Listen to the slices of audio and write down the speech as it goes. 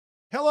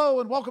Hello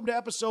and welcome to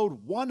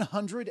episode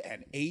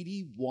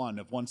 181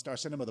 of One Star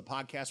Cinema, the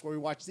podcast where we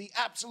watch the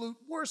absolute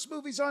worst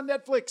movies on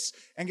Netflix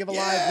and give a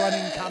live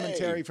running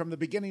commentary from the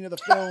beginning of the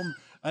film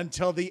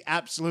until the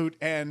absolute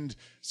end.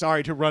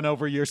 Sorry to run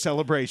over your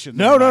celebration.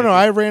 No.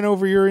 I ran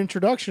over your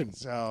introduction.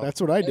 So that's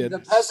what I did.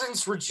 And the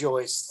peasants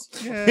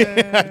rejoiced.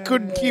 I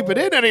couldn't keep it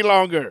in any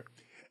longer.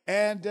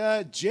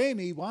 And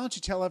Jamie, why don't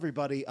you tell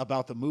everybody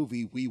about the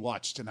movie we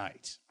watched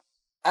tonight?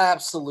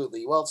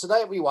 Absolutely. Well,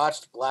 tonight we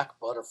watched Black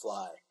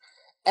Butterfly.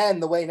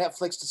 And the way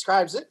Netflix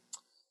describes it,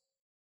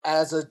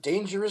 as a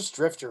dangerous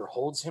drifter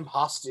holds him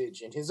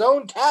hostage in his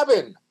own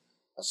cabin,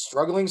 a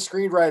struggling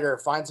screenwriter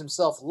finds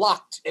himself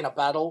locked in a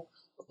battle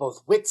of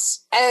both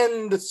wits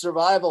and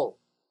survival.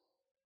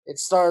 It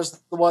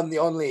stars the one, the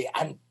only,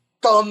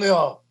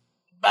 Antonio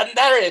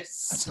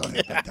Banderas.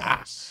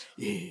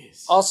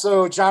 Yes.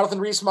 Also, Jonathan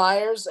Rhys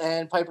Meyers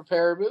and Piper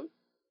Perabo.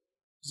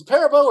 Is it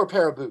Perabo or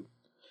Perabo?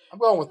 I'm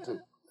going with Boo.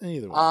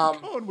 Either way.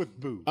 I'm going with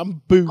Boo.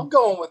 I'm Boo. I'm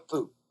going with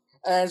Boo.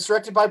 And it's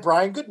directed by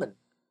Brian Goodman.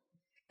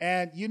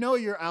 And you know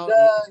you're out.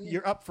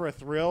 You're up for a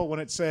thrill when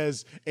it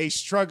says a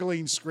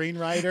struggling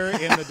screenwriter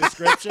in the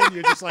description.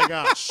 You're just like,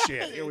 oh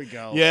shit, here we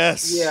go.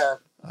 Yes. Yeah.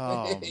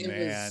 Oh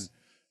man.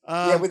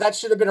 Well, that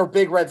should have been a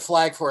big red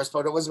flag for us,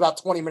 but it was about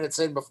 20 minutes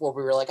in before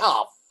we were like,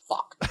 oh,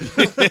 fuck.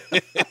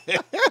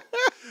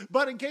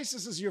 But in case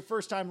this is your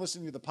first time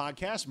listening to the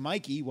podcast,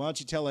 Mikey, why don't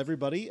you tell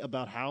everybody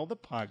about how the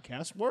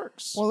podcast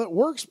works? Well, it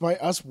works by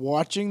us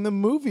watching the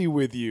movie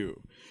with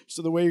you.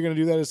 So the way you're going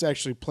to do that is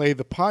actually play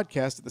the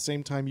podcast at the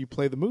same time you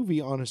play the movie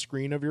on a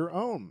screen of your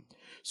own.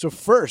 So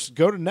first,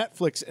 go to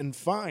Netflix and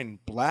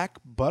find Black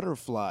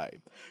Butterfly.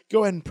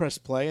 Go ahead and press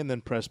play and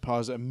then press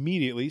pause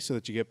immediately so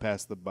that you get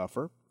past the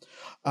buffer.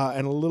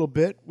 In a little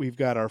bit, we've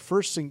got our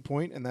first sync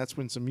point, and that's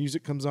when some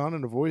music comes on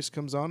and a voice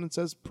comes on and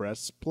says,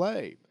 press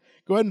play.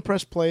 Go ahead and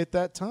press play at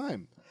that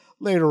time.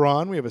 Later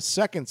on, we have a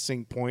second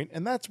sync point,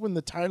 and that's when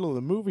the title of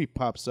the movie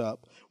pops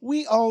up.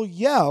 We all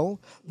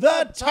yell,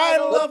 the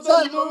title of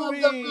the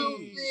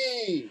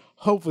movie!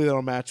 Hopefully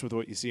that'll match with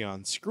what you see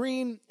on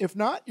screen. If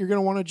not, you're going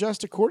to want to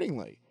adjust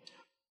accordingly.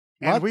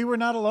 And we were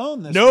not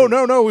alone this No, week.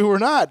 no, we were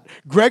not.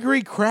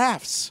 Gregory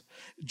Crafts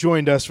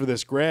joined us for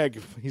this.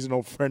 Greg, he's an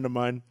old friend of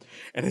mine,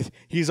 and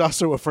he's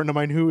also a friend of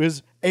mine who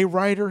is a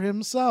writer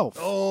himself.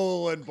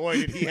 Oh, and boy,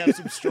 did he have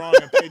some strong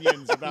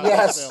opinions about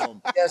this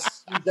film.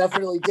 Yes, he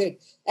definitely did.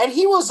 And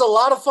he was a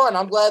lot of fun.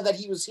 I'm glad that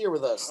he was here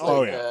with us.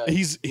 Oh, yeah.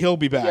 He'll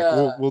be back.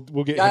 Yeah.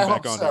 We'll get I him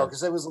back hope on so, here.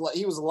 because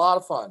he was a lot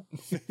of fun.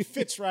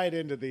 Fits right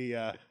into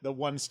the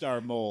one-star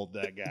mold,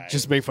 that guy.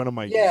 Just make fun of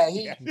Mike. Yeah,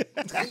 he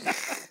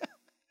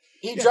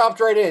dropped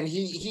right in.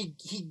 He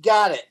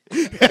got it.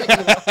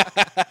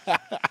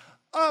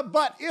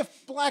 But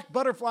if Black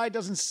Butterfly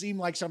doesn't seem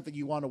like something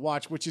you want to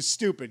watch, which is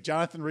stupid,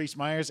 Jonathan Rhys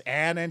Meyers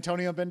and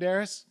Antonio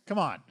Banderas, come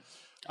on.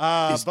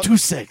 It's too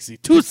sexy.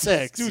 Too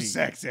sexy. Too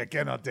sexy. I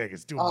cannot take it.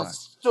 It's too Oh, much.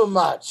 it's too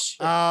much.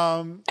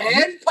 Um,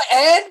 and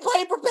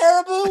Piper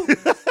Perabo.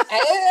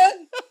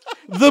 And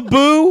The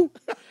boo.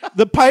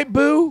 The pipe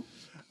boo.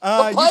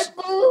 Pipe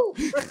Boo.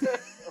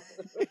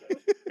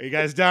 Are you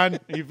guys done?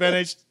 Are you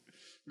finished?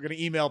 We're going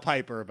to email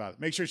Piper about it.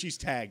 Make sure she's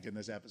tagged in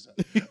this episode.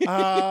 You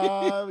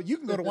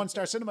can go to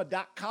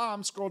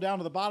onestarcinema.com, scroll down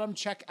to the bottom,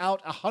 check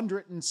out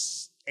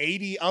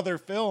 180 other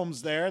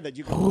films there that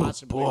you can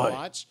possibly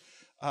watch.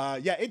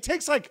 It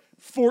takes like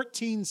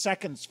 14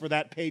 seconds for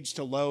that page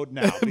to load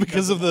now.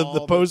 because of the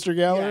poster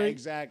gallery? Yeah,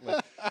 exactly.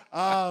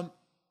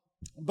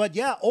 But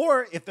yeah,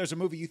 or if there's a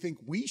movie you think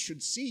we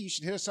should see, you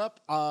should hit us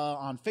up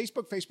on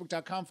Facebook,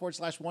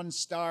 facebook.com/One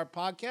Star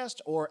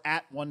Podcast, or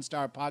at One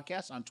Star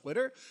Podcast on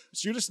Twitter.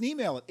 Shoot us an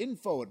email at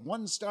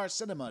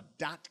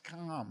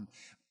info@onestarcinema.com.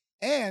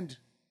 And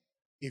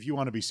if you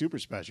want to be super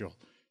special,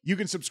 you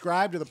can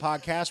subscribe to the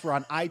podcast. We're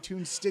on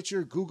iTunes,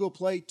 Stitcher, Google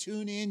Play,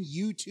 TuneIn,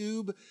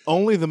 YouTube.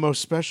 Only the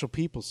most special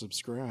people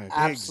subscribe.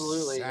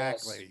 Absolutely.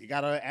 Exactly. Yes. You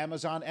got an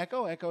Amazon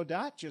Echo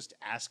Dot. Just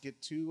ask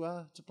it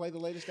to play the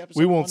latest episode.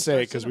 We of won't One say Star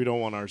it because we Cinema.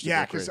 don't want ours to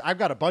Yeah, go because crazy. I've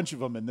got a bunch of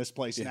them in this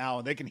place now,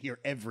 and they can hear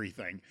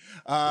everything.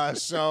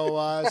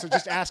 So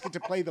just ask it to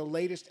play the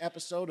latest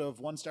episode of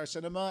One Star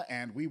Cinema,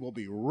 and we will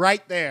be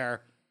right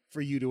there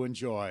for you to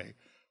enjoy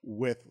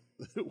with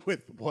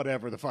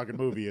whatever the fucking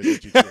movie is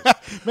that you choose.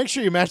 Make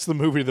sure you match the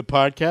movie to the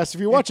podcast. If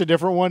you watch a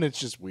different one, it's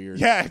just weird.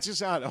 Yeah, it's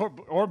just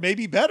or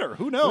maybe better.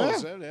 Who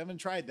knows? I haven't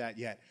tried that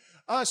yet.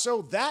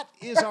 So that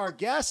is our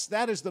guess.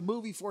 That is the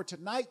movie for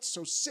tonight.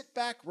 So sit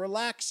back,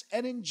 relax,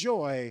 and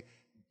enjoy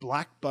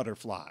Black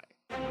Butterfly.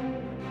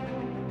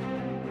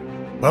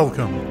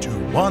 Welcome to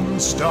One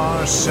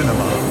Star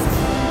Cinema.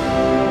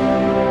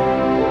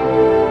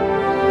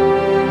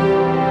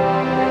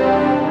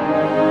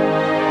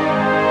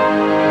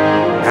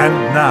 And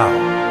now,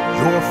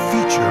 your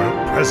feature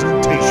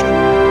presentation.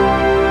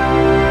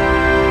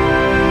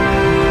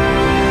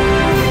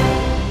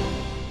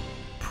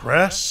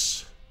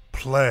 Press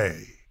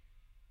play.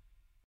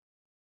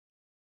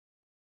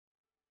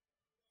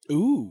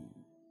 Ooh.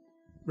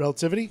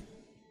 Relativity?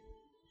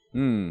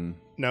 Hmm.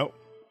 Nope.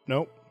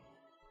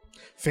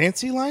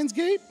 Fancy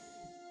Lionsgate?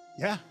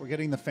 Yeah, we're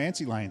getting the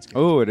fancy Lionsgate.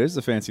 Oh, it is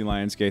the fancy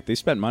Lionsgate. They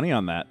spent money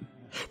on that.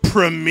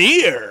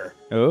 Premiere.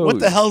 Oh. What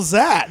the hell's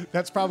that?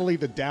 That's probably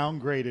the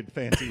downgraded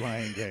fancy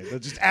Lionsgate. They'll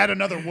just add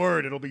another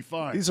word. It'll be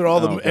fine. These are all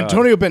Oh, the God.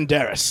 Antonio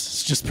Banderas.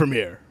 It's just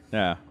Premiere.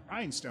 Yeah.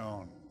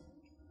 Rhinestone.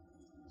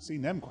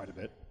 Seen them quite a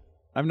bit.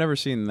 I've never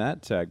seen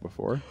that tag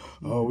before.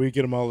 Oh, we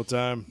get them all the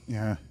time.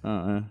 Yeah.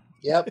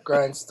 Yep,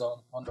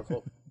 Grindstone.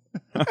 Wonderful.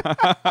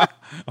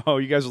 Oh,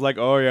 you guys are like,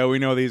 oh, yeah, we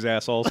know these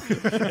assholes.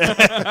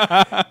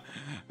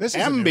 This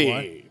is a new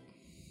one. Ambi.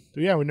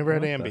 Yeah, we never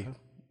had Ambi.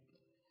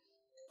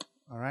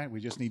 All right, we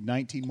just need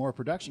 19 more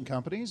production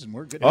companies, and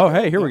we're good. Oh,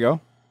 hey, here we go.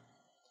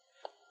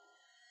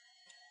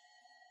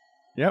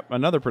 Yep,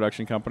 another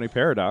production company,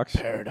 Paradox.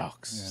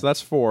 Paradox. So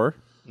that's 4.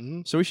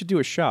 So we should do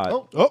a shot.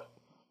 Oh.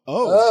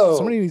 Oh.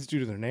 Somebody needs to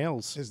do their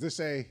nails. Is this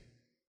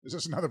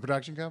another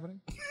production company?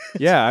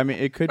 Yeah, I mean,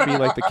 it could be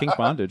like the kink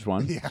bondage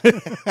one.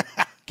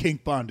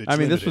 Kink Bondage. I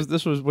mean,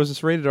 Limited. was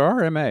this rated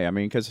R or MA? I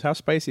mean, because how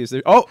spicy is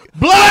it? Oh,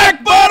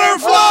 Black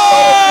Butterfly!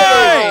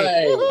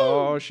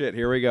 Oh, shit,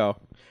 here we go.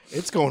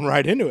 It's going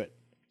right into it.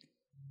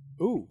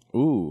 Ooh.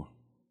 Ooh.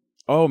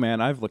 Oh,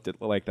 man, I've looked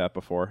at like that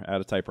before at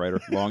a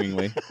typewriter,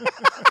 longingly.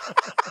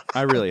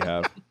 I really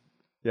have.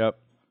 Yep.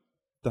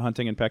 The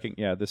hunting and pecking.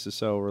 Yeah, this is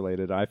so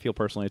related. I feel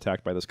personally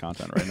attacked by this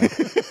content right now.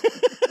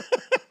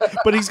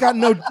 But he's got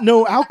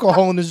no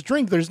alcohol in his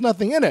drink. There's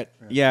nothing in it.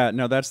 Yeah,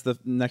 no, that's the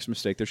next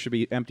mistake. There should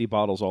be empty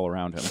bottles all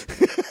around him.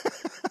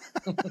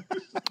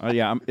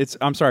 Yeah,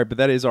 I'm sorry, but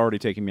that is already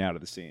taking me out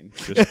of the scene.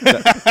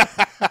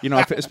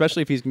 Just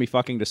especially if he's gonna be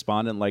fucking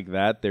despondent like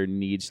that, there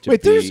needs to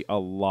be a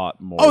lot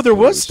more. Oh, there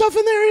was booze. stuff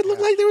in there? It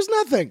looked like there was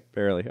nothing.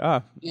 Barely. Yeah,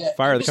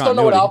 Fire you the just don't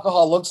know what continuity.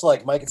 alcohol looks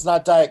like, Mike. It's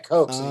not Diet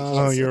Coke. So you Oh,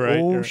 can't see you're it. right.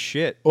 Oh you're-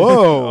 shit.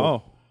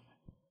 Whoa.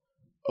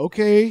 Oh.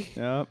 Okay,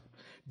 Yep.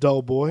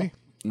 dull boy.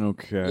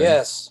 Okay.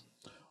 Yes.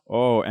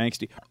 Oh,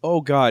 angsty.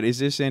 Oh God, is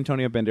this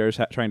Antonio Banderas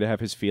trying to have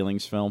his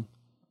feelings film?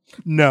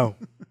 No.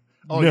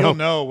 Oh, No. you'll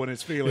know when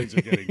his feelings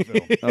are getting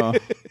filmed.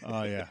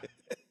 Oh, yeah.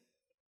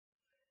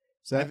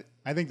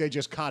 I think they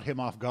just caught him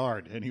off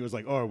guard, and he was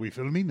like, "Oh, are we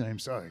filming? I'm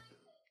sorry."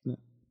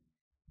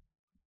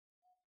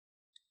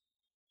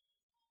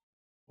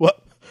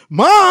 What?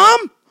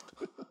 Mom!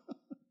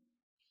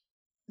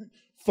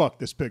 Fuck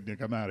this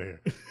picnic. I'm out of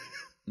here.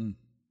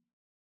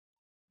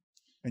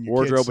 And your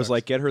kid Wardrobe was sucks.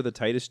 like, get her the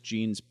tightest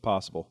jeans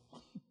possible.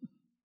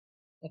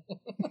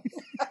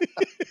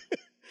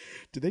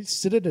 Did they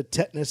sit at a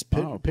tetanus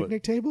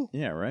picnic table?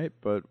 Yeah, right.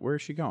 But where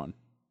is she going?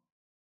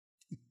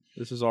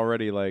 This is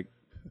already like.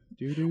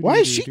 Why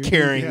is she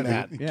carrying Yeah,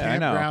 that? the Yeah, I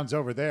know. campground's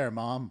over there,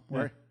 Mom.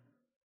 Where?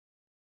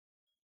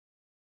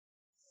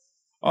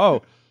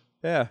 Oh,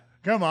 yeah.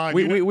 Come on.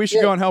 We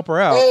should go and help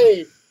her out.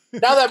 Hey,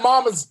 now that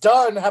Mom is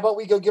done, how about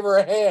we go give her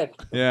a hand?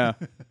 Yeah.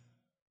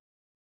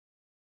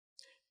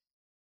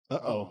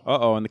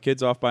 Uh-oh. And the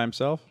kid's off by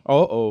himself. I'm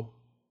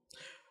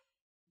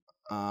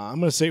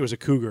going to say it was a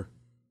cougar.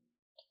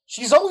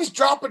 She's always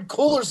dropping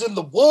coolers in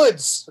the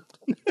woods.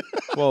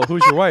 Well,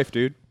 who's your wife,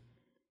 dude?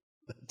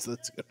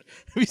 That's good.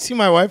 Have you seen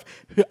my wife?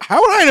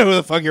 How would I know who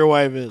the fuck your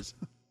wife is?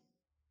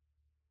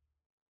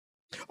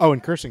 Oh,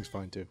 and cursing's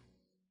fine, too.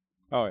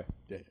 Oh,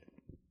 yeah.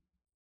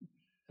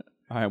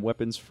 I am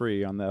weapons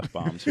free on the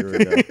F-bombs. Here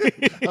we go.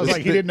 I was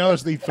like, he didn't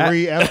notice the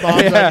 3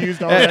 F-bombs I've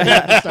used already.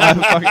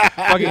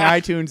 fucking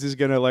iTunes is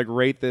going to like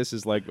rate this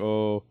as like,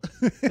 Oh,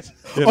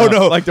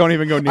 no. Like, don't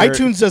even go near it.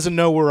 iTunes doesn't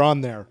know we're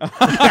on there.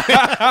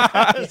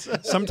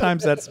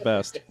 Sometimes that's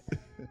best.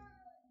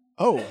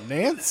 Oh,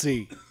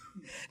 Nancy.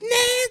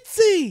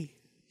 Nancy!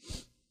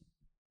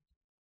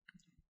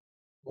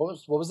 What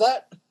was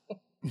that?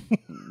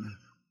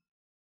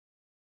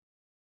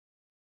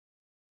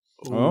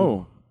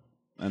 Oh.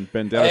 And I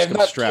Banderas have comes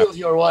not strapped. killed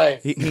your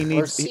wife He or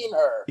needs. seen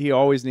her. He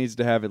always needs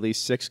to have at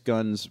least 6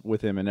 guns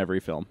with him in every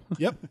film.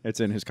 Yep. It's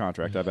in his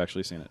contract. I've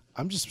actually seen it.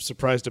 I'm just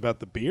surprised about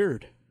the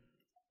beard.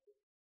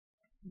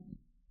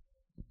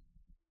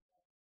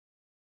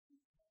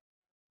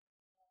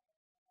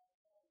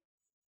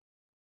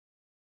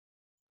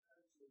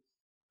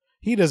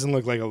 He doesn't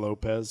look like a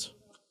Lopez.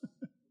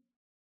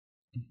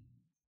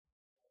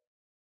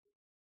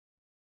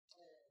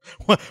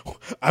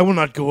 I will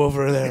not go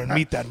over there and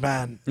meet that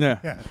man. Yeah.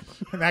 Yeah.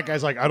 And that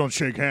guy's like, I don't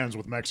shake hands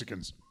with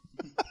Mexicans.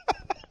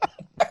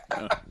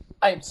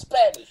 I am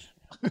Spanish.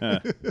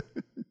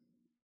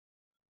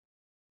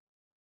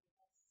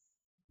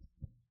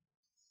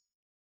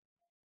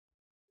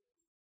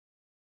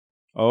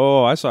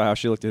 Oh, I saw how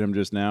she looked at him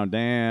just now.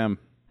 Damn.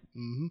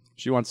 Mm-hmm.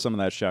 She wants some of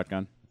that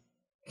shotgun.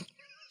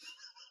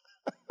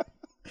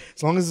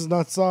 As long as it's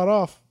not sawed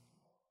off.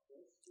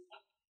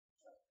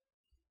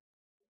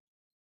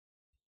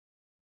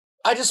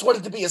 I just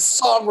wanted to be a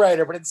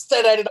songwriter, but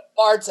instead I ended up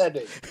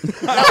bartending.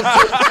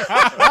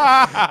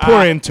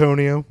 Poor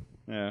Antonio.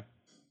 Yeah.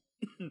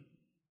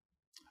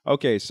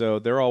 Okay, so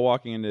they're all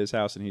walking into his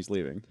house and he's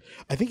leaving.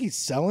 I think he's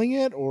selling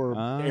it or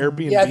Ah.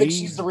 Airbnb. Yeah, I think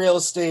she's the real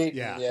estate.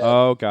 Yeah.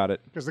 Oh, got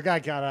it. Because the guy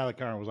got out of the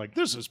car and was like,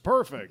 this is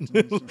perfect.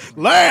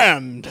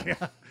 Land.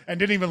 Yeah. And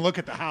didn't even look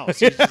at the house.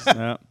 He's just-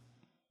 Yeah.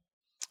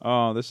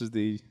 Oh, this is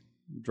the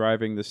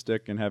driving the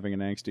stick and having an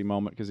angsty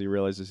moment because he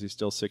realizes he's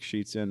still 6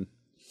 sheets in.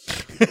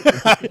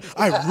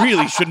 I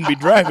really shouldn't be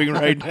driving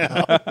right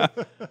now.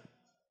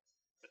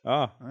 Oh,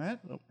 All right.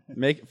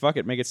 make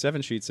it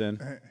 7 sheets in.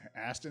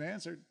 Asked and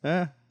answered.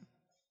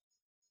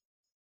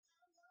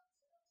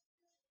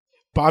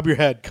 Bob your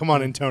head. Come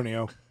on,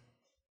 Antonio.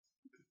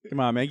 Come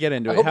on, man, get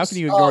into I it. hope How it's- can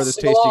you ignore this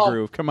sing tasty along.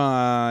 groove? Come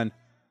on,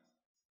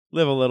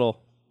 live a little.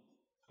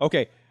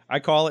 Okay, I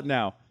call it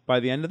now. By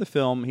the end of the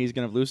film, he's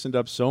going to have loosened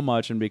up so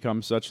much and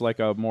become such like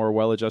a more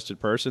well-adjusted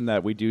person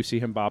that we do see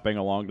him bopping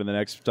along to the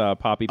next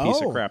poppy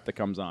piece of crap that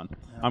comes on.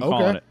 I'm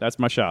calling it. That's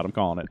my shot. I'm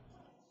calling it.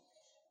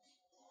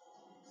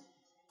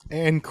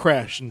 And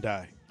crash and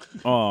die.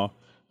 Oh.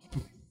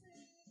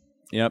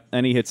 Yep,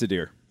 and he hits a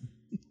deer.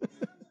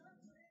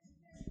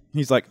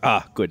 He's like,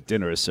 good,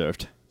 dinner is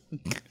served.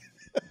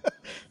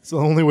 It's the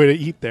only way to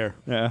eat there.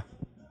 Yeah.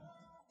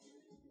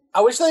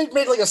 I wish they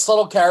made like a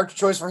subtle character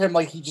choice for him,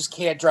 like he just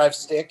can't drive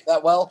stick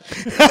that well.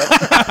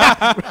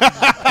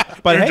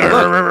 But hey,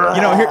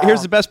 look,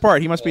 here's the best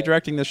part. He must be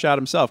directing this shot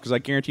himself because I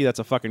guarantee that's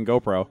a fucking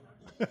GoPro.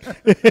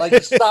 Like he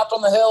stopped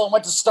on the hill and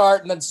went to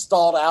start and then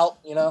stalled out,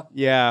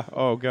 Yeah.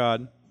 Oh,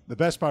 God. The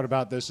best part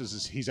about this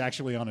is he's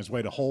actually on his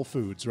way to Whole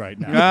Foods right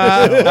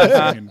now. There's no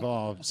hunting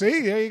involved.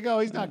 See, there you go.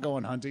 He's not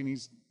going hunting.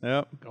 He's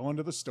Yep. going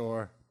to the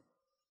store.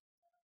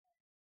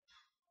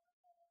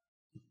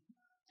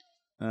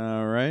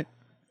 All right.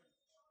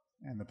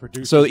 And the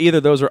producer. So either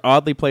those are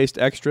oddly placed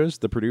extras,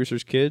 the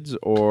producer's kids,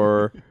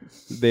 or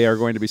they are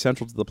going to be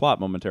central to the plot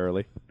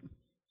momentarily.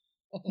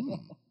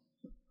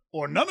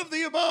 Or none of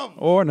the above.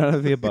 Or none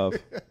of the above.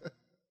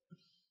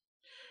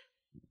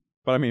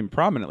 But I mean,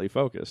 prominently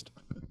focused.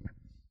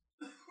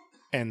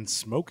 And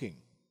smoking.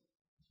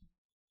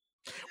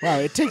 Wow,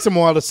 it takes them a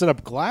while to set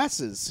up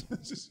glasses.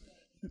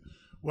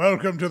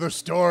 Welcome to the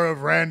store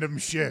of random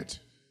shit.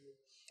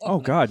 Oh,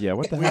 God, yeah.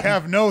 What the We heck?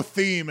 have no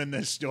theme in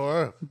this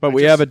store. But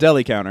we have a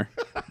deli counter.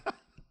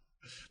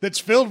 That's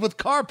filled with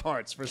car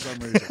parts for some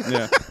reason.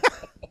 Yeah.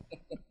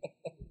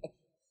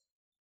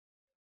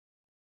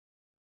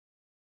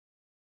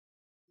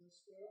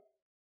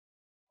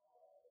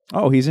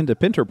 Oh, he's into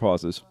pinter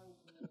pauses.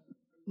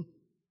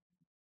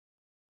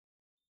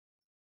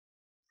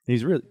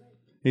 He's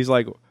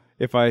like,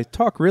 if I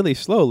talk really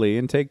slowly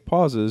and take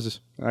pauses,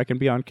 I can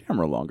be on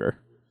camera longer.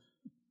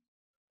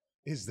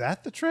 Is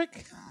that the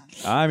trick?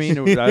 I mean,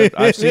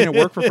 I've seen it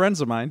work for friends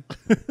of mine.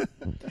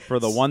 For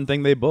the one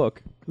thing they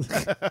book.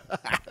 That's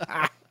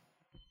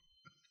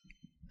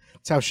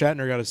how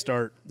Shatner got to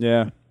start.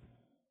 Yeah.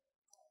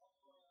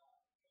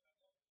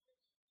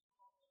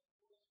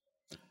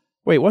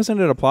 Wait, wasn't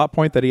it a plot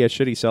point that he had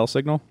shitty cell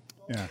signal?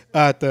 Yeah.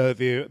 At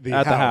the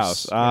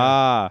house. Yeah.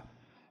 Ah.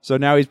 So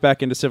now he's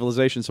back into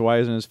civilization, so why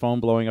isn't his phone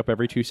blowing up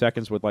every 2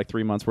 seconds with like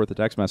 3 months worth of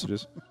text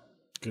messages?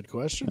 Good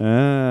question. He's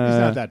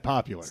not that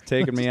popular.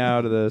 Taking me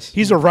out of this.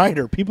 He's a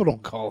writer. People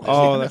don't call him.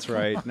 Oh, that's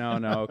right.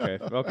 No,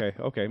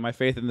 okay. My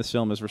faith in this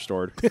film is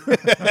restored.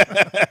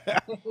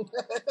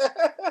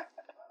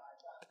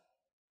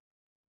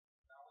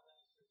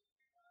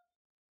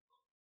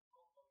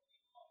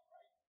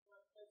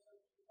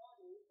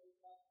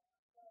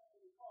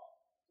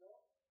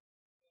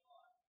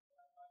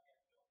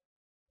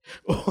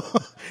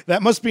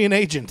 That must be an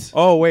agent.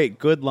 Oh, wait,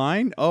 good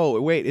line? Oh,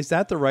 wait, is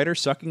that the writer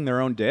sucking their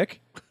own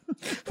dick?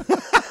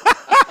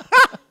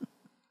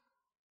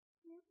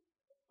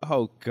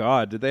 Oh,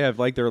 God. Did they have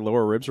like their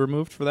lower ribs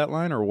removed for that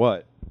line or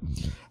what?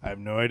 I have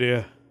no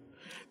idea.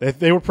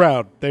 They were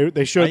proud.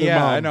 They showed their Yeah,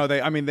 mom. I know.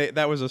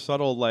 That was a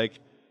subtle, like,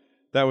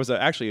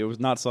 actually, it was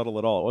not subtle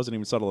at all. It wasn't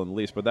even subtle in the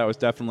least, but that was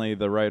definitely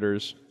the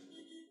writer's,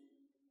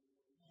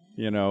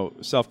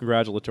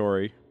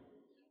 self-congratulatory.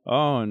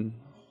 Oh, and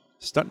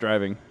stunt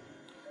driving.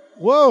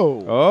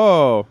 Whoa.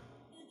 Oh.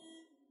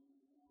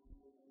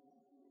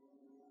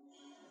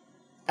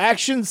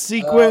 Action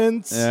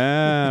sequence.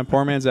 Yeah,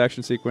 poor man's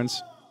action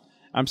sequence.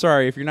 I'm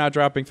sorry, if you're not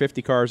dropping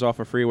 50 cars off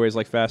of freeways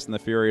like Fast and the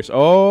Furious.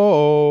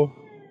 Oh.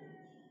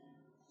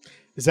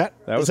 Is that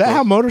was how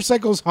close.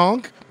 motorcycles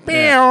honk?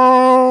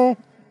 Yeah.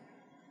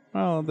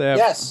 Well, they have...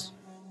 Yes.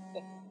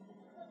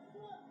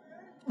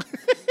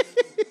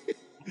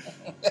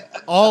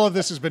 All of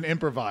this has been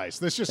improvised.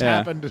 This just Yeah.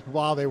 happened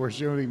while they were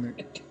shooting.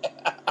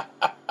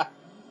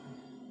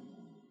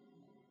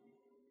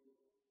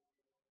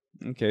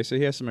 Okay, so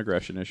he has some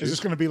aggression Is issues. this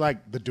going to be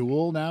like the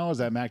duel now? Is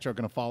that Mack truck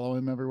going to follow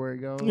him everywhere he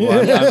goes? Well,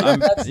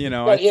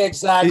 Right, yeah,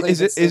 exactly.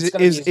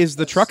 Is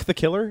the truck the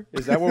killer?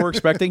 Is that what we're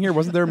expecting here?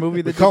 Wasn't there a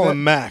movie that Call did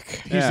him Mac.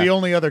 He's Yeah. the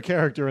only other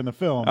character in the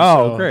film.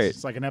 Oh, so great.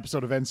 It's like an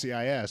episode of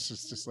NCIS.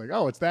 It's just like,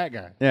 oh, it's that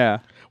guy. that? Yeah.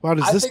 Wow,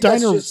 does I this think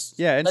that's diner? just-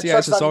 Yeah, that NCIS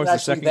truck's is not always even the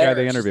second actually guy there,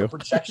 they it's just interview. a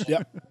projection.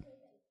 Yep.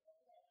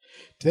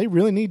 Do they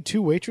really need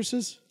 2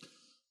 waitresses?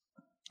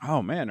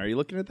 Oh man, are you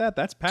looking at that?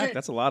 That's packed. Dude.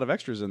 That's a lot of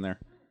extras in there.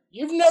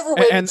 You've never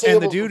waited And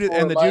the dude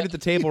at the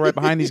table right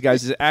behind these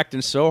guys is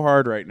acting so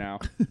hard right now.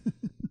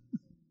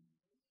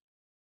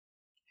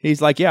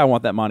 He's like, "Yeah, I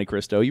want that Monte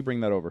Cristo. You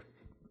bring that over."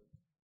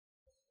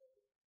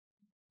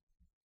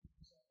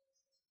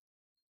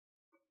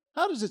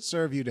 How does it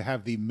serve you to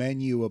have the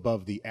menu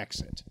above the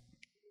exit?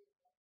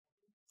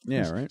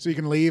 Yeah, right. So you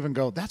can leave and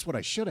go, that's what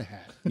I should have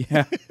had.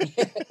 Yeah.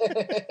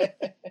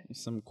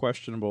 Some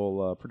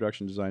questionable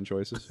production design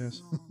choices.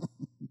 Yes.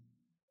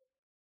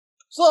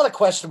 There's a lot of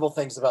questionable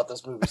things about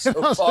this movie so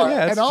far.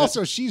 yeah, And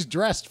also, she's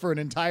dressed for an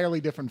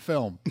entirely different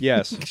film.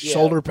 Yes.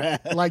 Shoulder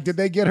pad. Like, did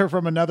they get her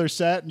from another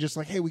set and just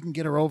like, hey, we can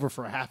get her over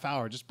for a half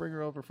hour. Just bring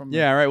her over from.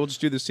 Yeah. All right. We'll just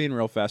do this scene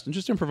real fast and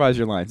just improvise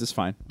your lines. It's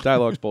fine.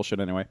 Dialogue's bullshit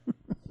anyway.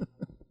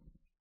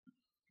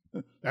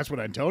 That's what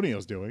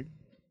Antonio's doing.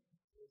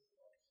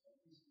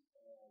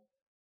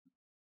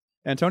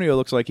 Antonio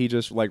looks like he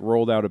just like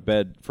rolled out of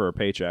bed for a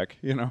paycheck.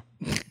 You know.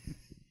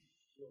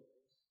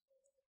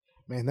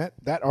 Man,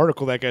 that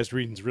article that guy's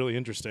reading is really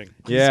interesting.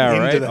 Yeah. He's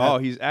into Right. that. Oh,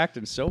 he's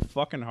acting so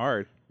fucking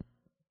hard.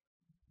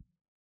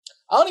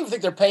 I don't even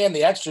think they're paying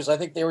the extras. I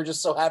think they were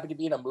just so happy to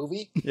be in a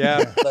movie.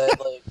 Yeah. But,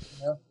 like,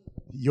 you know.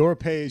 Your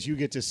pay is you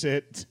get to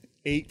sit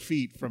 8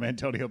 feet from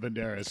Antonio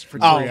Banderas for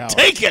 3 hours.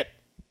 Take it.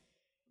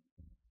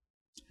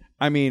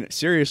 I mean,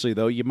 seriously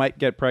though, you might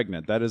get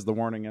pregnant. That is the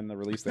warning in the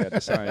release they had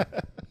to sign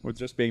with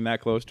just being that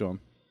close to him.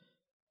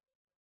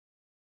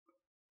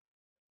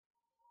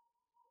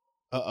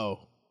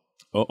 Uh-oh.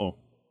 Uh-oh.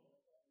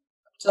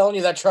 Telling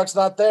you that truck's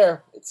not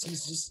there. He's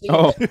just sneaking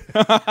Oh. it.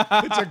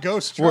 It's a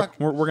ghost truck.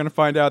 We're going to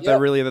find out Yeah.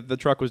 that the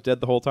truck was dead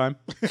the whole time.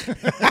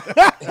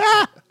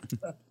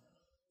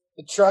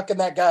 The truck and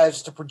that guy is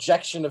just a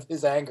projection of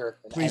his anger.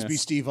 Please be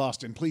Steve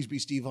Austin. Please be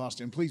Steve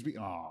Austin. Please be.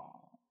 Oh.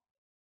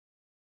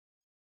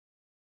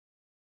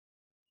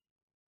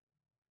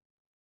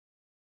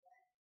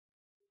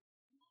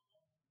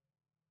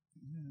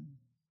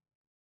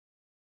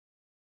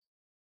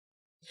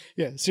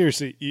 Yeah,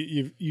 seriously,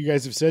 you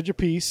guys have said your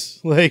piece.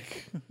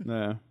 Like,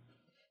 Yeah.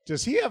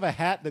 Does he have a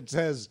hat that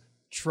says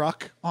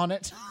truck on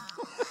it?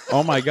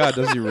 Oh my God,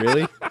 does he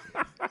really?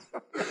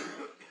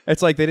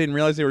 It's like they didn't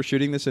realize they were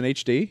shooting this in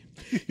HD.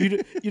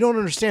 you don't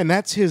understand.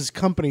 That's his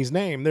company's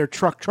name. They're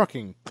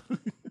trucking.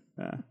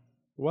 Yeah.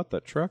 What the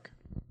truck?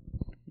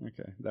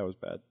 Okay, that was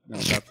bad. No,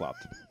 that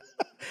flopped.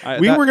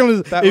 We were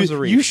going to. That was a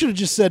reach. You should have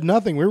just said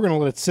nothing. We were going to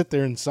let it sit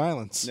there in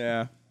silence.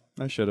 Yeah,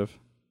 I should have.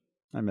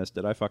 I missed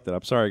it. I fucked it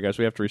up. Sorry, guys.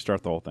 We have to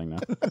restart the whole thing now.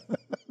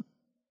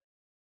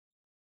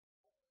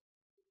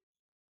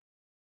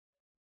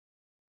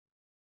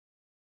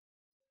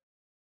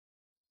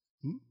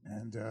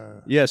 And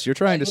Yes, you're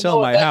trying to you know sell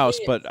what my that house,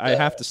 means. but I Yeah.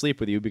 have to sleep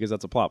with you because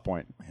that's a plot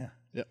point. yeah.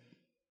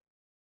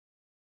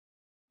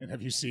 And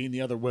have you seen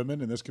the other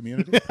women in this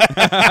community?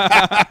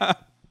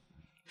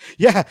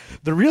 Yeah,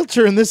 the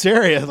realtor in this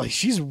area, like,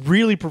 she's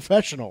really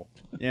professional.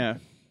 Yeah.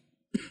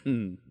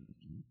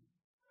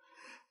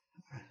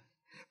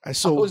 I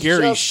sold was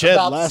Gary's just shed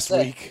about to last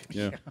say. week.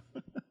 Yeah.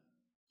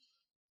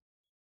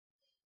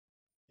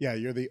 Yeah,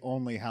 you're the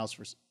only house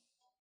for.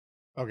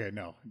 Okay,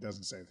 no, it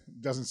doesn't say.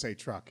 It doesn't say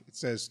truck. It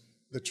says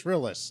the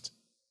Trillist.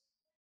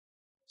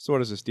 So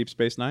what is this, Deep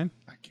Space Nine?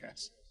 I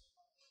guess.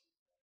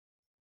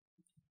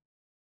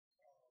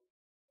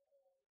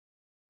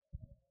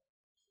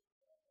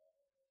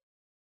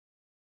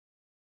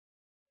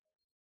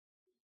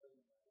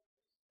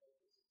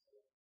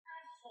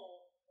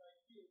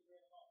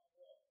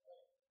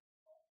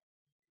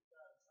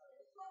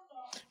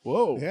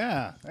 Whoa.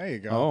 Yeah, there you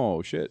go.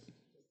 Oh, shit.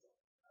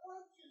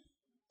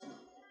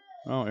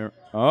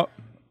 Oh,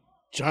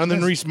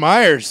 Jonathan Rhys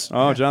Meyers.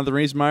 Jonathan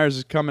Rhys Meyers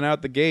is coming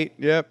out the gate.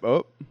 Yep.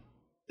 Oh,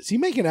 Is he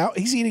making out?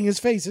 He's eating his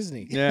face, isn't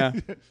he? yeah.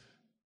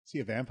 Is he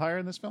a vampire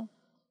in this film?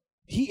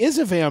 He is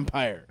a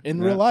vampire in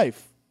Yeah. real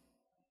life.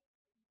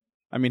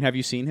 I mean, have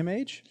you seen him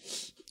age?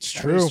 It's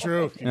That true. is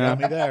true. You got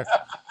me there.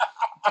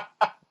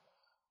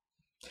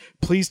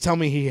 Please tell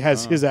me he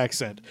has his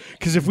accent.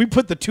 Because if we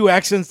put the two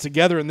accents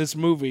together in this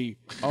movie,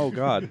 Oh,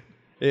 God.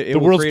 It the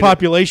will world's create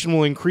population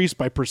will increase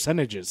by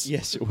percentages.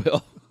 Yes, it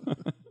will.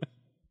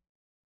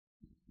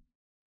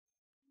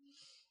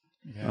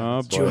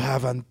 Oh, You boy.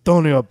 have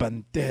Antonio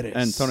Banderas.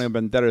 Antonio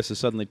Banderas is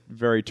suddenly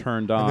very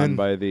turned on then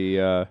by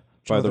the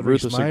Jonathan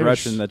ruthless Rhys-Meyers.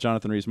 aggression that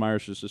Jonathan Rhys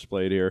Meyers just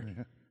displayed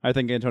here. I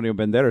think Antonio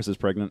Banderas is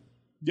pregnant.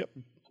 Yep.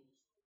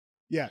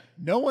 Yeah,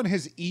 no one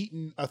has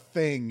eaten a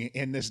thing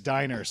in this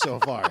diner so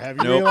far. Have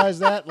you Nope. realized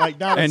that? Like,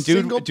 not a And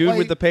single dude with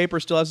plate. the paper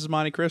still has his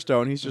Monte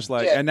Cristo, and he's just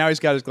like, Yeah. and now he's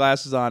got his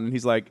glasses on, and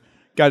he's like,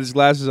 got his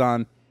glasses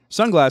on,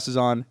 sunglasses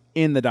on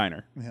in the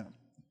diner. Yeah.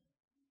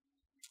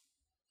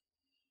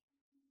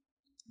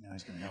 Now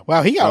he's gonna help.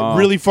 Wow, he got Oh.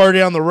 really far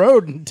down the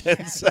road in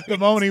 10 seconds. The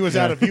moment he was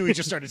out of view, he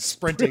just started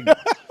sprinting.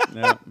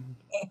 Yeah.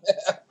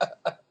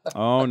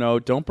 Oh no!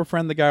 Don't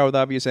befriend the guy with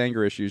obvious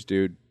anger issues,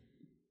 dude.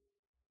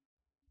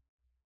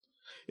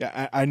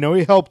 Yeah, I know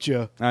he helped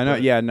you. I know.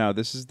 Yeah, no.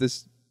 This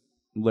is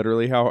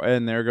literally how.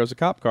 And there goes a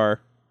cop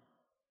car.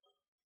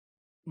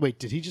 Wait,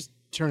 did he just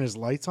turn his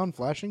lights on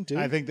flashing too?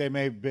 I think they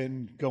may have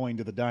been going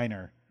to the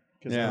diner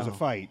because there was a Yeah.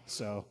 fight.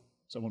 So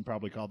someone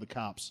probably called the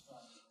cops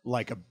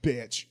like a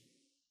bitch.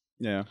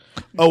 Yeah.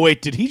 Oh,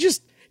 wait, did he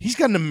just... He's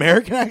got an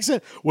American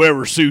accent?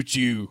 Wherever suits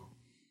you.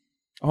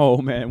 Oh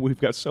man, we've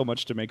got so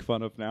much to make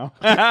fun of now.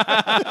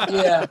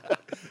 Yeah.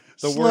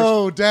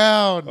 Slow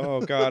down.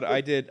 Oh God,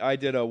 I did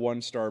a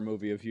 1-star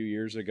movie a few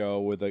years ago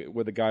with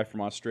a guy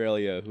from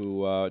Australia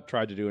who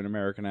tried to do an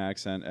American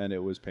accent, and it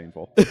was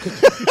painful.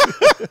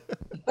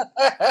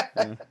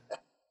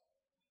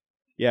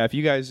 Yeah, if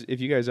you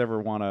guys ever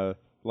want to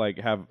like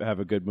have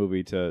a good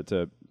movie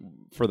to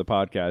for the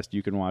podcast,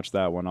 you can watch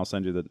that one. I'll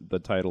send you the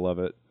title of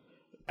it.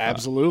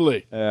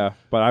 Absolutely. Yeah,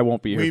 but I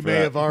won't be here. We for may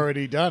that. have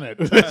already done it.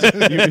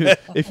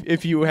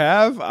 If you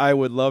have, I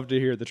would love to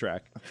hear the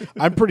track.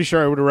 I'm pretty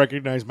sure I would have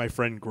recognized my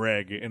friend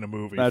Greg in a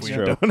movie. That's if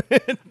we had true. done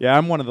it. Yeah,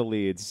 I'm one of the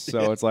leads,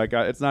 so it's like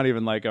it's not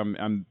even like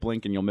I'm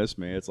blinking, you'll miss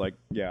me. It's like,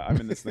 yeah, I'm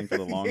in this thing for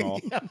the long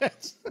haul.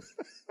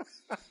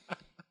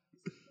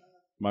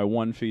 My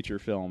one feature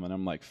film, and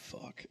I'm like,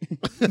 fuck.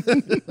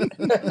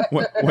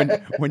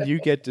 when you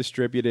get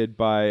distributed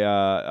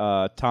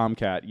by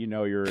Tomcat, you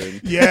know you're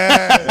in.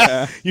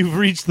 Yeah. You've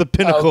reached the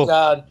pinnacle. Oh,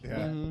 God. Yeah.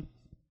 Mm-hmm.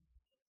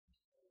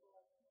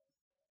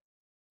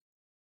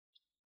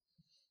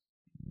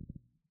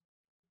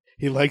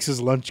 He likes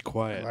his lunch I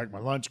quiet. like my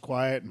lunch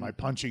quiet and my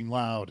punching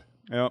loud.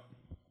 Yep.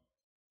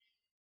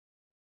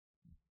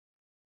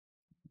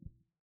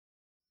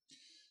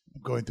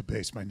 I'm going to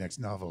base my next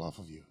novel off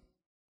of you.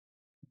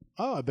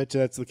 Oh, I bet you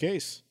that's the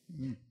case.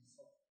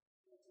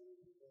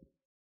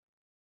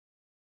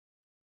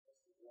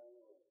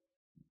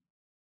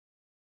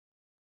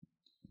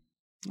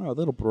 Oh, a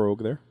little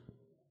brogue there.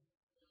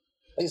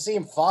 They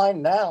seem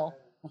fine now.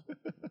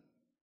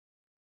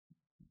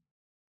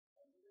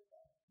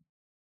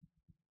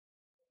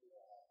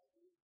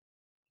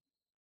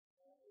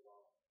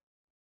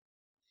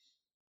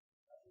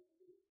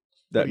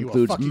 That you a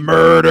includes fucking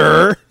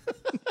murder.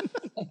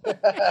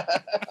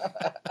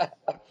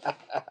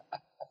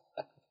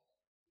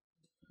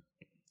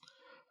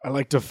 I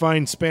like to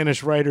find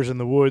Spanish writers in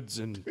the woods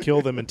and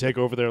kill them and take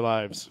over their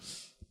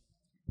lives.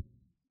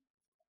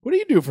 What do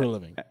you do for a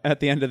living? At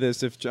the end of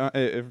this, if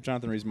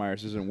Jonathan Rhys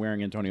Meyers isn't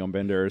wearing Antonio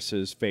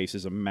Banderas' face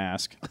as a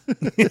mask.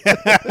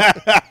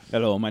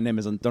 Hello, my name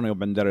is Antonio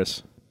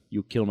Banderas.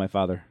 You kill my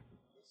father.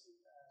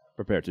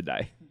 Prepare to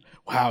die.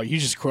 Wow, you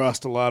just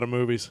crossed a lot of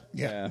movies.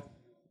 Yeah.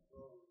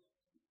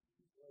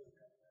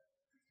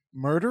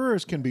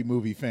 Murderers can be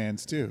movie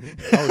fans too.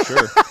 Oh,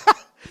 sure.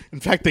 In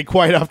fact, they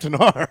quite often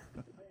are.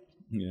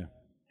 Yeah.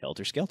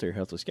 Helter Skelter,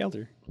 Helter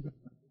Skelter.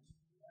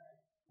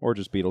 Or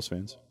just Beatles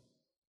fans.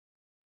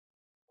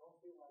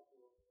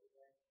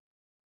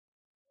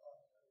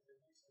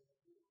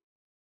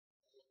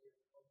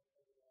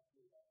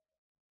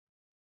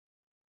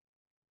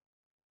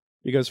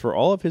 Because for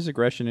all of his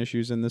aggression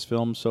issues in this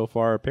film so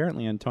far,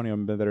 apparently Antonio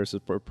Banderas is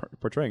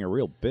portraying a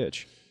real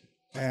bitch.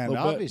 And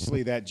Little bit.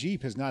 obviously that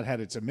Jeep has not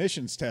had its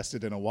emissions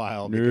tested in a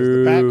while because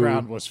the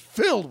background was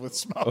filled with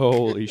smoke.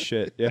 Holy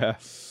shit, yeah.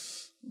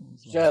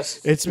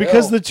 Just It's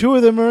because the two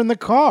of them are in the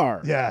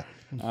car. Yeah.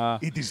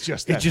 It is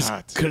just that It just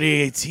hot.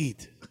 creates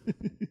heat.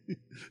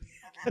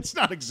 That's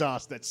not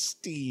exhaust, that's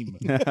steam.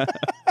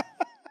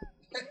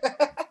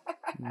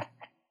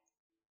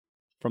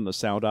 From the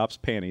Sound Ops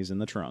panties in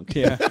the trunk.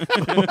 Yeah.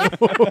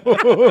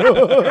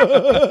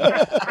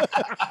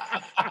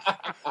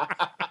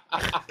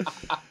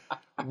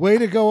 Way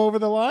to go over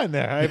the line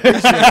there. I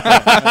appreciate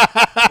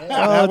that.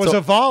 That was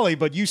a volley,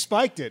 but you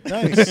spiked it.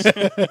 Nice.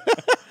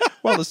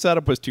 Well, the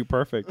setup was too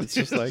perfect. It's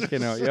just like,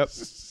 yep.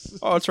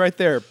 Oh, it's right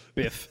there.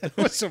 Biff. That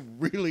was some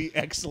really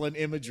excellent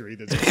imagery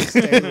that's going to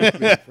stay with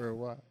me for a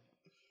while.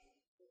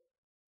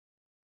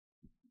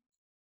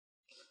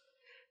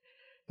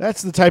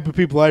 That's the type of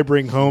people I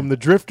bring home. The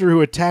drifter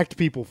who attacked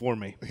people for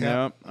me.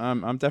 Yeah,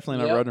 I'm definitely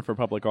not Yep. running for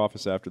public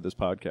office after this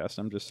podcast.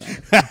 I'm just saying.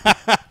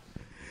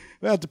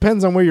 Well, it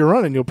depends on where you're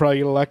running. You'll probably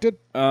get elected.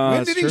 When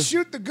That's did true. he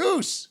shoot the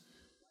goose?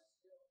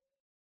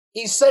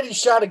 He said he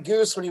shot a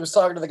goose when he was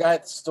talking to the guy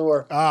at the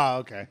store. Ah,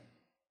 okay.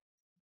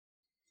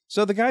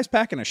 So the guy's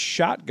packing a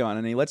shotgun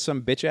and he lets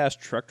some bitch ass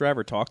truck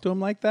driver talk to him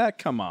like that?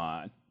 Come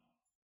on.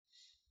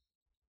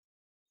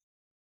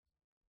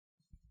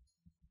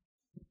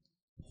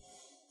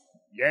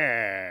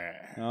 Yeah.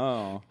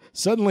 Oh.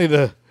 Suddenly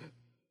the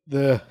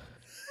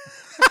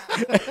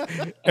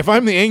if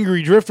I'm the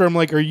angry drifter, I'm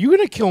like, are you going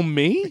to kill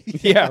me?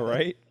 Yeah,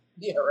 right?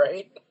 Yeah,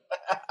 right.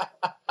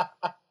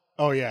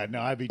 Oh, yeah.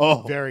 No, I'd be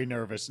Oh. very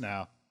nervous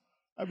now.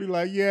 I'd be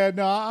like, yeah,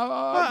 no,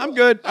 I'm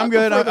good. I'm I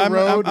good. prefer the I'm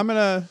road. going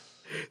to...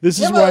 This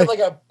You is have why like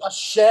a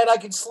shed I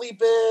can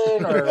sleep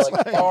in, or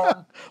like a barn.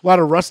 a lot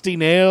of rusty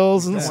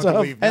nails and want to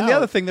stuff. leave And now. the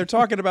other thing, they're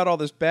talking about all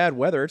this bad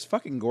weather. It's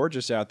fucking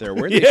gorgeous out there.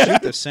 Where did they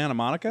shoot this? Santa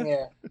Monica?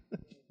 Yeah.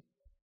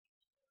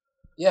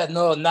 Yeah,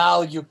 no,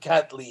 now you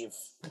can't leave.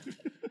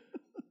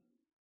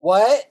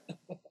 What?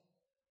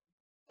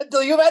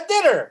 Until you've had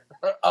dinner.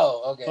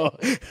 Oh,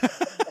 okay.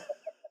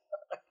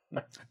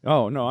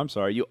 Oh, no, I'm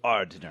sorry. You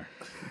are dinner.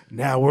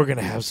 Now we're going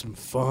to have some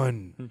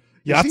fun.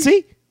 Is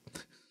he- Yahtzee?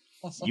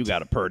 You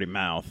got a purty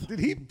mouth. Did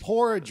he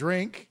pour a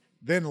drink,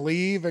 then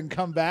leave and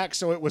come back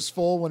so it was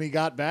full when he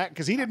got back?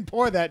 Because he didn't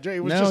pour that drink.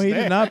 It was No, just he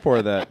there. did not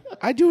pour that.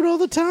 I do it all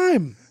the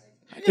time.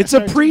 It's a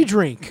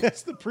pre-drink.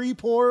 That's the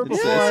pre-pour before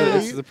It's I the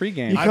leave. the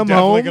pregame. You I'm come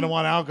definitely home. going to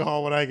want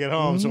alcohol when I get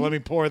home, so let me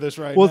pour this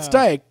right Well, now. it's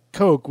Diet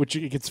Coke, which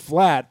it gets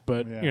flat,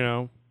 but Yeah. you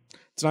know,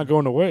 it's not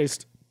going to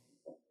waste.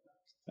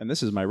 And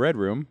this is my red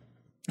room.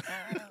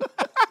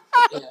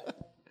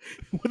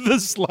 With the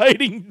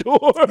sliding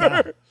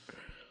door.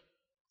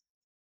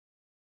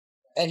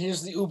 And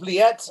here's the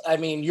oubliette. I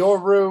mean, your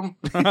room.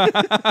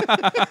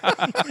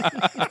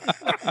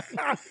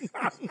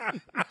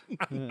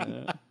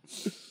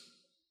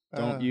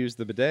 Don't use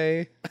the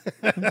bidet.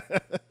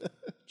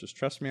 Just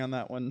trust me on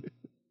that one.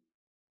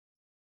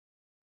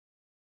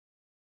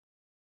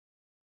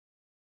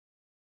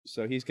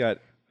 So he's got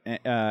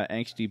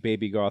angsty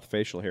baby goth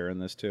facial hair in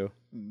this too.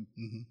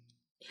 Mm-hmm.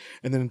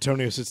 And then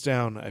Antonio sits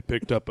down. I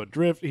picked up a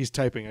drift. He's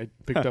typing. I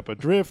picked up a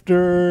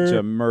drifter.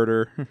 To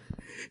murder.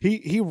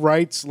 He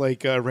writes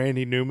like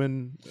Randy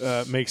Newman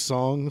makes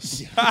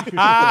songs.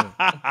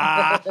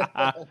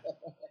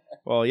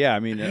 Well, yeah, I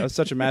mean,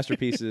 such a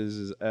masterpiece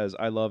as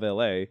I Love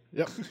L.A.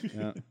 Yep.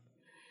 Yeah.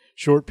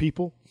 Short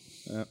people.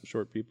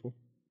 Short people.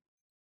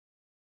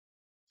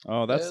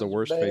 Oh, that's the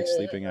worst fake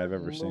sleeping I've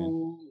ever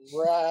seen.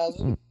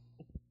 Rising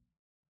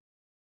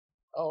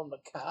on the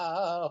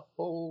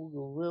Cuyahoga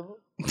River.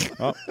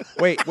 Oh,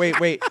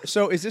 wait.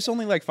 So is this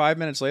only like 5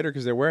 minutes later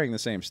because they're wearing the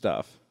same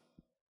stuff?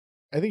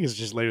 I think it's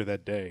just later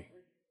that day.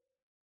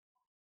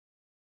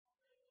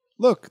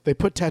 Look, they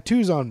put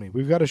tattoos on me.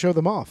 We've got to show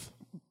them off.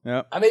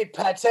 Yep. I made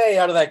pate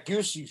out of that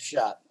goose you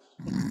shot.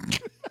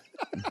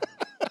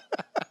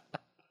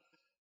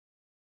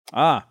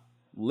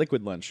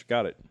 Liquid lunch.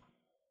 Got it.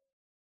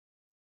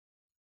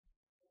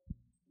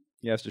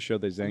 He has to show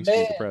that he's angsty Man.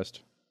 and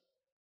depressed.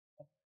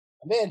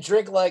 A man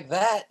drink like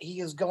that,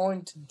 he is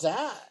going to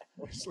die.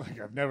 It's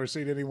like I've never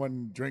seen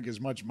anyone drink as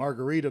much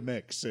margarita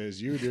mix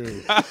as you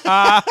do.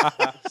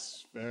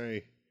 It's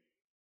very.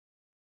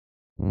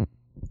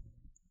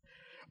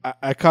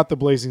 I caught the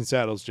Blazing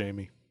Saddles,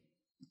 Jamie.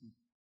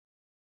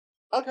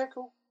 Okay,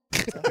 cool.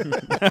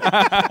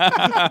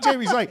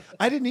 Jamie's like,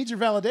 I didn't need your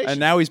validation. And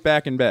now he's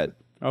back in bed.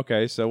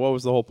 Okay, so what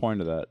was the whole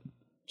point of that?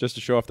 Just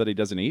to show off that he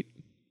doesn't eat?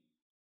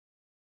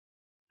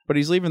 But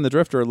he's leaving the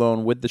drifter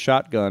alone with the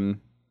shotgun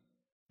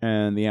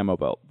and the ammo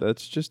belt.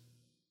 That's just...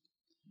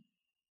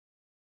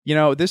 You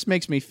know, this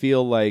makes me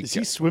feel like... Is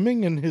he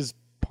swimming in his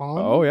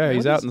pond? Oh, yeah,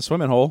 he's out in the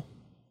swimming hole.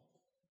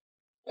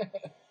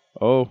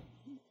 Oh.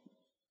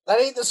 That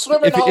ain't the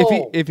swimming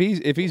hole.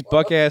 If he's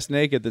buck-ass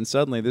naked, then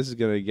suddenly this is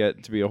going to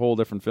get to be a whole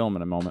different film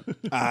in a moment.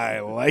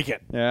 I like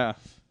it. Yeah.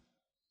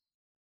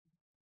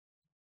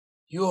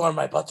 You are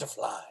my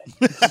butterfly.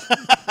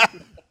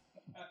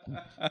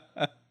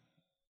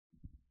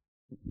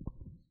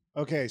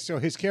 Okay, so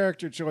his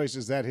character choice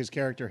is that his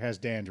character has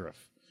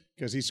dandruff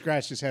because he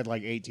scratched his head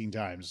like 18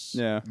 times.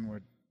 Yeah. And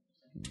we're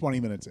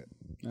 20 minutes in.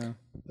 Yeah.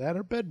 That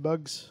are bed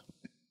bugs.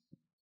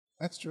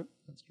 That's true.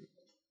 That's true.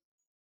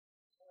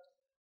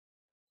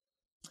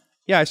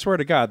 Yeah, I swear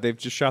to God, they've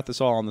just shot this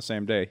all on the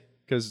same day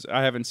because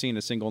I haven't seen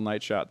a single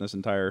night shot in this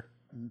entire...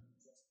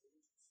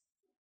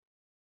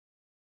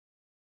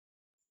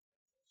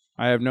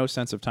 I have no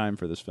sense of time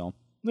for this film.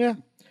 Yeah,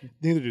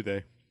 neither do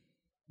they.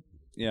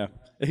 Yeah,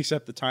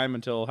 except the time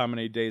until how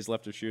many days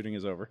left of shooting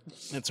is over.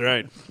 That's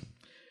right.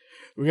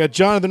 We got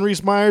Jonathan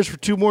Rhys Meyers for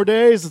 2 more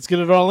days. Let's get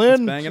it all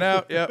in. Bang it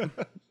out, yep.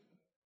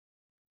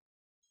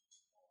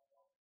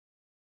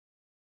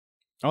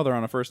 Oh, they're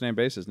on a first-name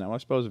basis now. I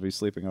suppose if he's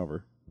sleeping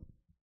over.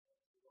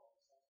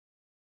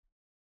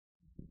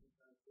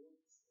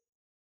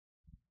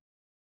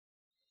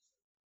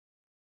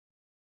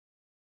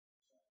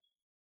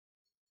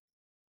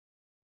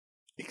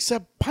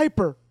 Except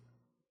Piper.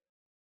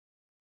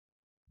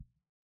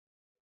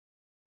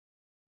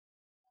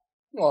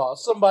 Oh,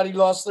 somebody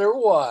lost their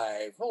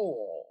wife.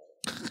 Oh.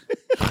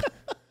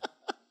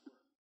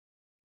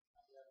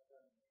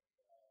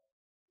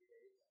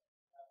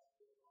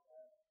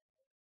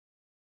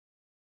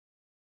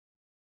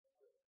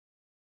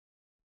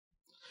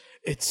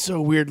 It's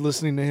so weird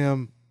listening to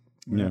him.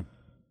 Yeah.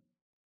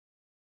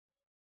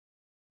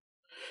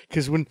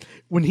 Because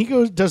when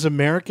he does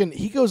American,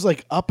 he goes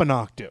like up an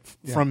octave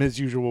from his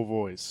usual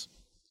voice.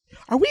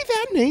 Are we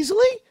that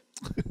nasally?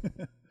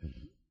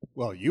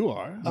 Well, you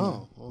are.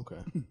 Oh,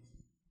 okay.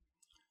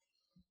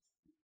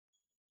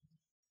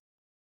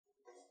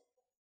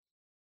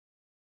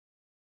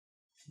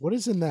 What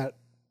is in that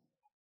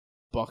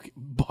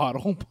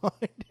bottle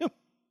behind him?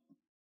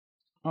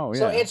 Oh, yeah.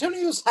 So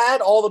Antonio's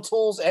had all the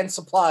tools and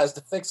supplies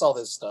to fix all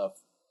this stuff.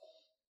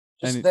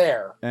 Just And-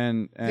 there.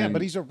 and Yeah,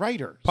 but he's a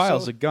writer.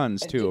 piles so- of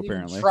guns, And too, didn't even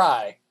apparently.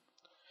 try.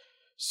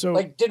 So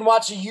Like, didn't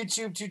watch a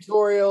YouTube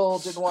tutorial,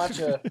 didn't watch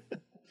a...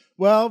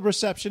 Well,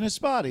 reception is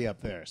spotty up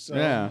there. So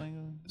Yeah.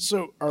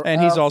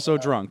 And he's also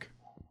drunk.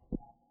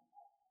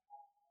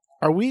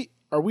 Are we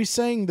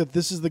saying that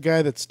this is the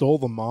guy that stole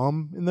the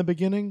mom in the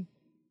beginning?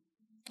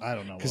 I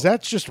don't know. Because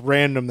that's just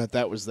random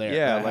that was there.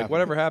 Yeah, That like happened.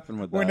 whatever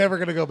happened with that. We're never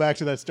going to go back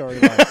to that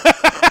storyline.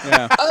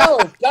 Yeah.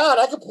 Oh, God,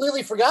 I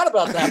completely forgot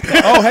about that.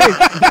 Oh,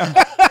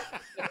 hey.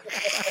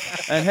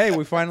 And hey,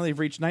 we finally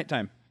reached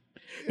nighttime.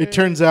 It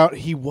turns out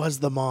he was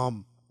the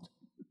mom.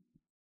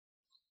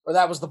 Or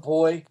that was the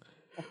boy.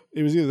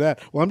 It was either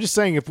that. Well, I'm just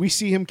saying, if we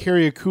see him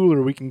carry a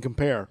cooler, we can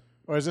compare.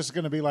 Or is this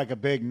going to be like a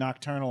big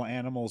nocturnal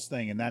animals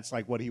thing, and that's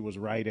like what he was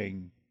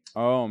writing?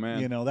 Oh, man.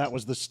 You know, that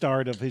was the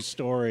start of his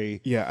story.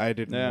 Yeah, I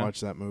didn't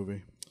watch that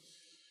movie.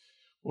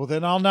 Well,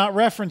 then I'll not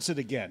reference it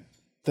again.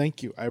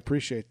 Thank you. I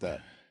appreciate that.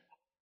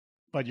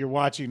 But you're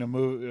watching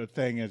a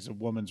thing as a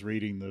woman's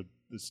reading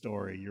the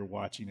story. You're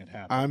watching it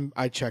happen.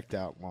 I checked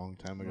out a long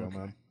time ago,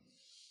 man.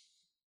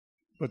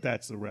 But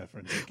that's the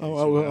reference.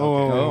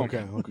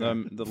 Okay.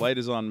 The light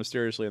is on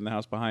mysteriously in the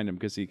house behind him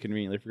because he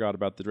conveniently forgot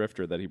about the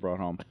drifter that he brought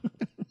home.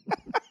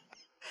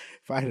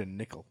 If I had a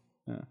nickel.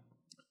 Yeah.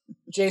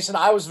 Jason,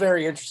 I was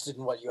very interested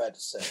in what you had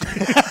to say.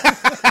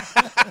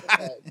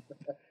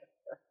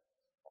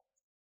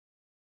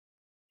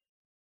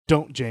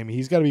 Don't, Jamie.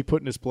 He's got to be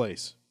put in his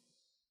place.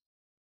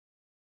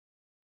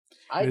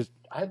 And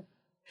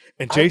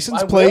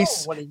Jason's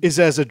place is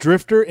as a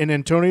drifter in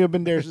Antonio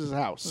Banderas'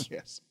 house.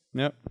 Yes.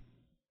 Yep.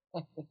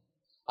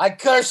 I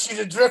curse you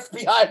to drift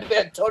behind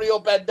Antonio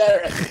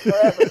Banderas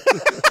forever.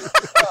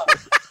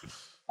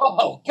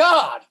 Oh,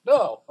 God,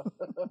 no.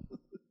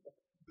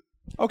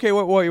 Okay,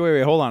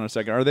 wait. Hold on a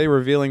second. Are they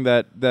revealing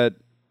that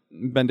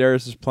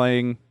Banderas is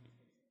playing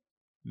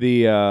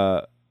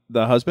the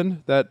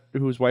husband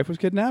whose wife was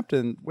kidnapped?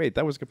 And wait,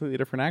 that was a completely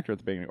different actor at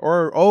the beginning.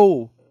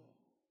 Or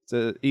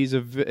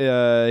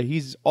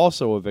he's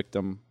also a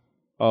victim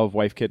of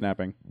wife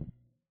kidnapping.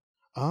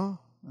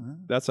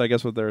 That's, I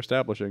guess, what they're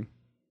establishing.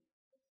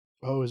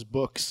 Oh, his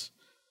books.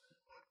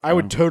 I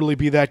would totally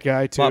be that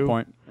guy too. Plot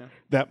point. Yeah.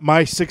 That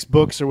my 6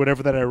 books or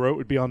whatever that I wrote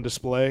would be on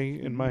display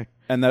in my.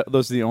 And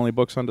those are the only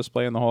books on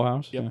display in the whole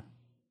house? Yep. Yeah.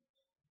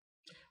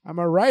 I'm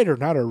a writer,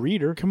 not a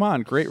reader. Come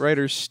on, great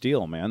writers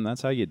steal, man.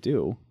 That's how you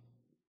do.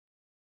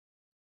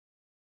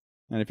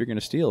 And if you're going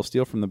to steal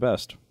from the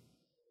best.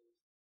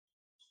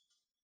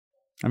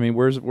 I mean,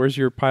 where's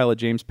your pile of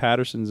James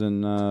Pattersons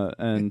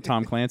and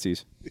Tom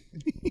Clancy's?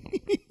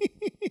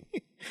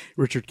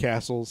 Richard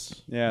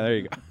Castle's. Yeah, there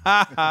you go.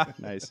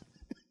 Nice.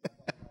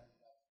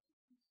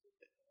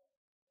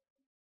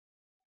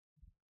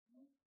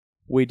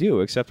 We do,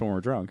 except when we're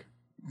drunk.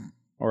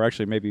 Or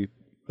actually, maybe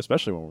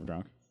especially when we're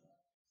drunk.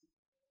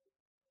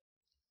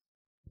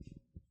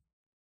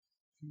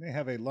 They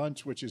have a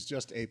lunch which is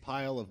just a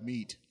pile of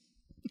meat.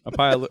 A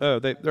pile.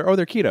 They're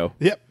keto.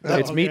 Yep.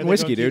 It's meat and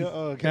whiskey, dude.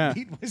 Oh, okay. Yeah.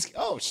 Meat and whiskey.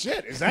 Oh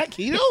shit! Is that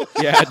keto?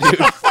 Yeah, dude. What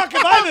the fuck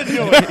have I been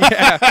doing?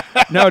 Yeah.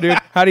 No, dude.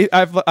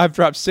 I've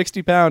dropped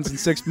 60 pounds in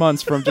 6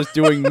 months from just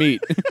doing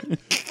meat.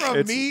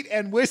 From meat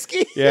and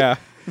whiskey? Yeah.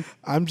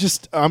 I'm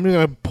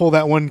gonna pull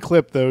that one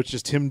clip though. It's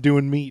just him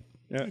doing meat.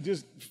 Yeah.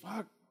 Just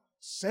fuck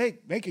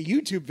sake, make a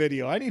YouTube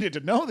video. I needed to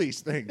know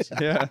these things.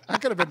 Yeah. I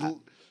could have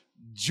been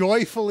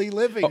joyfully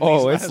living.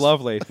 Oh, it's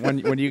lovely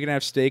when you can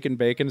have steak and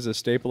bacon as a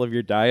staple of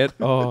your diet.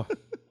 Oh,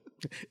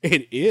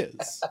 it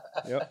is.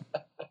 Yep.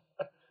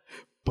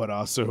 But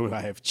also,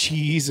 I have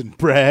cheese and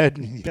bread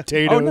and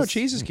potatoes. Oh no,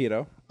 cheese is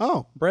keto.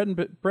 Oh, bread and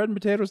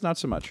potatoes, not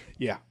so much.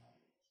 Yeah.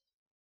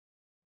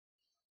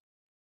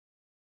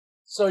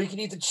 So you can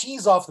eat the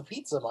cheese off the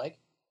pizza, Mike.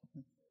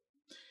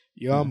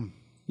 Yum.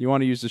 You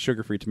want to use the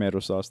sugar-free tomato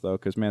sauce though,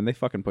 because man, they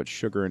fucking put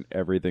sugar in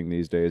everything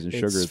these days, and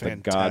sugar is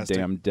fantastic. the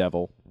goddamn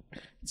devil.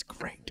 It's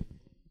great.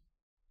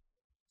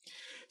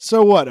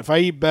 So what? If I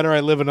eat better,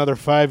 I live another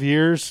 5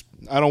 years.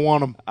 I don't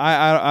want them.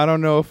 I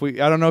don't know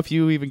if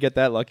you even get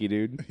that lucky,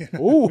 dude.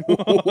 Ooh,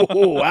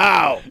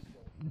 wow.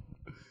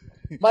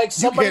 Mike,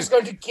 somebody's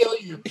going to kill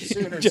you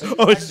sooner.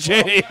 Oh, it's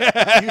Jay.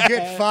 You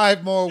get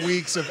 5 more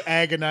weeks of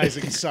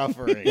agonizing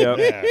suffering. Yep.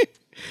 Yeah.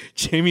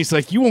 Jamie's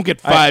like, you won't get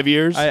 5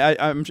 years.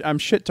 I'm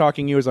shit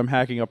talking you as I'm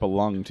hacking up a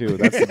lung too.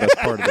 That's the best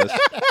part of this.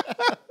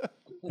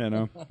 You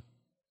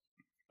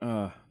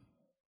know.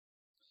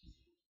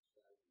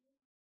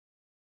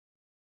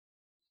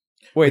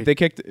 Wait, they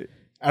kicked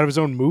out of his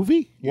own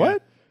movie? Yeah.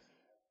 What?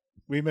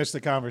 We missed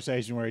the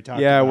conversation where he talked.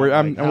 Yeah,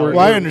 about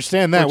I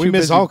understand that. We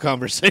miss busy, all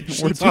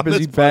conversations. We're too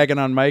busy bagging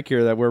on Mike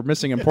here that we're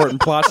missing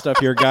important plot stuff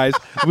here, guys.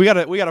 We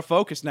gotta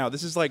focus now.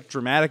 This is like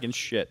dramatic and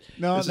shit.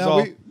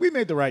 We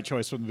made the right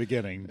choice from the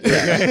beginning.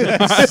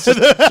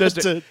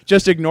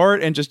 just ignore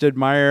it and just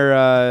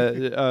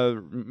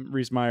admire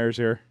Rhys Meyers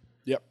here.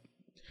 Yep,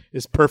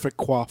 his perfect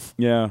coif.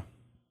 Yeah,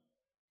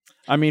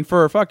 I mean,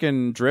 for a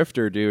fucking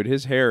drifter, dude,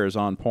 his hair is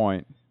on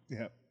point.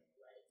 Yeah.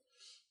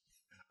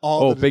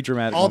 Big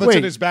dramatic. All that's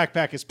in his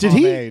backpack is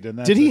pomade.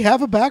 Did he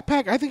have a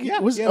backpack? I think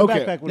it was he had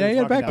okay. A backpack Yeah, he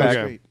had a backpack.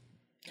 Okay.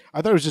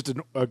 I thought it was just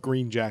a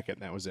green jacket,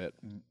 and that was it.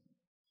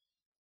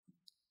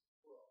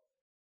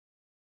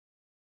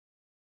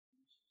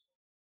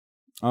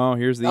 Oh,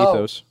 here's the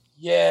ethos.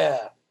 Yeah.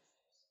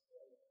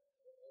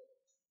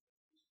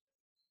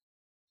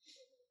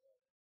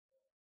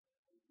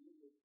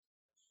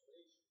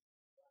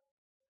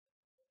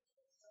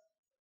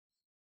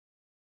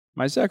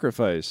 My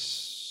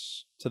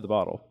sacrifice to the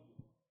bottle.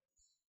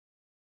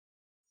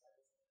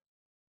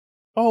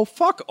 Oh,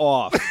 fuck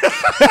off.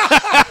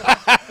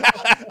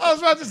 I was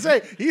about to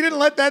say, he didn't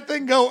let that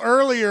thing go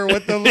earlier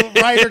with the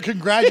writer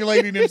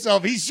congratulating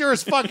himself. He sure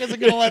as fuck isn't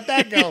going to let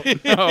that go.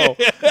 No,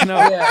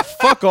 Yeah.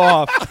 fuck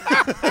off.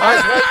 I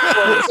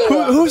was waiting for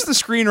it, too. Who's the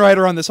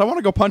screenwriter on this? I want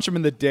to go punch him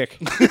in the dick.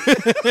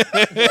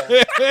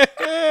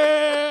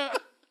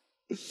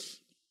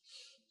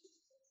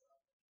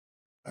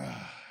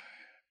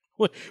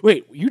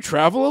 Wait, you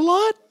travel a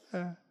lot?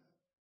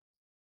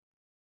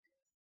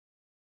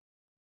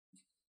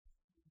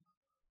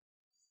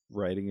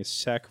 Writing is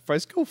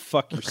sacrifice. Go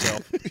fuck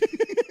yourself.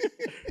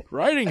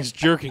 Writing's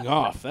jerking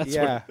off. That's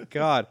yeah,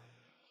 God.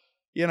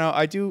 You know,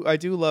 I do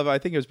love. I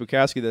think it was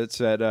Bukowski that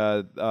said,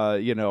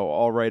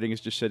 all writing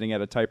is just sitting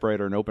at a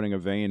typewriter and opening a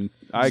vein.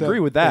 I agree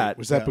with that. Wait,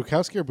 was that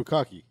Bukowski or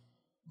Bukaki?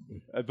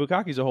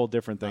 Bukaki's a whole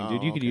different thing,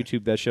 dude. You okay. can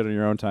YouTube that shit on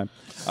your own time.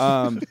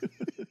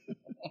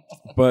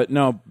 But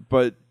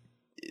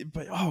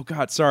oh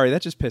God, sorry,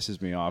 that just pisses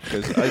me off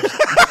because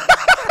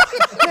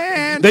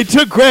They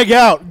took Greg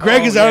out.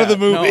 Greg is out of the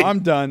movie. No, I'm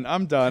done.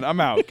 I'm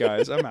out,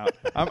 guys. I'm out.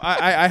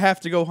 I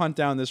have to go hunt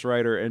down this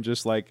writer and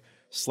just like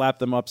slap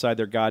them upside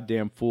their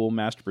goddamn fool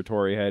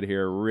masturbatory head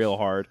here real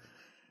hard.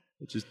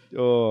 It's just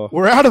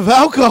We're out of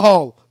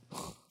alcohol.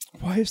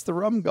 why is the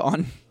rum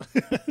gone?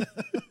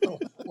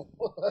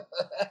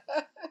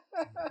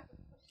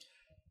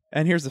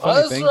 And here's the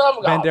funny thing: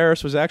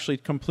 Banderas was actually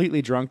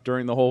completely drunk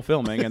during the whole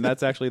filming, and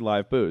that's actually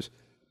live booze.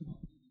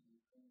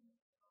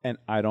 And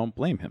I don't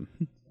blame him.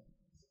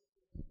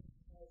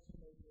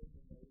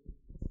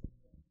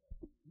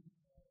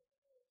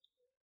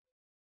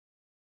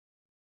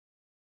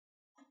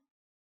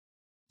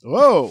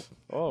 Whoa.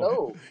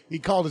 Oh. He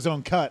called his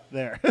own cut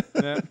there.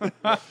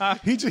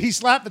 He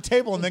slapped the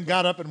table and then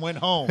got up and went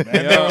home. And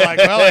they were like,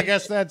 well, I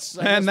guess that's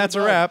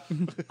a wrap.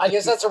 I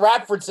guess that's a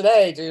wrap for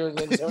today, dude.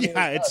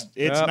 Yeah, it's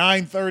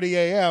 9:30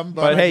 a.m.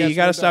 But hey, you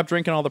got to stop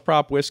drinking all the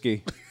prop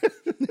whiskey.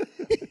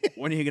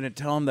 When are you going to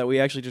tell them that we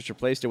actually just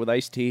replaced it with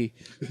iced tea?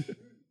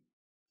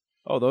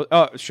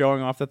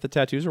 Showing off that the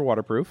tattoos are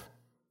waterproof.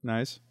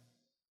 Nice.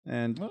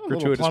 And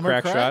gratuitous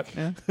crack shot.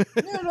 Yeah.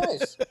 Yeah,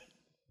 nice.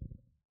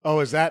 Oh,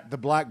 is that the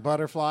black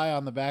butterfly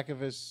on the back of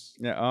his?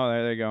 Yeah. Oh,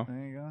 there you go.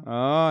 There you go.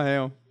 Oh,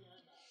 hell.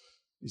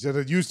 He said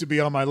it used to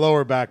be on my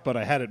lower back, but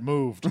I had it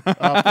moved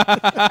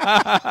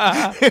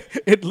up.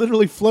 It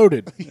literally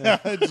floated. Yeah,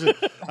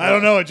 I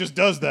don't know. It just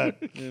does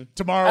that.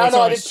 Tomorrow it's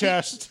on his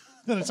chest,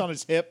 then it's on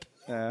his hip.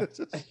 Yeah. It's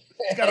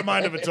got a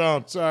mind of its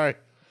own. Sorry.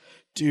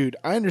 Dude,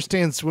 I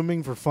understand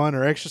swimming for fun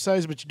or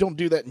exercise, but you don't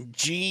do that in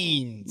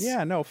jeans.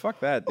 Yeah, no, fuck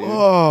that, dude.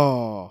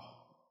 Oh.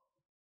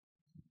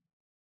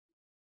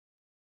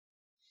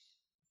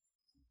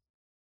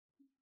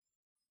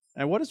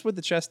 And what is with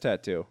the chest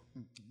tattoo?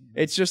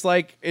 It's just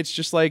like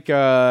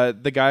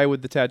the guy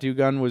with the tattoo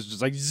gun was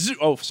just like,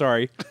 oh,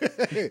 sorry.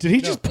 Did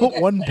he just put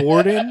one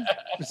board in?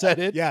 Is that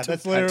it? Yeah,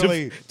 that's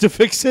literally to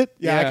fix it.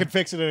 Yeah, I Yeah. could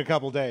fix it in a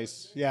couple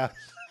days. Yeah.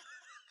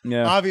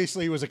 Yeah.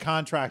 Obviously, he was a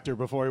contractor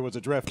before he was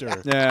a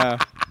drifter. Yeah.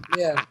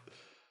 Yeah.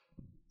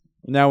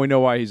 Now we know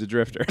why he's a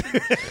drifter.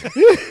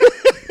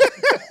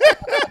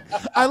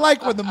 I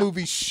like when the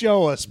movies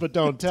show us but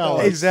don't tell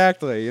us.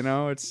 Exactly. You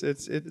know, it's a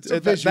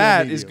visual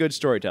that medium. is good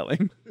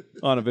storytelling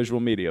on a visual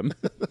medium.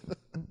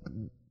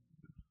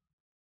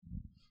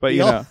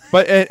 But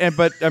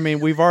but I mean,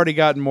 we've already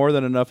gotten more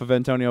than enough of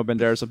Antonio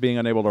Banderas of being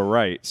unable to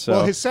write. So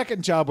Well, his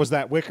second job was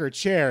that wicker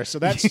chair, so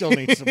that still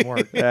needs some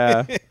work.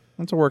 yeah,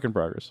 that's a work in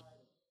progress.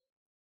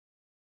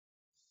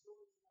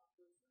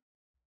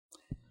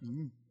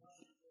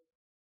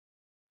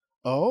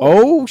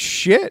 Oh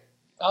shit!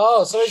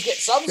 Oh, something's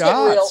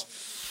getting real.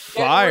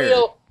 Fired. Getting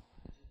real.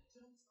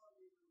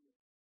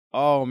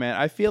 Oh man,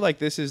 I feel like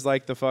this is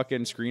like the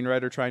fucking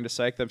screenwriter trying to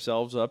psych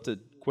themselves up to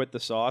quit the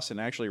sauce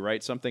and actually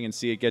write something and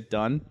see it get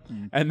done.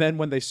 And then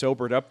when they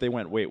sobered up, they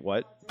went, "Wait,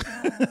 what?"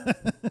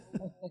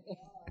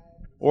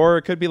 Or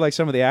it could be like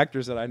some of the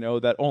actors that I know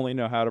that only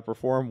know how to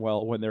perform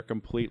well when they're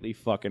completely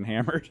fucking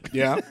hammered.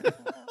 Yeah.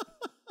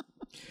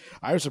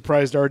 I was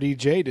surprised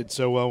RDJ did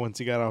so well once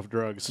he got off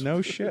drugs.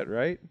 No shit,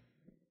 right?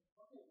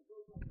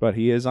 But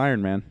he is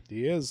Iron Man.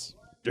 He is.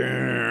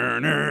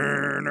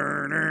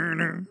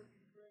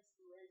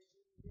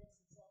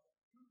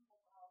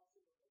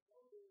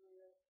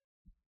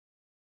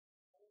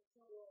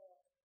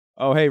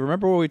 Oh, hey,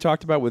 remember what we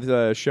talked about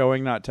with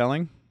showing, not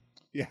telling?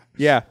 Yeah.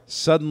 Yeah,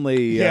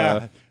 suddenly...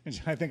 Yeah.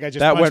 I think I just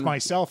that punched went-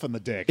 myself in the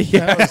dick.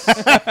 Yeah.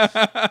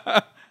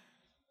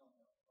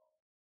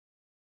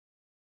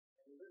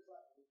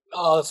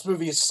 Oh, this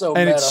movie is so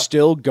And meta. it's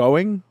still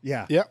going?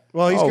 Yeah. Yep.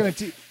 Well, he's Oh, going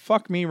to...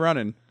 fuck me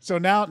running. So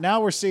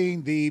now we're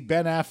seeing the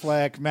Ben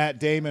Affleck, Matt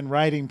Damon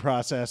writing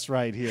process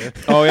right here.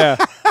 Oh, yeah.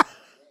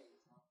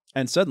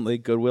 And suddenly,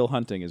 Goodwill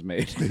Hunting is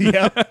made.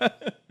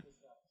 Yep.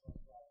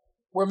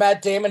 Where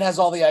Matt Damon has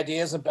all the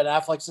ideas and Ben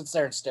Affleck sits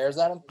there and stares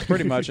at him.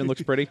 Pretty much, and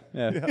looks pretty.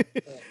 Yeah.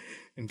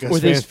 And Gus,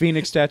 With his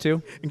Phoenix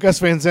tattoo. and Gus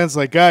Van Sant's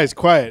like, guys,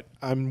 quiet.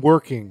 I'm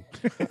working.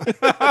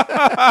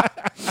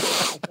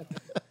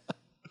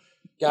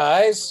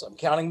 Guys, I'm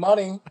counting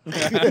money.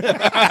 No,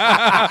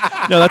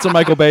 that's a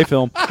Michael Bay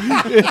film.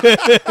 Yeah,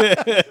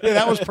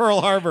 that was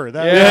Pearl Harbor.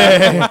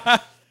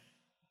 That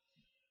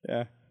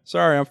Yeah.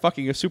 Sorry, I'm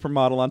fucking a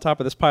supermodel on top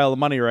of this pile of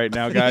money right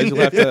now, guys. You'll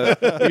have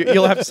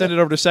to send it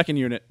over to second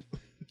unit.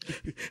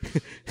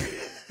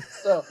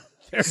 So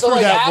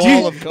like, that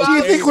Do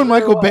you think when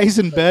Michael Bay's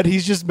in bed,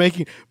 he's just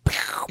making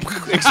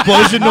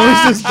explosion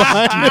noises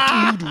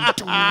behind him?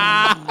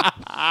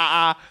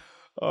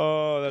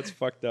 Oh, that's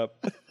fucked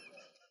up.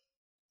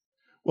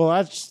 Well,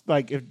 that's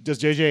like, does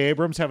J.J.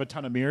 Abrams have a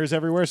ton of mirrors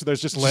everywhere? So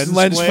there's just lens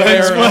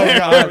flare.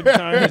 flare. Oh,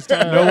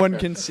 God. No one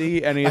can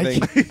see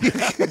anything.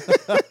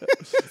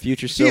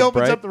 Future so He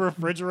opens bright. up the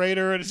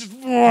refrigerator and it's just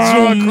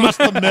across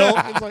the milk.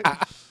 It's like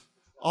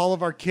all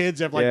of our kids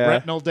have like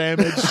retinal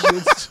damage.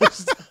 It's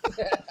just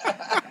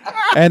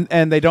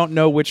and they don't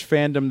know which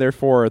fandom they're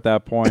for at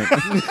that point.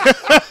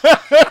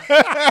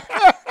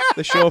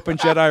 They show up in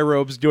Jedi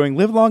robes doing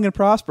 "Live long and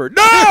prosper."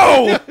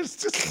 No,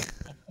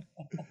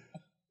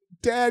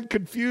 Dad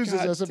confuses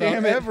God us about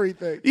damn it.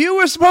 everything. You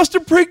were supposed to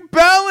bring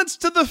balance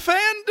to the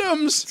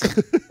fandoms.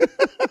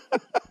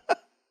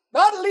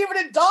 Not leave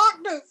it in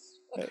darkness.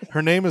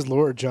 Her name is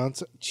Laura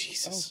Johnson.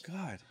 Jesus.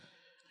 God.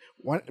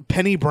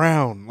 Penny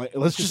Brown.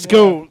 Let's just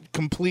go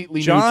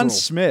completely John neutral.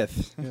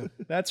 Smith.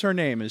 That's her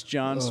name, is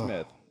John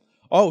Smith.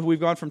 Oh, we've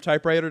gone from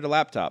typewriter to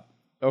laptop.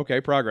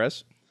 Okay,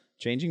 progress.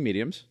 Changing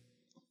mediums.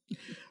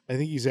 I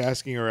think he's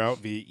asking her out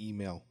via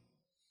email.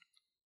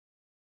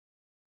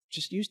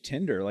 Just use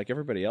Tinder like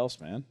everybody else,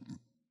 man.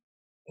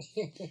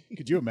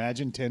 Could you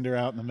imagine Tinder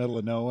out in the middle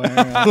of nowhere?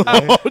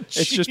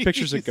 It's just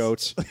pictures of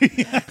goats.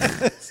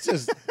 It's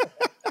just.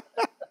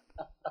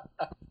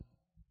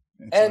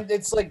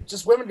 It's like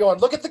just women going,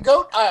 look at the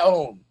goat I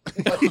own.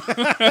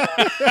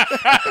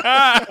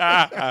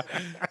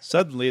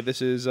 Suddenly,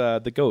 this is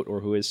the goat, or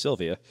who is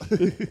Sylvia.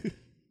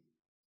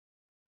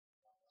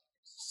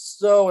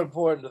 So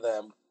important to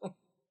them.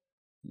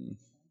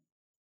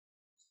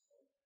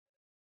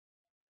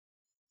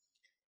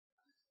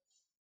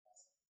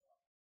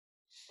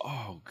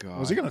 Oh, God.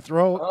 Was he going to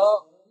throw?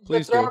 Oh,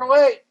 Please throw do. it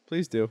away.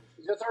 Please do.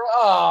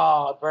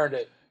 Oh, burned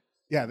it.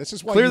 Yeah, this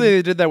is why Clearly,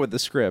 they did that with the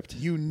script.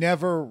 you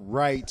never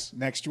write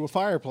next to a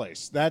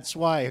fireplace. That's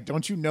why.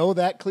 Don't you know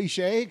that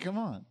cliche? Come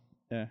on.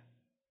 Yeah.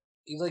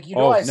 He's like,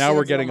 Now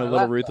we're getting a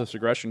little ruthless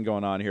aggression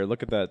going on here.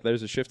 Look at that.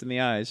 There's a shift in the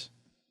eyes.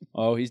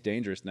 Oh, he's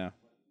dangerous now.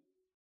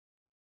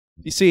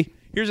 You see,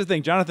 here's the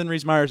thing. Jonathan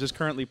Rhys Meyers is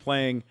currently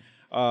playing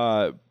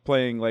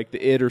like the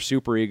id or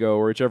super ego,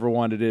 or whichever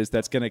one it is,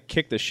 that's going to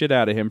kick the shit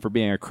out of him for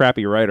being a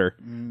crappy writer.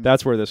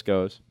 That's where this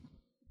goes.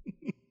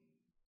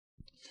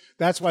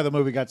 That's why the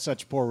movie got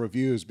such poor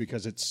reviews,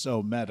 because it's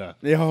so meta.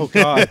 Oh,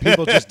 God.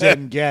 People just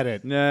didn't get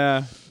it.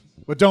 Nah.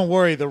 But don't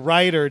worry, the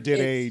writer did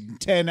a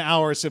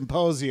 10-hour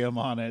symposium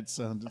on it.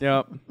 So.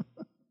 Yep.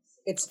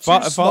 It's too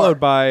smart. Followed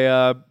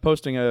by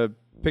posting a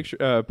video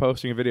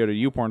to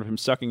YouPorn of him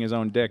sucking his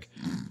own dick.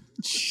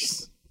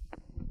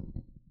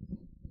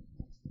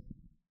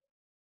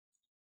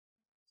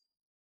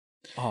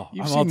 Oh,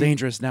 You've I'm all seen-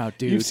 dangerous now,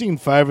 dude. You've seen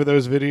 5 of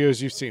those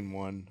videos. You've seen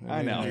one.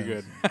 I know. You're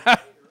good.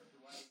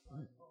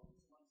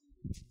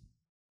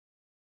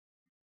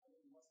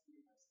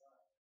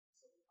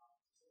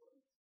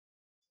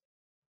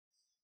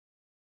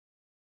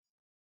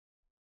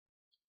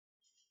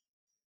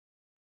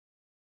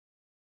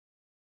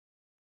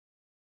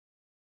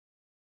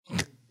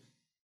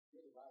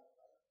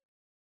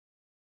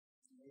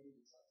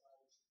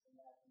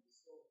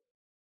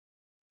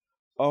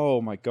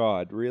 Oh, my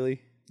God.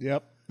 Really?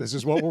 Yep, this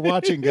is what we're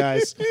watching,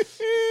 guys.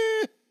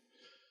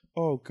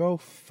 Oh, go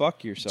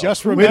fuck yourself.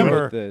 Just Who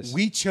remember, wrote this?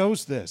 we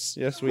chose this.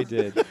 Yes, we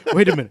did.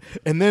 Wait a minute.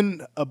 And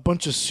then a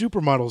bunch of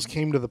supermodels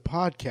came to the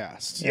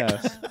podcast.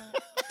 Yes.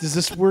 Does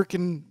this work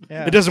in...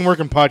 Yeah. It doesn't work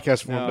in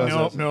podcast form, No.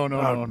 does it?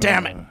 No.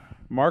 Damn it.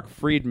 Mark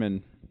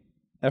Friedman,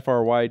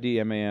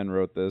 Frydman,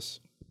 wrote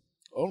this.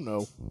 Oh,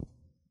 no.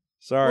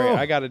 Sorry, Whoa.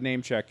 I got a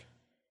name check.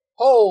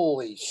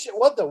 Holy shit!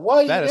 What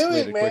are That you doing,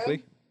 escalated man?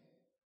 quickly.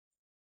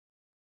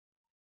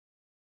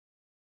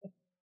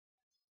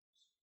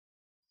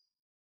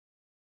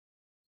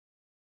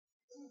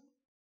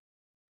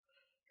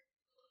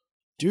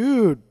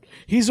 Dude,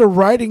 he's a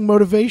writing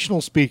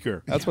motivational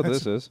speaker. That's what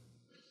this is.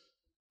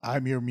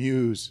 I'm your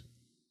muse.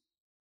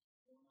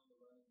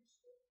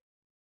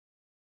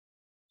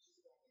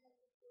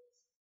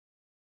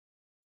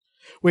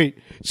 Wait,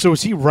 so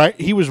is he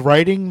he was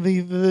writing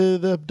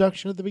the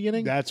abduction at the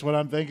beginning? That's what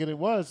I'm thinking it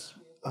was.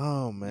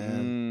 Oh,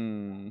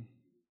 man.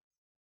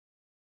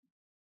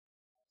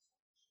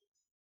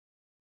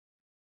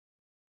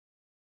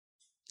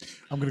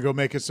 I'm going to go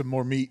make us some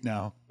more meat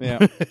now.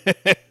 Yeah.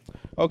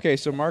 Okay,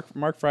 so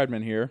Mark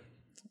Friedman here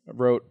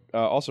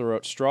also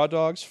wrote Straw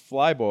Dogs,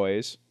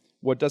 Flyboys,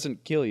 What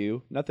Doesn't Kill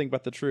You, Nothing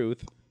But the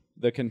Truth,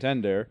 The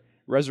Contender,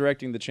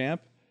 Resurrecting the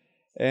Champ,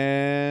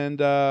 and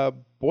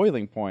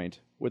Boiling Point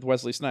with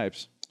Wesley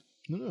Snipes.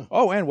 Yeah.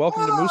 Oh, and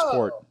Welcome to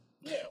Mooseport.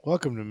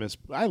 Welcome to Miss...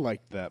 I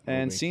liked that movie.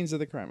 And Scenes of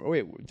the Crime. Oh,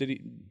 wait, did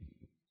he...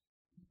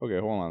 Okay,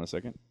 hold on a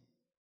second.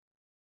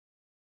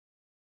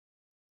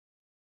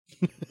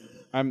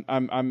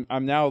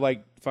 I'm now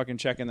like fucking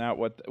checking out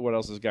what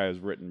else this guy has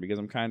written, because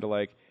I'm kind of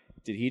like,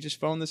 did he just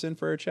phone this in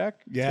for a check?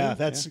 Yeah, too?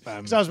 that's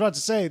because I was about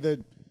to say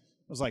that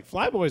was like,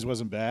 Flyboys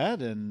wasn't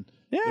bad, and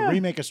the Yeah.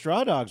 remake of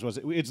Straw Dogs was.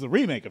 It's the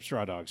remake of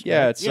Straw Dogs.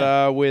 Yeah, right? it's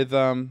with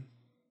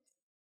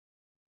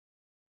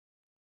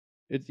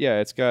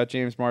it's got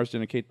James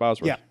Marsden and Kate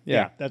Bosworth.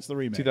 Yeah, that's the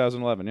remake.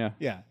 2011. Yeah,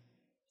 Yeah.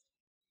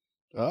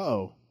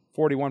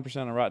 41%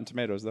 on Rotten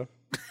Tomatoes though.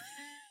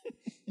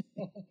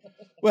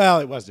 Well,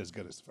 it wasn't as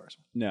good as the first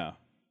one. No.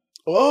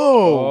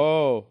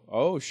 Oh,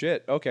 Oh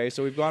shit. Okay,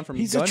 so we've gone from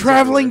he's a guns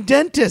traveling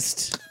everywhere.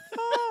 dentist.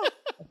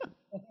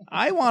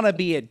 I want to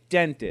be a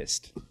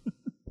dentist.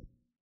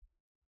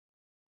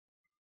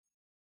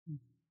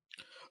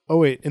 Oh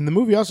wait, and the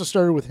movie also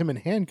started with him in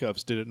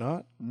handcuffs, did it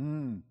not?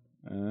 Mm.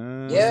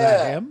 Yeah. Is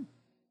that him?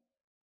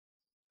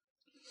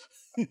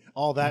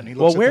 All that, and he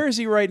Well, looks. where is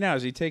he right now?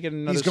 Is he taking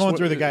another? He's going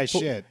through the guy's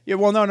shit. Yeah.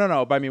 Well,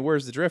 no. But I mean,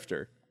 where's the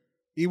drifter?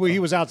 He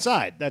was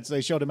outside.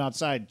 They showed him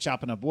outside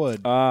chopping up wood.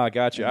 Ah,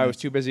 gotcha. I was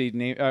too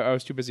busy. I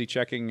was too busy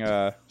checking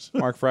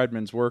Mark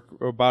Friedman's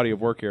body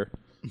of work here.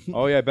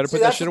 Oh yeah, better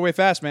put that shit away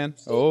fast, man.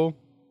 Oh.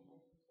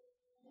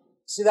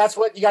 See, that's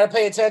what you got to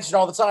pay attention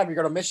all the time. You're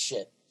going to miss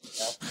shit.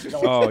 You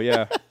know? Oh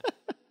yeah.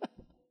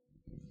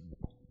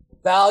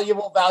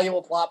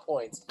 Valuable plot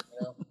points.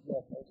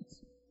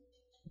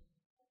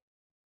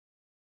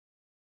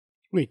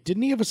 Wait,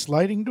 didn't he have a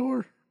sliding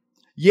door?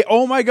 Yeah.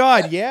 Oh my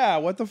God. Yeah.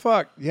 What the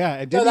fuck? Yeah,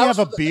 and No, didn't that he was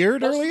have a for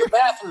beard that's earlier? For the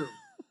bathroom.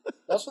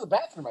 That's for the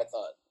bathroom, I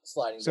thought.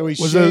 Sliding So door.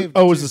 he Was shaved.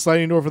 was the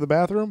sliding door for the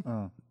bathroom?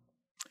 Oh.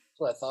 That's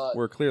what I thought.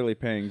 We're clearly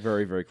paying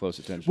very, very close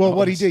attention. Well, to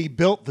what he this. did, he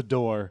built the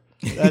door.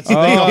 That's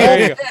Oh,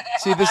 there you go.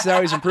 See, this is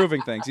how he's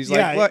improving things. He's like,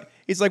 Yeah. what?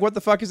 He's like, what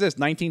the fuck is this?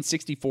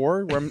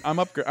 1964? Where I'm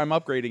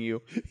upgrading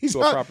you to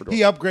a proper door. He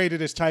upgraded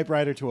his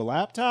typewriter to a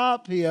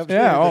laptop. He upgraded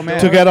Yeah, oh, the man.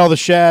 door. Took out all the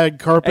shag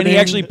carpeting. And he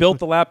actually built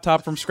the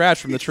laptop from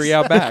scratch from the tree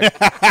out back.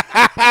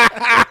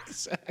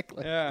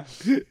 Exactly. Yeah.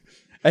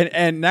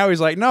 And now he's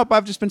like, nope,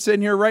 I've just been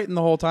sitting here writing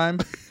the whole time.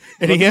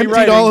 and Look he at me emptied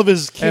writing. all of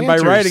his And by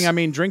canters. writing, I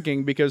mean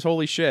drinking, because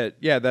holy shit.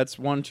 Yeah, that's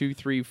 1, 2,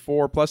 3,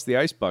 4 plus the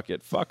ice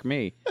bucket. Fuck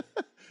me.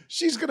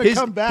 She's gonna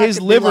come back. His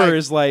and be liver like,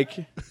 is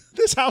like,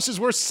 This house is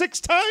worth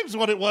 6 times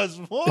what it was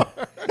before.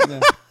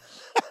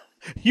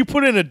 You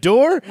put in a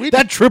door?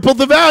 That tripled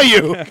the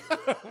value.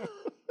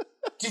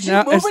 Did you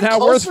Now- move it's it now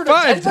closer worth to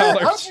 $5.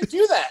 Denver? How did you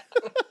do that?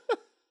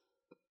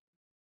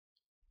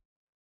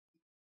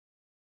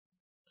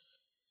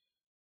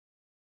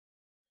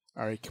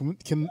 All right, can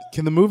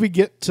the movie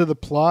get to the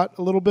plot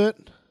a little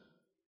bit?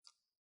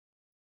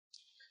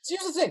 See,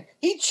 here's the thing.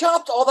 He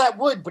chopped all that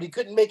wood, but he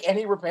couldn't make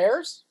any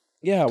repairs.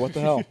 yeah, what the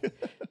hell?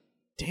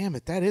 Damn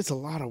it, that is a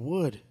lot of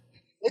wood.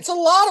 It's a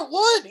lot of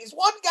wood. He's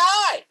one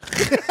guy.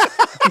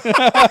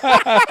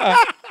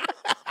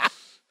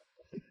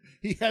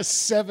 He has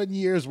 7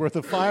 years worth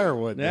of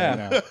firewood.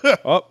 Yeah. there now.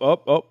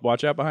 Oh,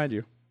 watch out behind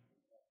you.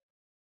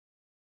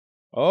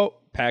 Oh,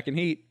 packing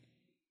heat.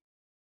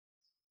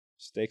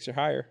 Stakes are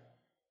higher.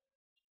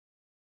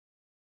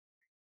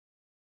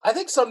 I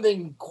think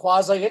something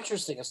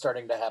quasi-interesting is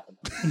starting to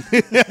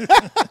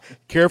happen.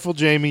 Careful,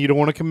 Jamie. You don't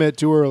want to commit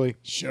too early.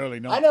 Surely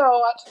not. I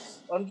know.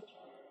 I'm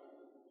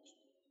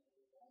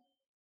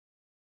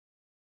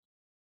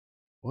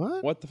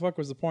What? What the fuck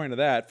was the point of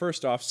that?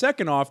 First off.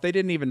 Second off, they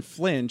didn't even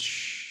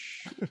flinch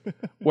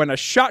when a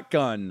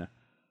shotgun.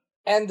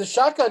 and the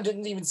shotgun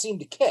didn't even seem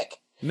to kick.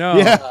 No.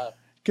 Yeah.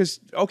 Because,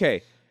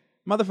 okay,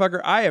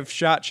 motherfucker, I have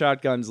shot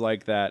shotguns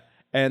like that.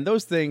 And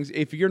those things,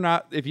 if you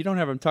don't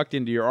have them tucked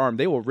into your arm,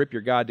 they will rip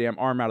your goddamn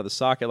arm out of the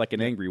socket like an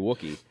angry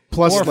Wookiee.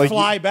 Plus, Or like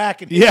fly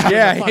back and Yeah.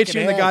 Yeah, the hit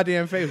you in the fucking head.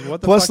 goddamn face. What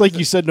the plus, fuck like is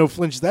you said, no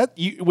flinch. That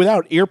you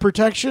without ear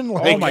protection.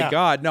 Like, Oh my yeah.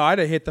 God, no! I'd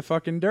have hit the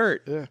fucking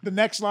dirt. The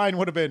next line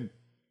would have been,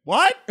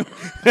 "What?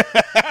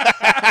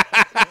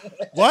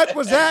 What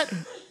was that?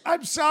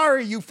 I'm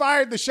sorry, you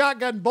fired the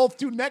shotgun both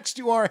too next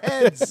to our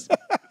heads."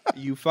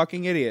 You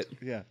fucking idiot!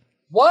 Yeah.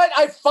 What?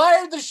 I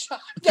fired the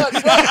shotgun.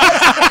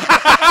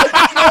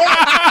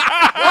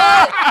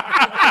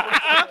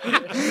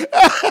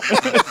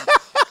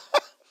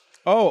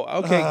 Oh,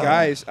 okay,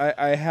 guys.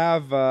 I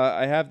have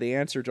the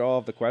answer to all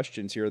of the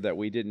questions here that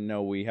we didn't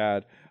know we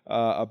had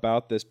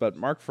about this. But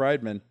Mark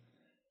Friedman,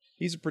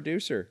 he's a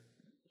producer.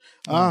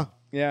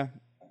 Yeah,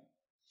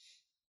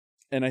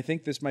 and I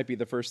think this might be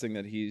the first thing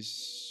that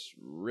he's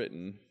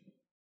written.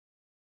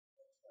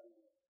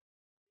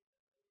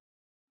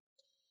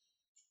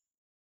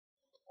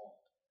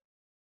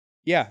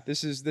 Yeah,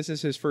 this is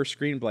his first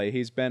screenplay.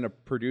 He's been a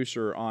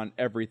producer on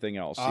everything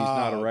else. He's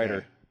not a okay.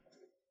 writer.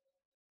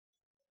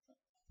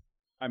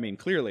 I mean,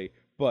 clearly,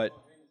 but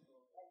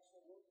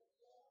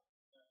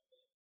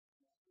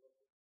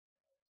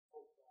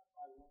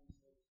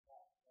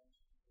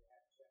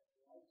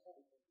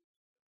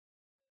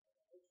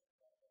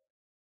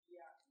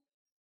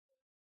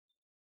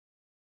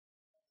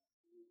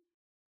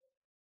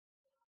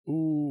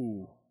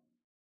ooh,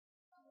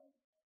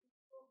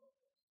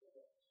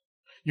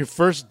 your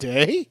first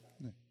day?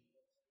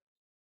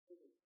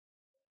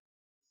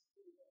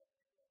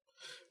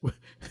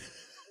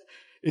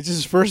 It's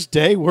his first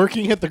day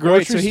working at the wait,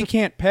 grocery so he store.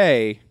 can't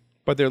pay,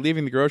 but they're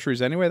leaving the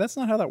groceries anyway. That's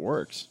not how that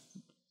works.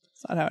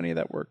 That's not how any of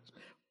that works.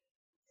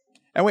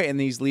 And wait, and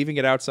he's leaving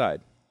it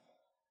outside.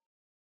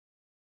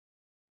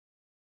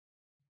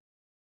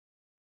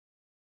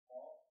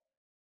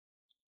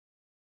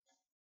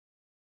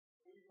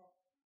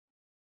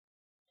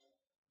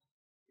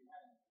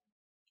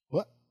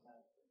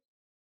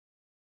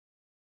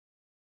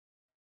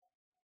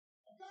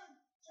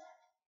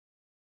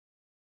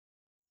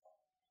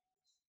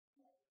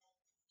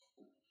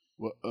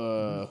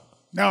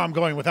 Now I'm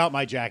going without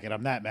my jacket.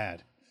 I'm that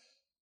mad.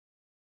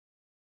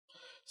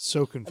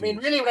 So I confused. mean,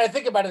 really, when I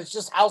think about it, it's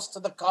just house to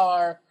the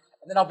car,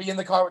 and then I'll be in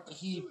the car with the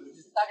heat.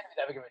 It's not going to be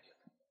that big of a deal.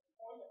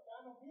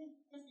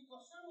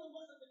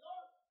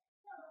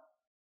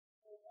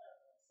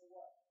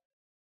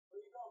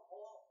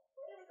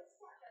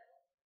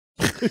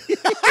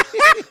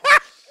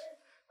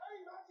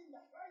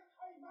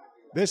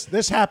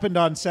 This happened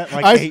on set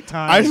like 8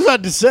 times. I was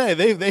about to say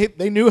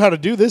they knew how to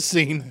do this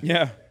scene.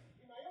 Yeah.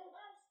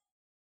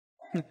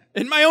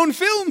 In my own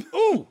film.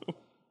 Ooh.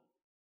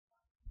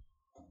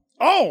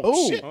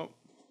 Oh, shit.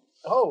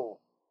 Oh.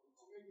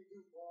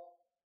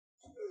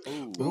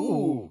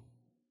 Ooh.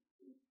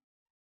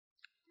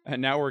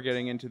 And now we're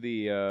getting into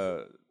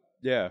the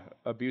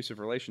abusive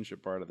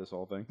relationship part of this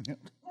whole thing.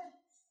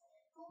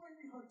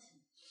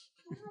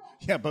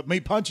 Yeah, but me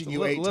punching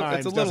you 8 times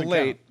It's a little doesn't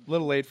late. count.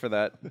 Little late for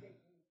that.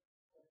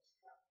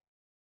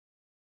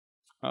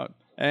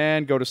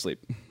 And go to sleep.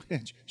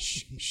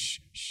 Shh, shh,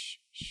 shh,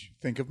 shh.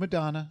 Think of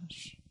Madonna.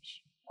 Shh, shh.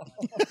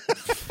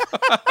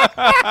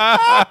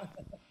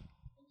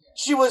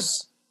 She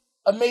was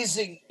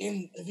amazing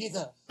in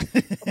Vida.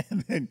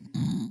 And then,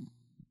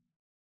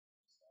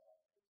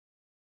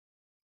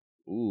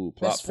 Ooh,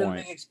 plot Best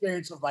filming point.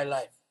 experience of my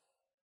life.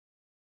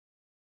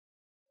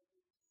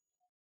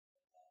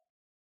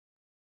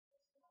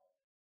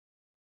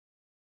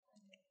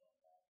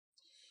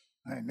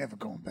 I ain't never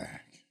going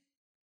back.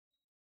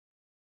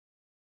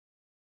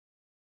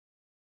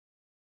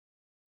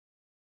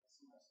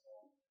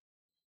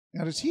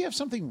 Now, does he have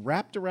something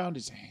wrapped around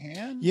his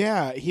hand?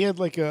 Yeah, he had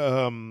like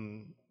a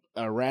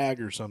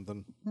rag or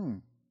something.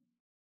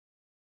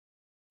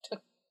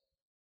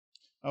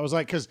 I was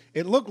like, because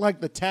it looked like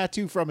the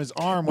tattoo from his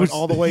arm went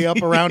all the way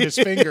up around his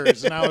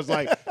fingers. And I was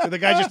like, did the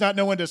guy just not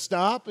know when to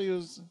stop? He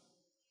was.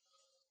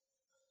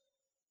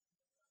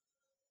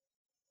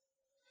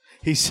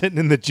 He's sitting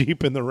in the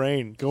Jeep in the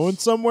rain. Going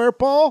somewhere,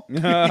 Paul?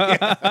 There's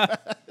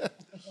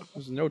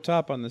no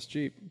top on this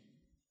Jeep.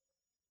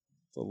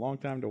 It's a long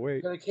time to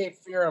wait. Go to Cape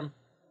Fearum.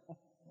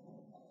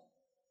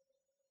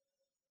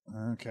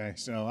 Okay,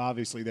 so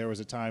obviously there was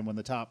a time when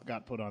the top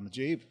got put on the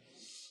Jeep.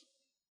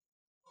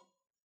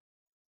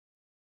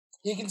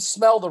 He can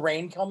smell the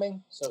rain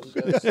coming, so he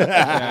goes.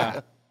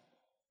 Yeah.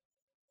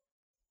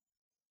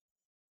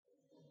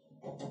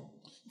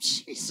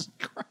 Jesus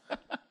Christ.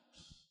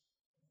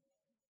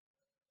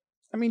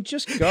 I mean,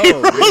 just go.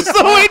 Close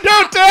the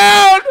window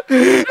down!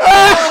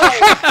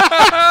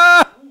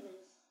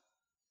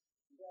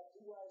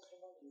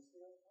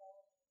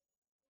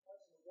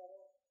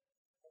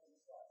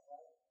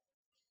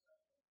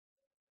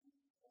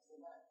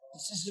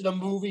 This isn't a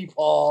movie,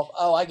 Paul.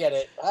 Oh, I get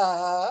it.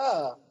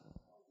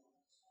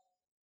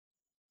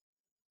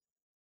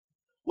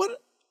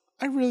 What?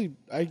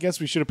 I guess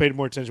we should have paid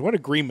more attention. What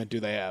agreement do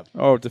they have?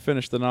 Oh, to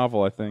finish the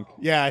novel, I think.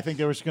 Yeah, I think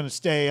they were just going to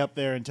stay up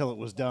there until it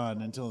was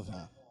done.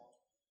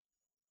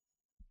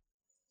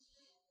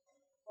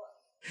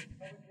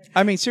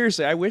 I mean,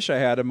 seriously, I wish I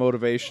had a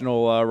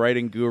motivational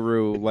writing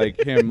guru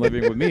like him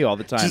living with me all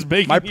the time. Just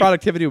making My you-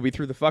 productivity would be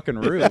through the fucking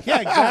roof.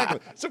 Yeah, exactly.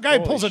 Some guy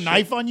pulls a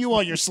knife on you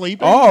while you're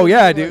sleeping. Oh,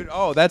 yeah, dude.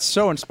 Oh, that's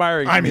so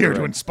inspiring. I'm me, here to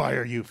right?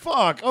 inspire you.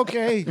 Fuck,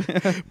 okay.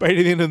 By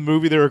the end of the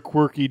movie, they're a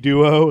quirky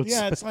duo.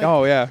 Yeah, it's like,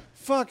 Oh, yeah.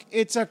 fuck,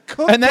 it's a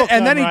cookbook And then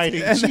I'm he-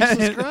 writing. and then-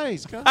 Jesus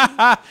Christ.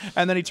 God.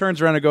 And then he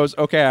turns around and goes,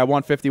 okay, I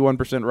want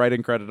 51%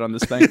 writing credit on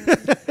this thing.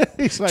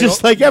 He's like,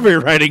 just like every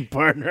writing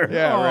partner.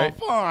 Yeah, oh, right.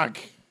 fuck.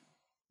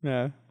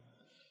 Yeah.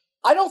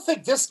 I don't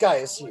think this guy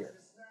is here.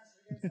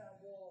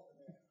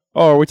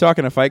 Oh, are we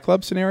talking a Fight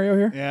Club scenario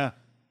here? Yeah.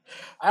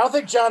 I don't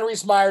think John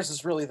Rhys Meyers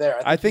is really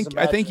there. I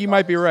think you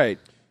might be right.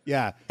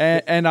 Yeah.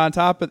 And on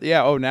top of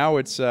now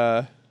it's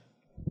There's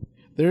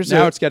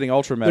it's getting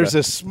ultra meta. There's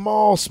a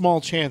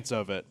small chance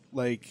of it.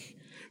 Like,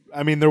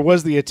 I mean, there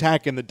was the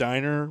attack in the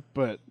diner,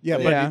 but Yeah,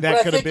 but Yeah. that But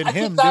I could have think- been I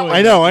think him that doing was- it.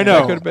 I know.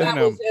 That could have been That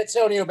him. was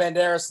Antonio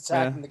Banderas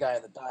attacking Yeah. the guy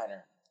in the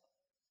diner.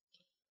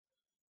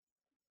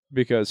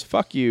 because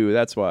fuck you,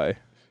 that's why.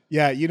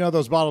 Yeah, you know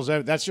those bottles,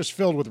 that's just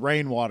filled with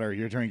rainwater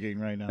you're drinking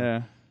right now.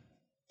 Yeah.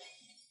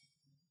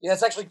 Yeah,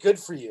 it's actually good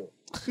for you.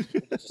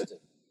 Just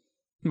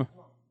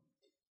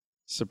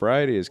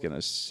Sobriety is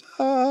gonna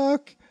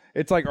suck.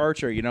 It's like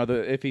Archer,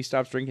 if he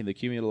stops drinking, the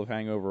cumulative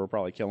hangover will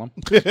probably kill him.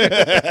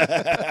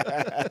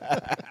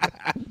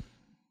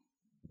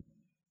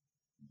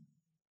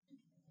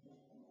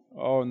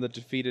 Oh, and the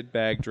defeated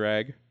bag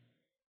drag.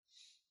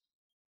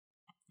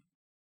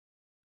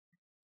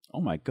 Oh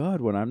my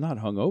god, when I'm not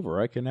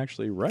hungover, I can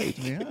actually write.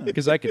 Yeah.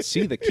 Because I can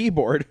see the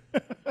keyboard.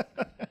 and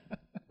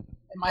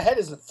my head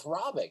isn't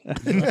throbbing.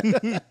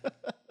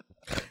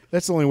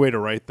 that's the only way to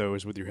write, though,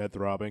 is with your head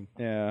throbbing.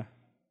 Yeah.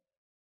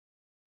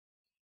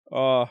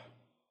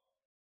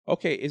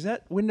 Okay, is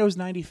that Windows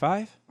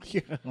 95?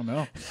 Yeah, I don't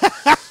know.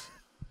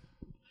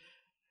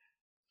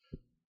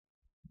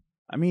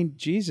 I mean,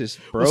 Jesus,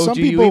 bro. Well, some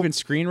do you people- even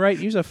screenwrite?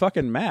 Use a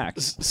fucking Mac.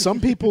 Some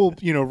people,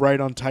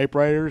 write on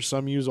typewriters.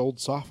 Some use old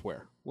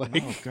software.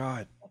 Like, Oh,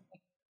 God.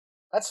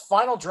 That's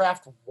Final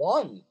Draft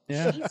 1.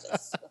 Yeah.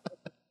 Jesus.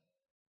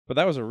 But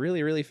that was a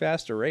really, really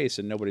fast race,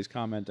 and nobody's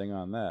commenting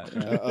on that.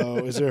 Yeah. Uh-oh,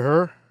 is it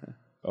her?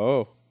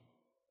 Oh.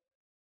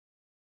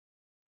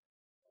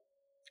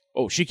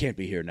 Oh, she can't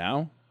be here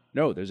now.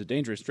 No, there's a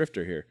dangerous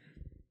drifter here.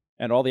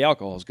 And all the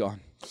alcohol's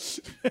gone.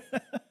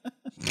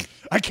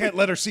 I can't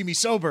let her see me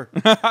sober.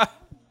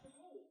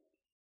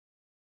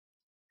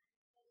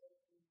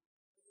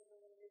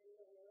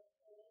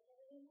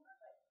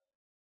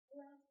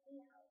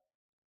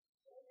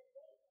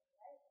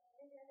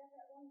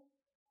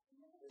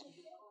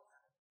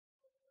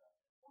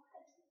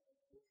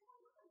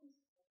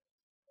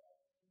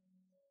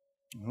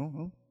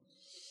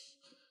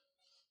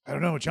 I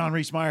don't know. John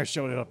Rhys Meyers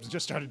showed up and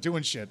just started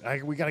doing shit.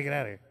 We got to get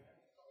out of here.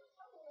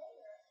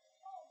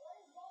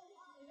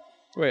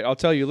 Wait, I'll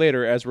tell you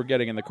later as we're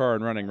getting in the car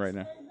and running right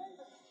now.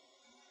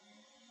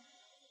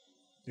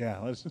 Yeah,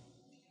 let's.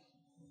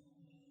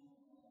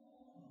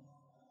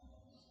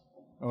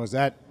 Oh, is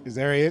there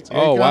he is? Here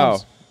Oh, he wow.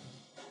 comes.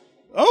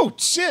 Oh,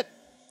 shit.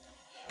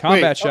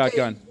 Combat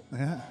shotgun.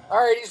 All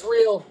right, he's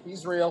real.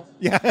 He's real.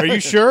 Yeah. Are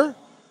you sure?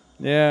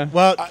 Yeah.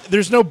 Well,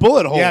 There's no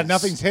bullet holes. yeah,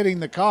 nothing's hitting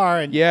the car.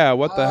 And Yeah,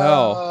 what the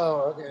hell?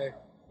 Oh, okay.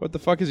 What the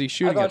fuck is he I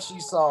shooting thought at? she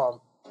saw him.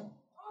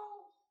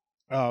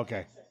 Oh,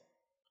 okay.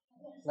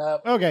 No,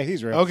 Okay,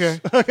 he's real. Okay.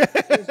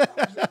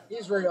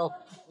 he's real.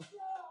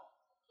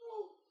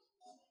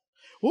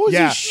 What was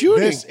Yeah, he shooting?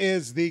 this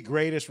is the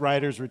greatest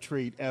writer's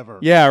retreat ever.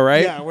 Yeah,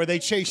 right? Yeah, where they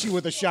chase you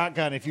with a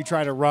shotgun if you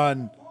try to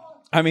run.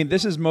 I mean,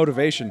 this is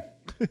motivation.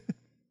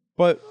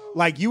 But,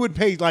 Like, you would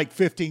pay like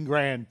 15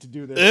 grand to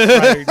do this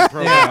writing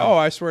program. yeah. Oh,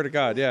 I swear to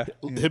God, yeah.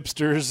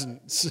 Hipsters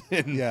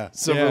and Yeah.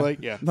 Silver Yeah. Lake.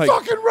 Yeah. Like,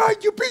 Fucking right,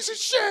 you piece of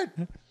shit.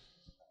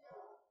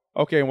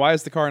 okay, and why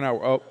is the car now?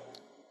 Oh,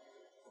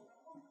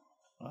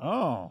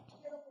 Oh.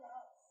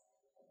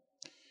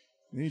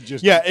 He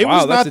just Yeah, it Wow,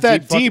 was that's not a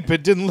that deep fucking- deep.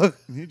 It didn't look.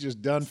 he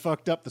just done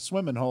fucked up the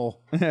swimming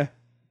hole. yeah.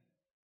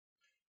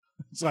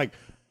 It's like,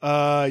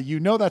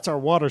 that's our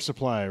water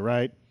supply,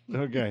 right?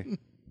 Okay.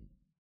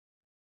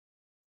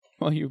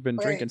 Well, you've been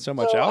drinking Wait, so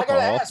much I gotta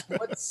alcohol. ask,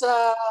 what's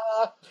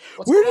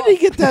Where going did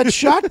he on? get that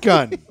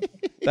shotgun?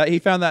 That he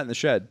found that in the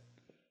shed.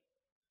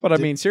 But I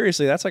mean,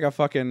 seriously, that's like a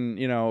fucking,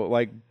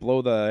 like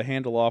blow the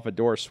handle off a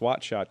door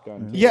SWAT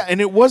shotgun. Yeah, and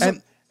it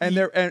wasn't.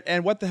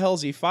 And what the hell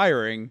is he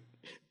firing?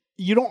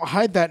 You don't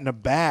hide that in a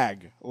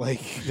bag like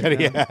that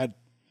he had.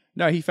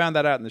 No, he found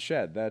that out in the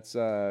shed. That's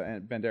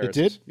Banderas. It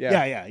did?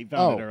 Yeah. Yeah, he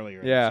found it Oh.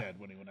 earlier Yeah. in the shed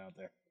when he went out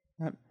there.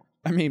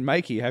 I mean,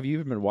 Mikey, have you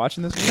even been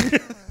watching this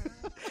movie?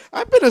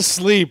 I've been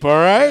asleep. All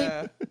right.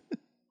 Yeah.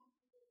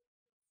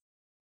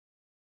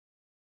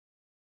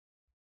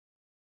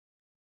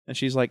 And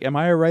she's like, "Am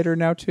I a writer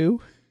now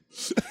too?"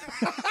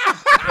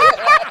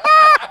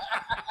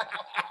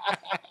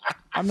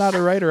 I'm not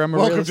a writer. I'm a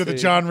Welcome real to the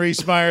estate- John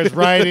Rhys Meyers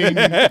Writing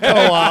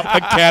Co-op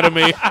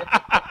Academy.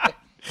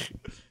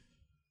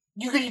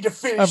 You need to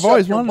finish. I've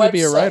always up your wanted to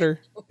be a website. writer.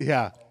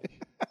 Yeah.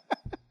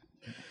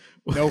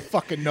 No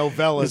fucking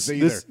novellas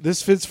either.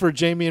 This fits for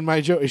Jamie and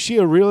my joke. Is she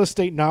a real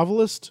estate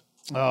novelist?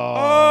 Oh.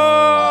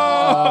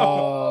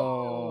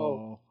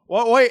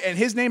 Well, wait, and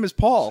his name is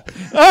Paul.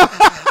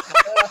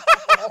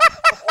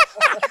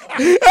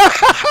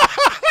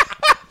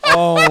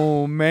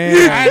 Oh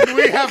man! And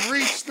we have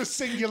reached the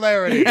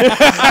singularity.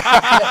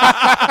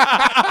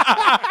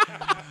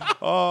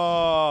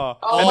 Oh,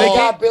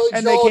 Oh, Billy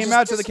and they Joel came just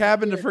out to the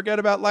cabin to disappeared. forget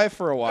about life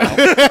for a while.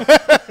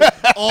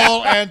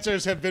 All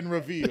answers have been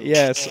revealed.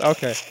 Yes.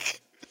 Okay.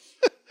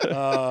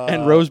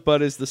 And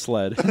Rosebud is the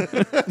sled.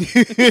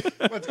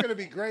 What's going to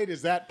be great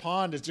is that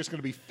pond is just going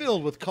to be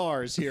filled with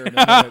cars here in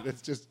a minute.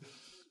 It's just,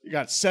 you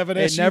got 7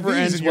 It SUVs never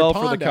ends in your well for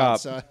the pond cop.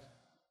 outside.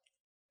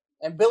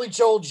 And Billy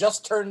Joel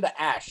just turned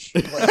to ash.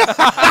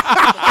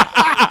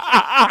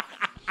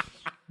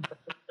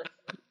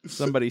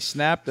 Somebody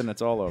snapped, and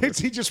it's all over.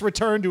 He just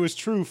returned to his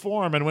true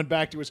form and went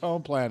back to his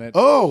home planet.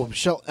 Oh,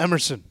 Michelle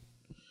Emerson.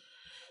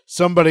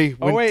 Somebody.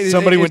 Oh wait,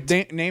 somebody is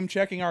went. name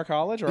checking our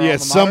college or Yeah,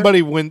 alma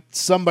mater?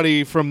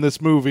 Somebody from this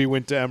movie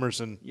went to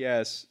Emerson.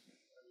 Yes.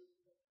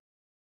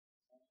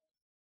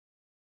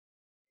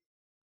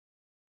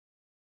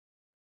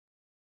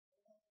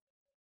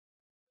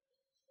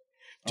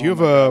 Do you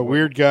have a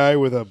weird guy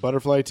with a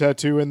butterfly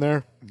tattoo in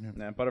there?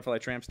 That butterfly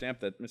tramp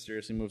stamp that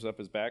mysteriously moves up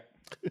his back.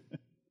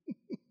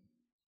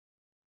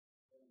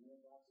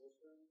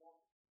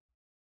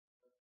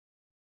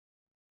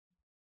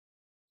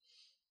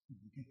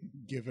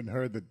 Giving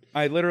her the.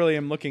 I literally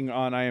am looking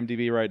on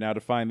IMDb right now to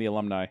find the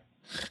alumni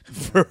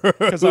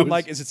because I'm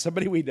like, is it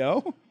somebody we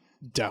know?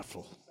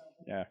 Doubtful.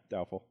 Yeah,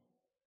 doubtful.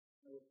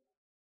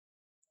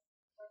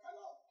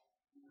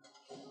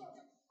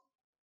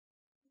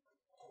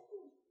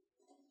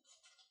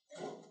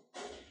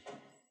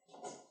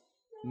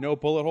 No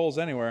bullet holes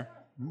anywhere.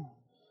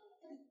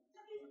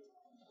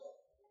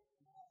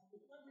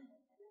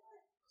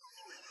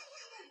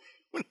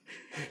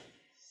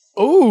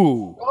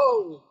 Oh,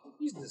 Oh,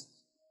 Jesus.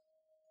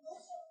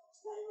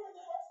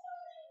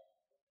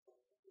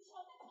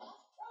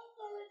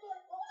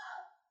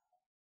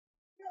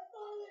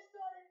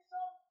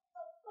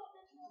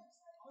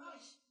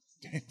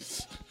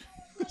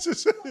 This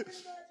is-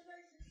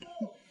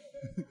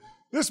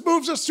 This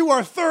moves us to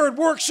our third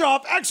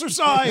workshop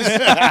exercise.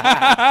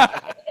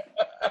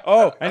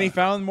 Oh, and he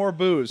found more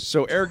booze.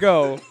 So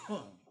ergo,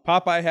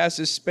 Popeye has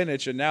his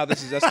spinach, and now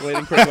this is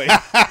escalating quickly.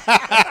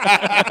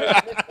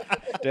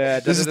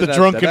 This is the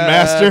drunken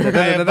master.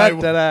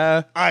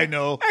 I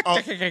know.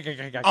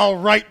 I'll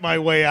write my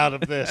way out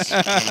of this.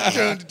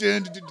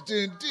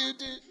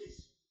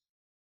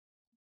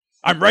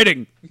 I'm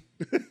writing.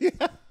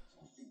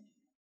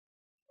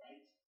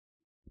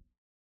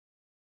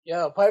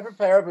 Yeah, Piper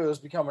Perabo has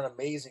become an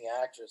amazing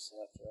actress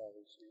after all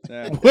these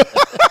years.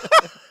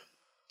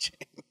 Yeah.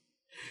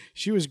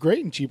 She was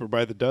great in Cheaper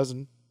by the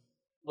Dozen.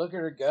 Look at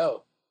her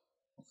go.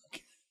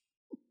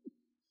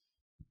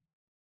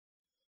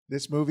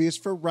 This movie is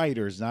for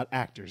writers, not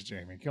actors,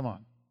 Jamie. Come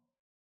on.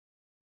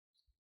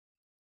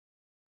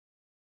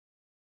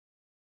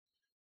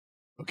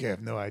 Okay, I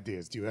have no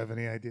ideas. Do you have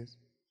any ideas?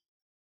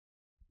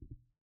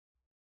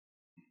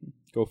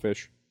 Go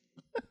fish.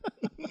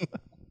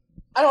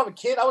 I don't have a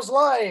kid. I was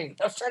lying.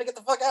 I was trying to get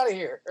the fuck out of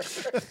here.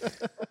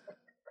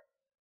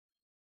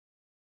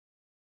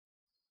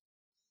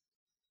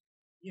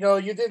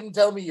 You didn't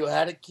tell me you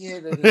had a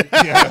kid.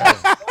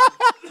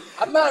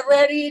 I'm not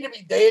ready to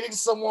be dating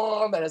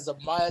someone that has a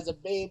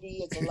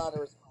baby. It's a lot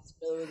of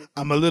responsibility.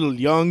 I'm a little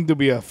young to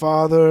be a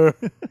father.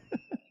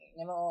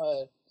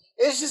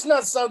 It's just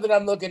not something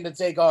I'm looking to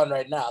take on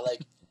right now.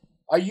 Like,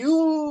 are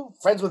you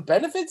friends with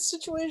benefits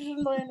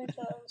situation by any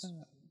chance?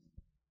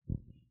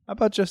 How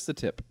about just the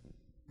tip?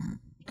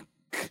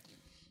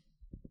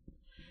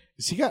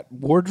 Has he got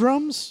war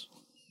drums?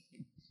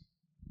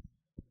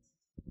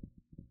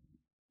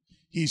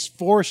 He's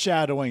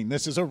foreshadowing.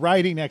 This is a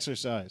writing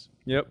exercise.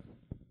 Yep.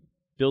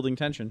 Building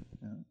tension.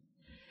 Yeah.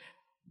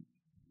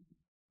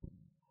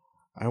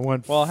 I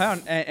want. Well,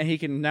 and he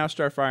can now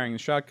start firing the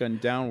shotgun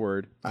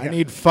downward. I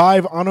need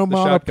 5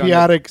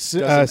 onomatopoeic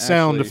sound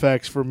actually...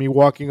 effects for me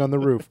walking on the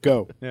roof.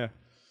 Go. Yeah.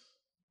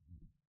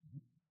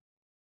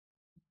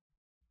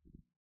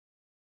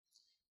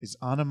 Is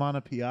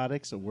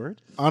onomatopoeics a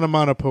word?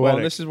 Onomatopoetic.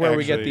 Well, this is where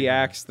we get the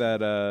axe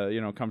that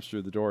comes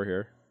through the door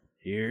here.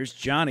 Here's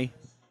Johnny.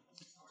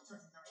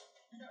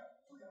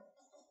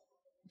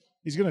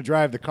 He's going to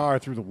drive the car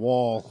through the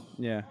wall.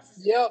 Yeah.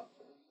 Yep.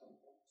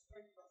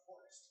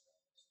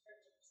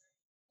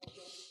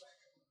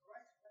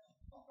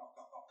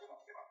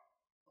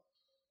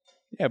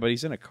 Yeah, but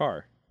he's in a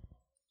car.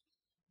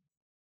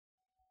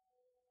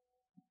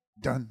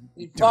 Done.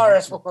 The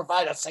forest will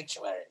provide a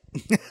sanctuary.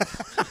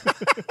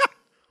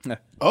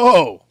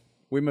 Oh.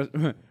 We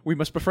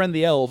must befriend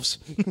the elves.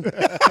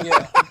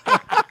 Yeah.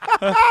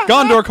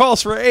 Gondor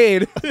calls for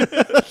aid.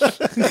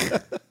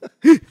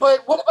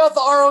 But what about the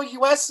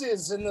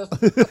ROUSs and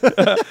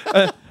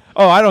the...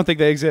 Oh, I don't think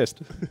they exist.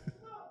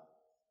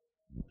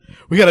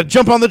 We got to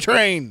jump on the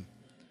train.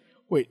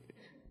 Wait,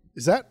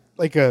 is that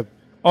like a...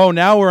 Oh,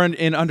 now we're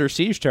in under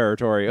siege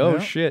territory. Oh,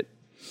 Yeah. shit.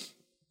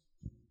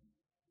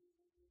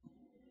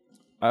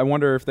 I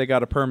wonder if they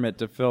got a permit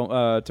to film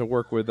to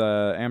work with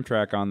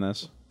Amtrak on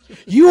this.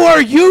 You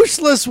are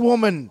useless,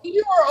 woman.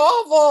 You are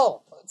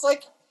awful. It's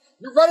like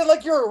you're running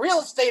like you're a real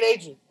estate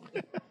agent.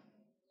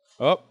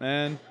 Oh,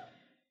 and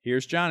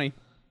here's Johnny.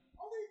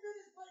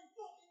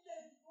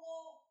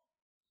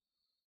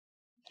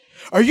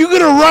 Are you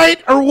going to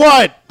write or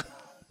what?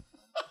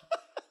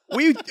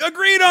 We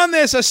agreed on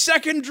this. A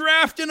second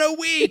draft in a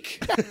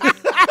week.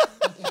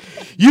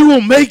 You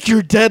will make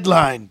your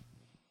deadline.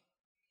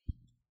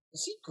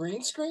 Is he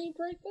green screened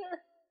right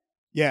there?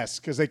 Yes,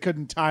 because they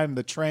couldn't time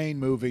the train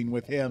moving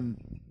with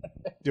him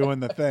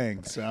doing the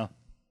thing. So,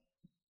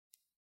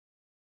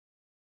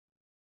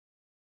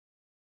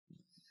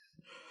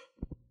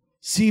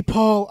 see,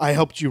 Paul, I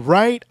helped you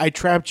write. I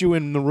trapped you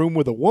in the room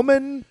with a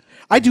woman.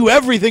 I do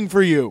everything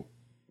for you.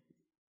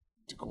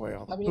 took away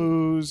all the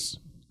booze,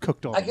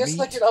 cooked all I the guess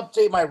meat. I could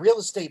update my real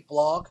estate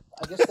blog.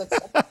 I guess that's...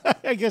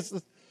 I guess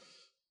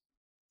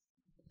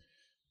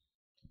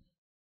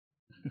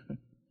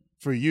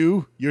for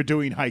you, you're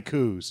doing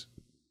haikus.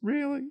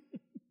 Really?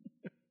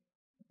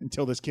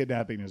 Until this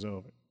kidnapping is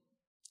over.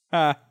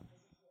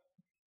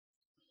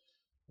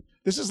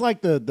 This is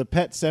like the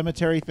Pet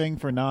Cemetery thing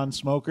for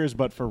non-smokers,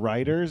 but for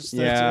writers.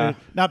 Yeah.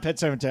 Not Pet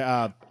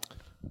Cemetery.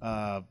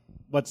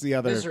 What's the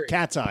other? Misery.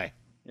 Cat's Eye.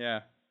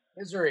 Yeah.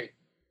 Misery.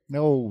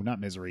 No, not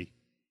Misery.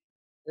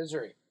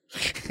 Misery.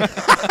 No,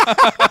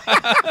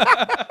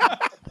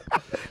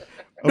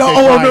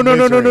 fine, no,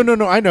 Misery.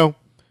 no. I know.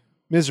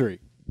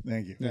 Misery.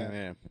 Thank you.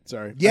 Yeah.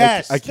 Sorry.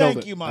 Yes, I killed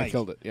thank it. you, Mike. I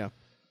killed it. Yeah.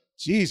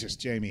 Jesus,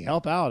 Jamie,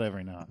 help out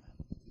every now and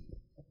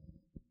then.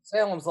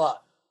 Salem's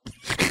Lot.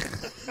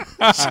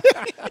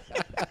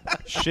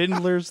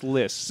 Schindler's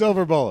List.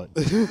 Silver Bullet.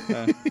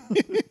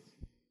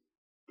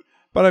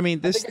 But I mean,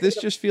 this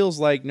just feels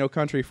like No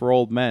Country for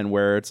Old Men,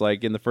 where it's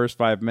like in the first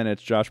 5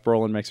 minutes, Josh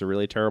Brolin makes a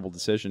really terrible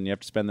decision. You have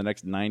to spend the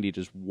next 90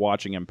 just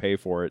watching him pay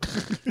for it.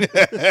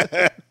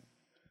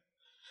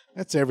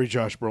 That's every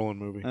Josh Brolin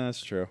movie.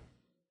 That's true.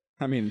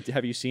 I mean,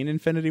 have you seen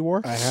Infinity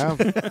War? I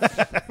have.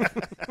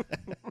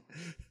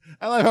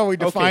 I like how we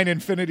define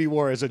Infinity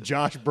War as a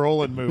Josh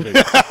Brolin movie.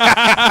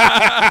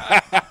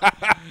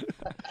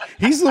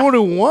 He's the one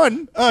who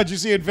won. Oh, did you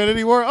see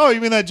Infinity War? Oh,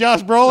 you mean that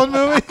Josh Brolin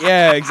movie?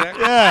 Yeah,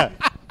 exactly.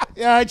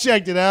 Yeah, I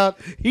checked it out.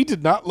 He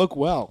did not look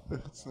well.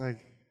 It's like,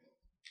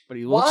 But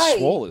he looks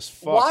swole as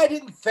fuck. Why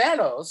didn't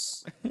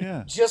Thanos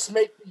yeah. just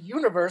make the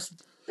universe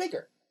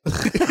bigger?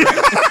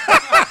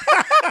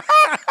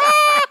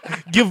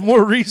 Give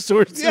more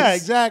resources. Yeah,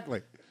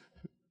 exactly.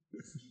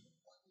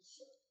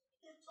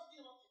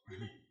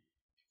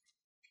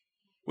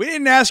 We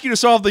didn't ask you to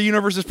solve the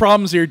universe's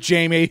problems here,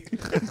 Jamie.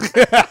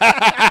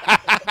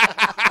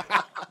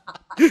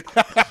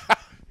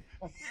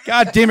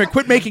 God damn it,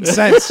 quit making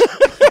sense.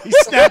 He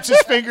snaps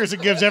his fingers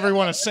and gives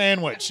everyone a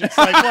sandwich. It's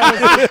like, what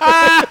is it?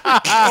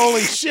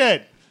 Holy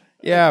shit.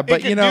 Yeah, but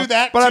can you know, do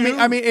that but too?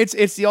 I mean,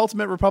 it's the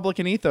ultimate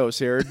Republican ethos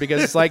here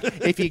because it's like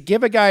if you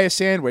give a guy a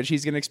sandwich,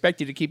 he's going to expect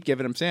you to keep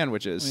giving him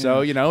sandwiches.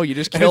 So you know, you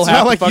just And kill it's half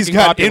not like the he's fucking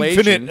got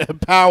population.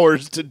 infinite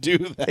powers to do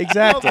that.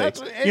 Exactly.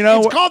 Well, you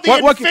know, it's called the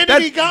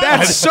Infinity Gauntlet.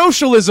 That's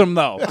socialism,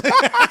 though.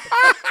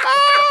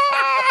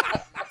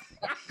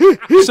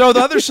 So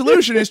the other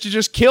solution is to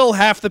just kill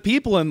half the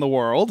people in the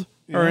world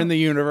or in the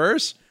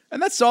universe,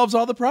 and that solves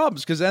all the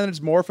problems because then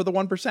it's more for the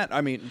 1%. I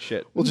mean,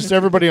 shit. Well, just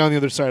everybody on the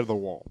other side of the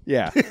wall.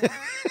 Yeah.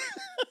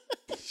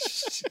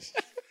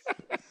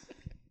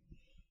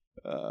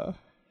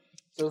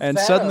 So And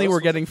Thanos suddenly we're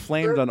was getting the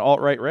flamed third- on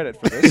alt-right Reddit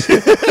for this.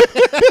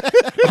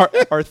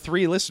 our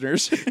 3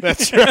 listeners.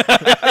 That's right.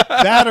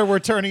 That or we're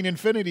turning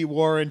Infinity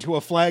War into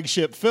a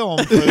flagship film.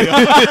 For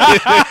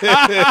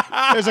the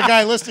There's a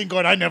guy listening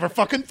going, I never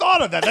fucking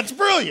thought of that. That's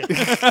brilliant.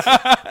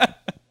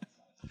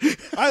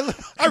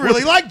 I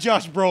really like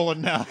Josh Brolin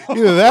now.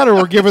 Either that or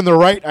we're given the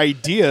right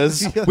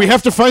ideas. We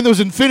have to find those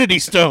infinity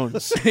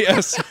stones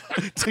Yes.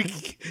 to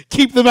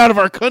keep them out of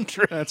our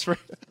country. That's right.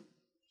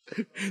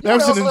 That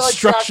was an Like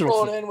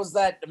instructional. Josh Brolin was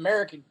that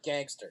American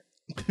gangster.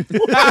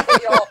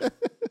 I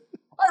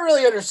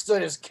really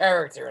understood his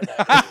character in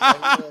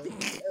that.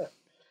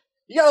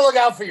 You gotta look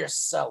out for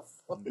yourself.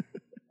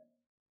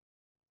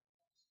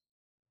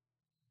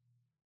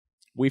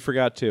 We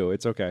forgot too.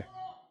 It's okay.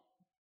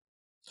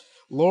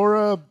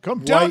 Laura,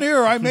 Come down White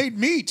here. I made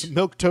meat.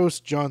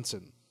 Milquetoast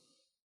Johnson.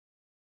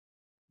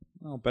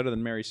 Oh, better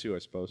than Mary Sue, I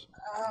suppose.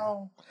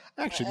 Oh.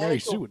 Actually, Mary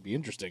Sue would be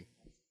interesting.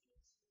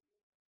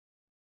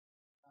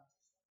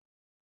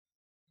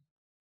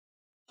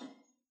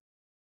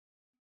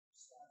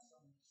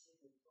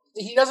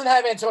 He doesn't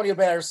have Antonio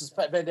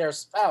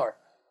Banderas' power.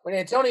 When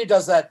Antonio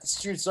does that, the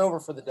shoot's over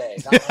for the day.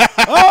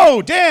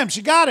 Oh, damn.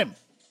 She got him.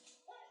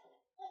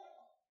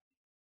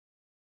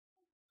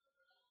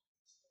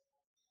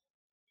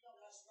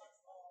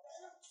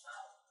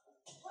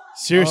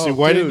 Seriously, Oh,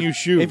 why dude, didn't you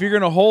shoot? If you're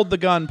going to hold the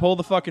gun, pull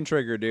the fucking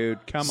trigger,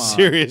 dude. Come on.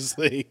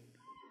 Seriously.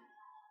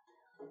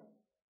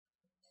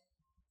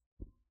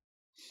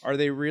 Are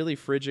they really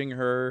fridging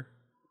her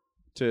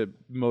to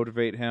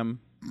motivate him?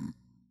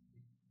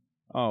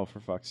 Oh, for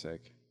fuck's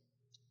sake.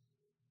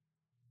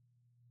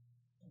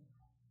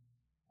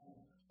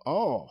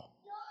 Oh.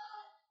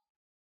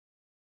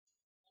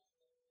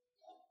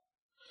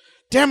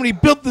 Damn it, he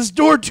built this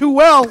door too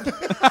well.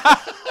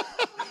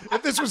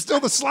 If this was still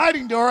the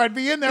sliding door, I'd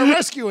be in there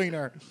rescuing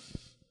her.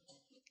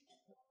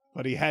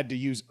 But he had to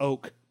use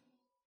oak.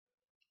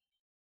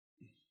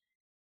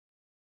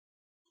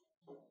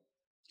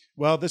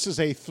 Well, this is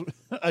a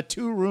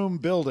 2-room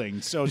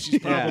building, so she's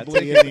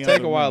probably in the take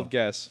other a wild room.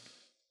 guess.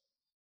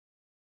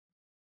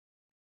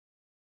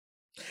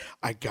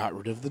 I got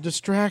rid of the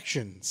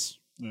distractions.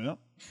 Yeah.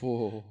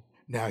 Whoa.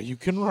 Now you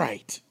can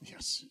write.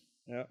 Yes.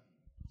 Yeah.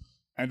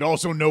 And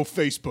also no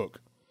Facebook.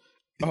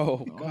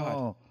 Oh God.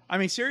 Oh. I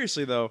mean,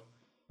 seriously though,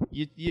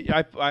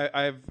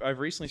 I've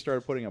recently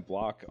started putting a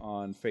block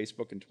on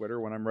Facebook and Twitter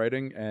when I'm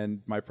writing,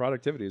 and my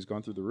productivity has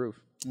gone through the roof.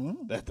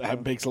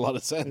 That makes a lot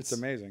of sense. It's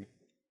amazing.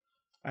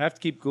 I have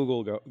to keep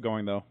Google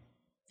going though,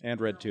 and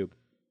RedTube,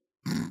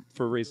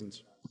 for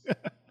reasons.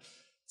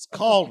 It's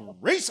called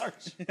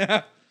research.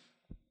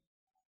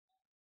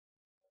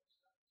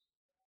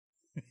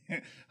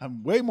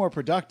 I'm way more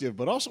productive,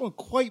 but also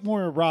quite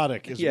more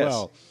erotic as Yes.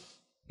 well.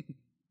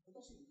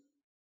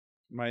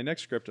 My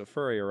next script of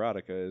furry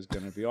erotica is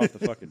going to be off the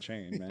fucking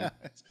chain, man.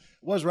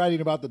 Was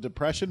writing about the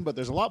depression, but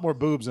there's a lot more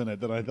boobs in it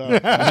than I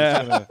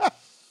thought.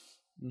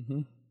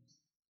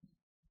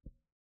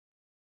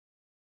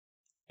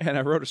 And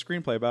I wrote a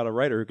screenplay about a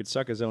writer who could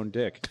suck his own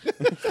dick.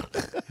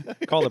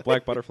 Called it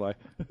Black Butterfly.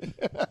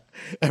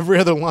 Every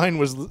other line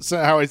was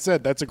how I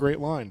said. That's a great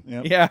line.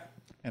 Yep. Yeah.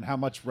 And how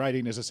much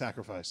writing is a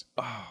sacrifice?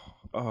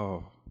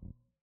 Oh.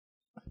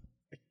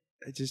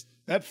 It just...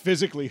 That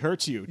physically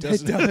hurts you,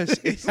 doesn't It does.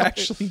 It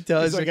actually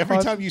does. It's like It every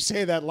causes- time you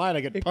say that line,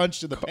 I get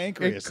punched in the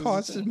pancreas. It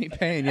causes me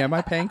pain. Yeah,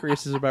 my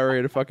pancreas is about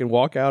ready to fucking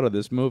walk out of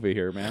this movie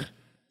here, man.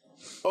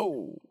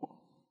 Oh.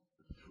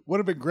 Would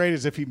have been great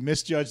is if he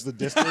misjudged the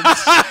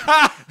distance.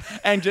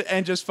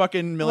 And just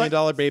fucking $1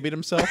 million babied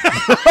himself.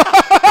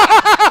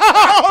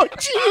 Oh,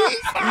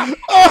 jeez.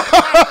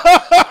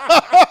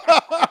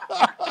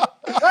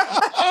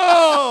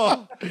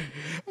 Oh.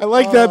 I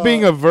like that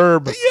being a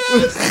verb.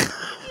 Yes.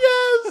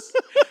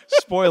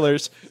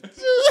 Spoilers.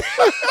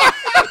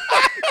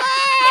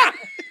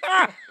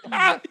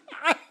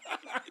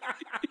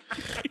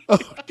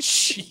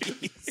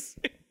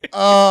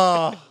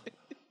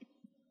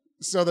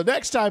 So the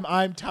next time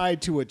I'm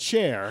tied to a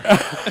chair,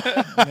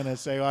 I'm going to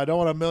say, well, I don't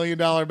want a $1 million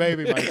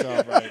baby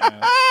myself right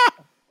now.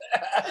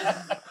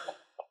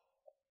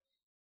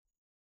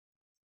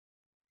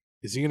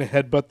 Is he going to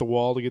headbutt the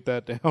wall to get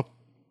that down?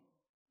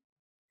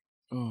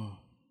 Oh.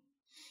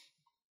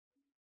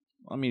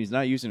 I mean, he's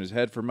not using his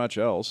head for much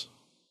else.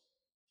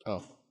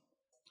 Oh.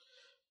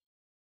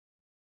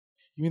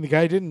 You mean the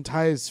guy didn't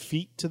tie his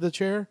feet to the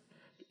chair?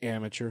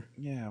 Amateur.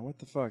 Yeah, what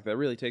the fuck? That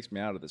really takes me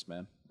out of this,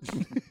 man.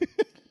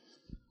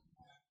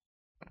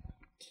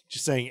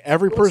 Just saying,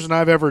 every person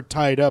I've ever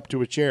tied up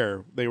to a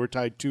chair, they were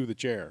tied to the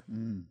chair.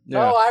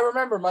 Yeah. Oh, I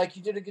remember, Mike.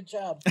 You did a good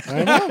job.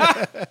 I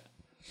know.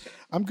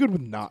 I'm good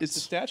with knots. Is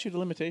the statute of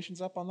limitations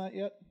up on that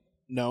yet?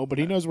 No, but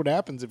he knows what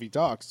happens if he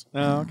talks.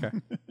 Oh, okay.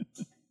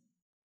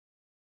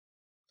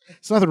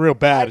 It's nothing real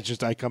bad. It's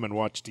just I come and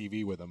watch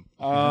TV with him.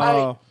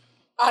 Oh.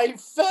 I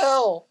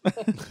fell.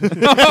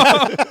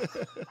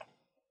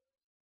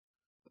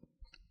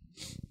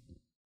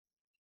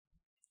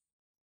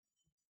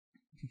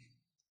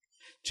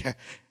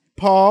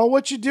 Paul,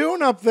 what you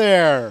doing up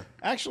there?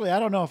 Actually, I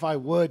don't know if I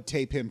would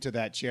tape him to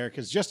that chair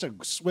because just a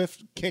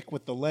swift kick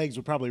with the legs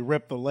would probably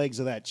rip the legs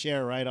of that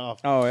chair right off.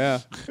 Oh,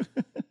 yeah.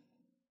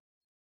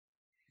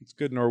 It's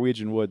good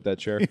Norwegian wood, that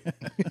chair.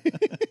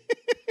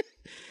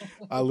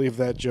 I'll leave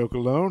that joke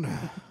alone.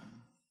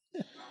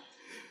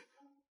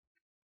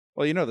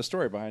 Well, you know the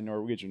story behind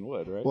Norwegian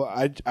wood, right?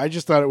 Well, I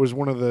just thought it was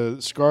one of the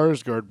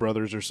Skarsgård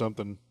brothers or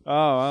something.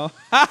 Oh,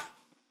 well.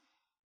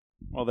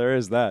 Well, there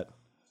is that.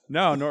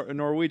 No,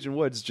 Norwegian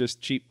wood's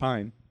just cheap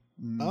pine.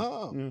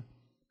 Oh. Yeah.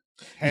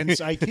 Hence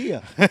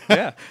IKEA.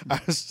 Yeah.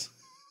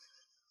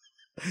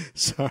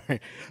 Sorry.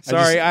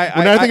 Sorry,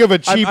 when I think of a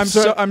cheap...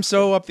 I'm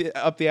so up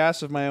the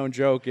ass of my own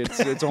joke.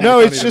 It's only no,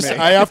 funny it's to just me.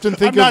 I often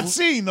think I'm not of...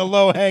 seeing the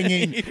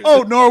low-hanging,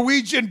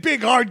 Norwegian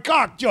big hard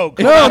cock joke.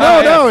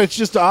 No. It's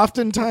just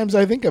oftentimes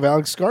I think of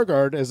Alex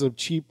Skarsgård as a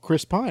cheap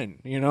Chris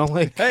Pine. You know,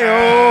 like...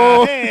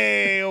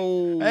 Hey,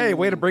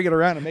 way to bring it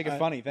around and make it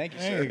funny. Thank you,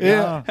 sir.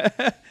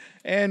 Yeah.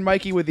 And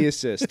Mikey with the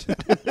assist.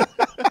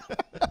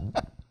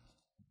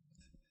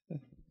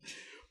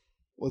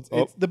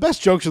 Well, the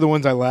best jokes are the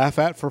ones I laugh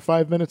at for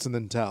 5 minutes and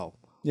then tell.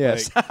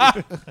 Yes.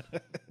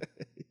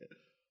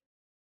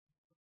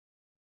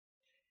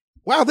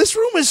 Wow, this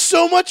room is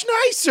so much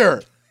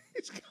nicer.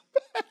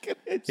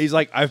 He's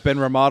like, I've been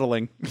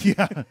remodeling.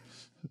 Yeah.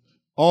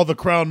 All the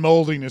crown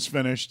molding is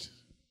finished.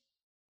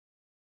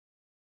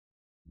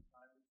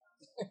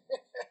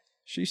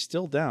 She's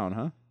still down,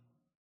 huh?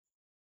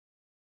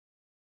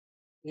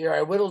 Here,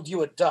 I whittled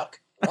you a duck.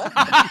 What?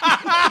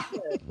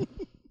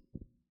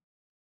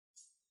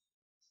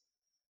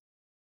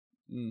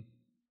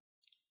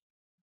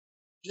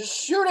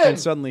 Just shoot him. And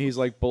suddenly he's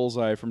like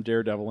Bullseye from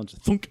Daredevil and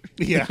just thunk.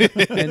 Yeah.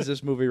 Ends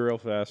this movie real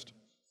fast.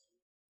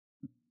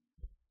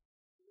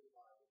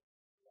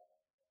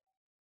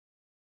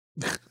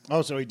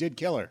 Oh, so he did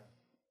kill her.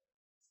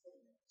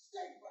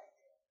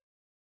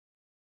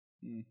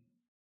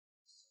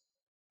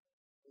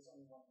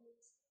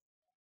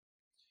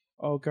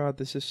 Oh god,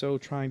 this is so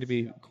trying to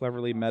be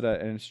cleverly meta,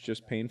 and it's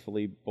just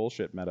painfully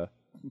bullshit meta.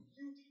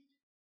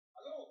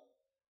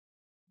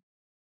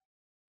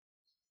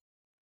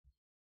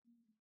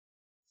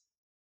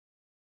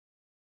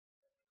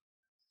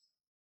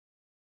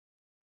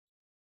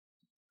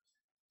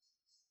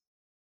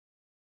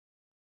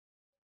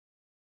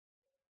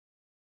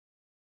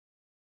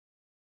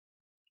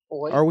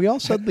 Boy. Are we all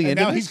suddenly And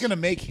into now this? he's going to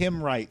make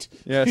him right.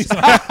 Yes.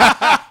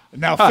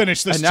 Now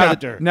finish this And now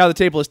chapter. now the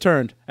table is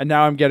turned, and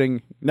now I'm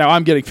getting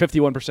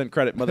 51%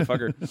 credit,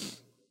 motherfucker.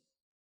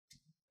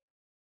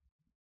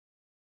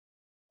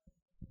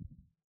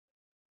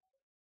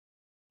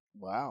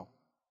 Wow.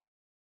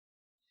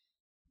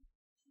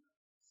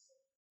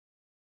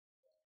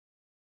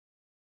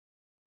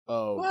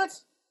 Oh. What?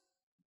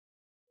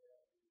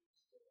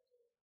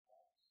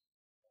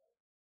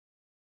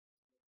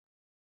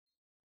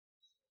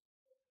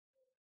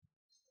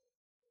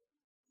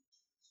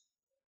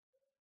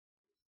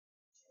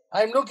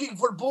 I'm looking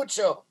for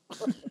Butcho.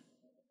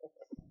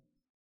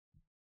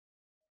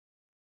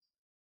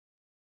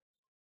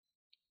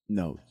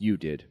 No, you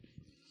did.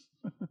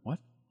 What?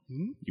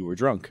 You were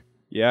drunk.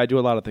 Yeah, I do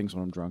a lot of things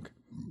when I'm drunk.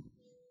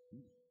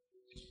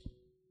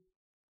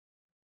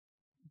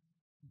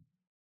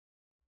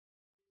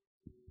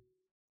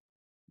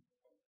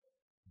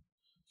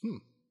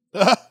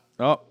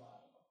 Oh.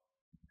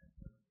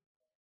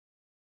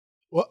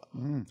 What?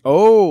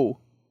 Oh.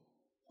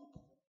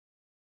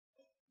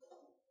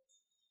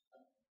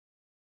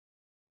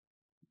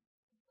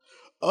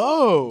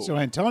 Oh. So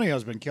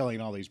Antonio's been killing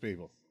all these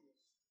people.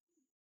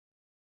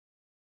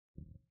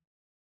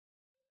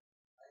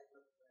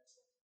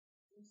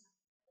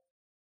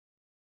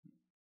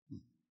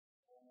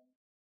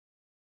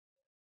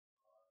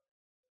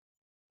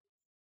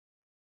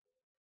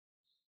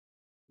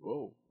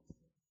 Whoa.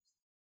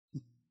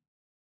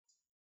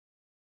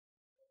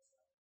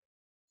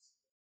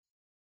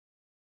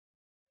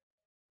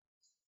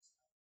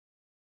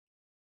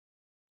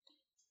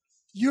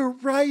 You're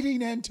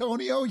writing,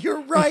 Antonio.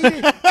 You're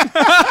writing.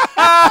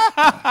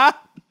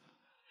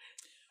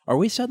 Are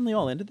we suddenly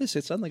all into this?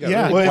 It suddenly got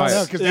Yeah, really well,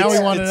 quiet. because now we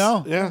want to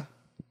know. Yeah.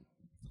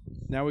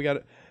 Now we got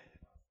it.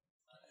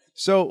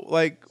 So,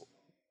 like,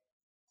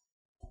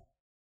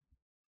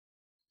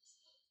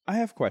 I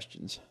have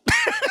questions.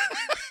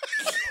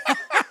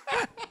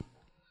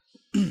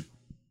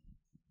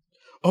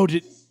 Oh,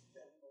 did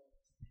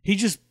he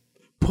just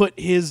put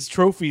his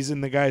trophies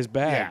in the guy's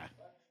bag?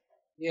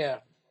 Yeah.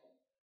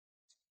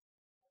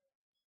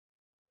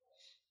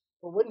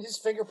 But wouldn't his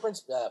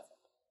fingerprints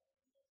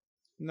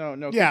No.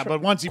 Yeah,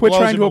 but once he quit blows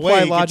trying him to away, apply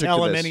he can logic tell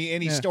to him this.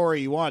 any Yeah. story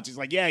he wants. He's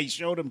like, yeah, he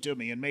showed him to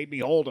me and made me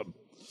hold him.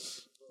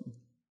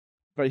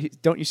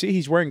 But don't you see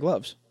he's wearing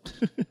gloves?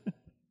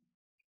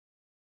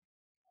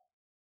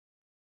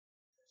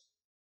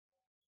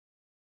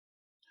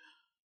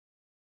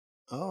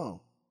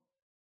 Oh.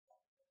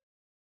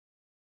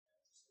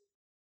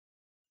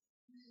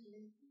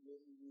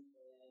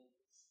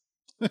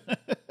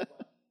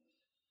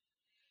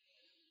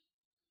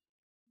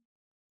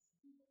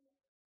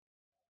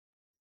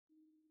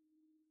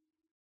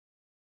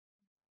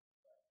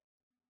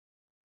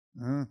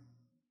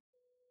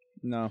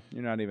 No,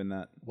 you're not even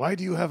that. Why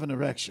do you have an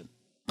erection?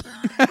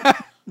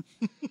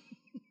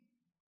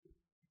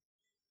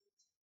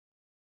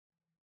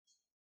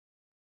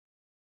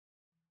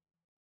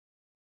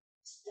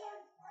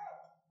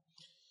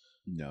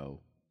 No.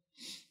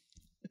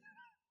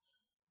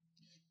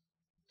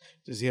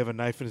 Does he have a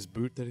knife in his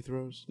boot that he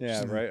throws?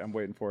 Yeah, right. I'm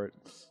waiting for it.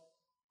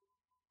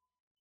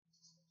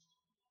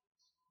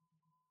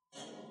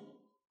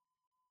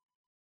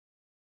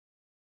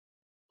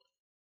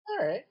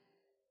 All right.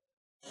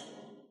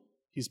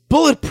 He's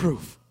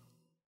bulletproof.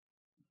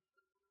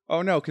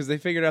 Oh no, because they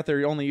figured out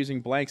they're only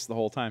using blanks the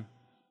whole time.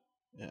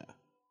 Yeah.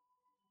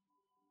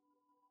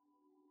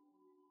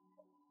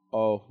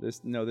 Oh,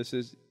 this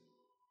is.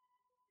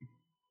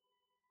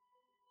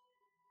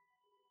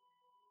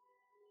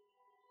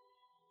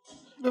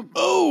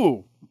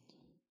 Oh.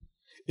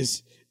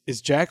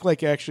 Is Jack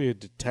like actually a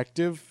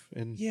detective?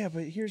 And Yeah,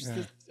 but here's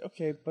the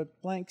okay,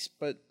 but blanks,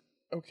 but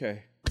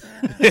okay.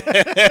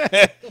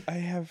 I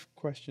have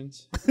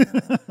questions.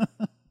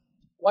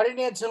 Why didn't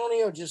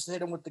Antonio just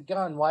hit him with the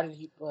gun? Why did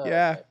he?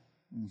 Yeah.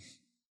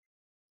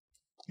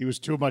 He was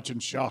too much in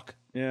shock.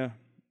 Yeah.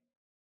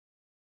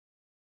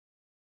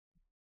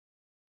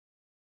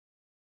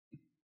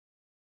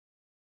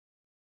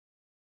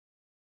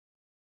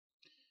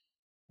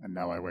 And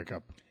now I wake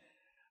up.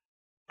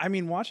 I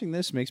mean, watching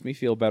this makes me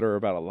feel better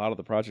about a lot of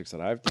the projects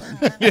that I've done.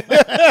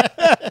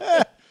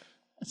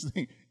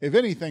 If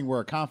anything,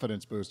 we're a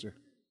confidence booster.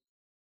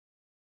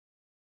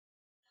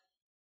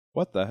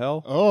 What the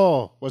hell?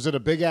 Oh, was it a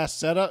big ass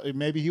setup?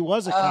 Maybe he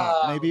was a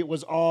cop. Maybe it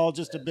was all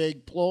just a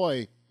big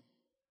ploy.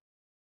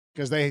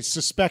 Because they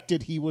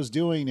suspected he was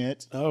doing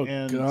it. Oh,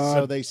 and God.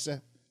 so they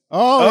said,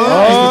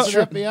 yeah, he's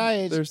an FBI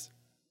agent. There's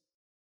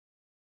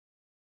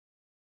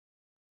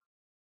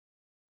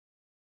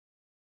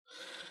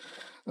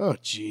oh,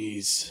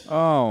 jeez.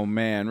 Oh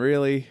man,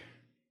 really?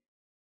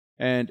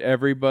 And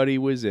everybody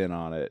was in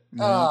on it.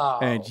 Oh,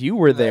 And you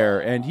were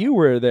there, and you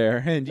were there,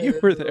 and you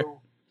were there.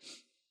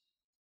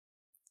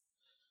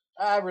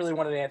 I really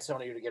wanted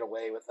Antonio to get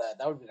away with that.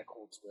 That would have been a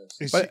cool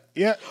twist.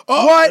 Yeah.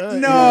 What? yeah.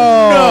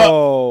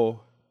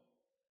 No.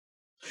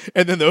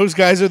 And then those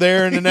guys are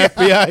there in an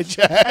FBI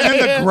jacket. And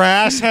then the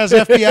grass has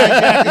FBI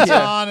jackets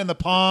on in the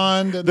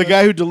pond. And the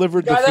guy who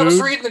delivered the Guy that was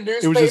food. reading the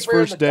newspaper It was his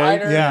first in the day.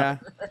 diner. Yeah.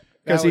 Because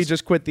That he was-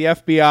 just quit the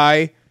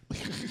FBI.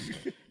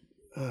 The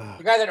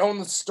guy that owned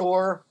the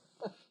store.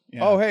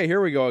 Yeah. Oh, hey,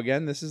 here we go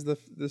again. This is the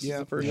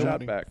first yeah.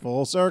 shot back.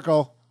 Full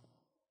circle.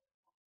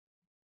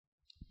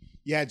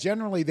 Yeah,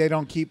 generally they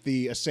don't keep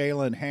the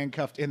assailant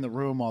handcuffed in the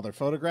room while they're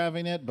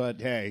photographing it, but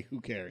hey, who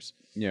cares?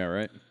 Yeah,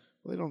 right.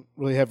 They don't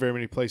really have very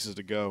many places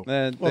to go.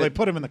 And Well, they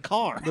put him in the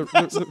car.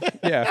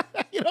 yeah.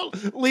 You know,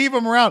 leave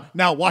him around.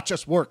 Now watch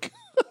us work.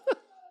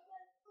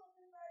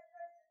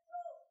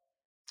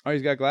 Oh,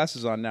 he's got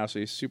glasses on now, so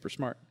he's super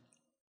smart.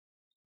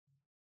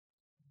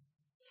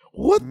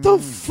 What the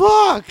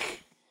fuck?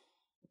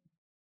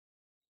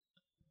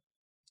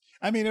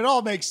 I mean, it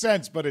all makes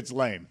sense, but it's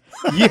lame.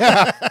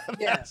 Yeah.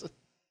 Yeah.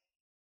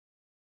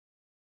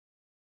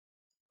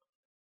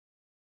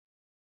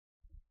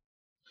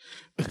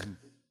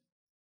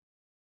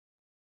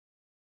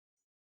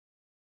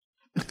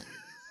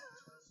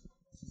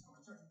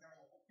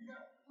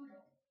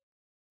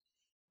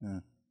 Yeah.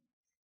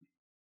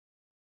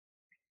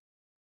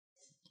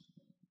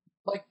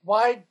 Like,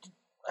 why?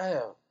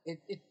 Oh, it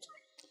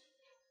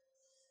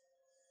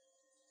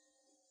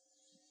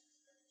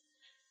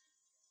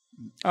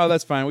Oh,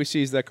 that's fine. We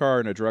seized that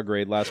car in a drug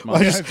raid last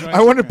month.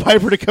 I wanted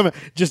Piper to come in.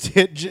 Just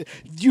hit.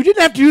 You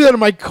didn't have to do that in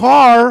my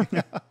car.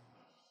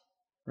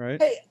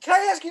 Right? Hey, can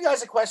I ask you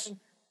guys a question?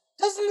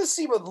 Doesn't this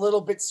seem a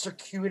little bit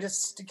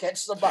circuitous to catch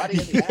somebody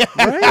in the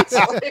act?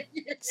 Right?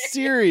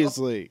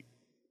 Seriously.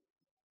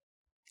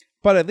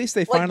 But at least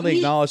they Like finally me-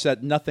 acknowledge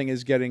that nothing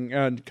is getting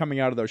coming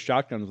out of those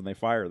shotguns when they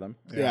fire them.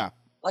 Yeah.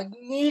 Like,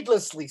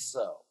 needlessly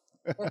so.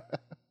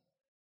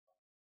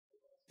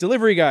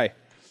 Delivery guy.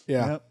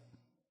 Yeah. Yep.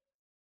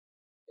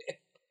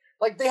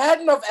 Like, they had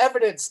enough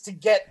evidence to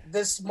get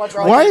this much.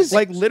 Why is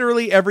Like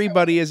literally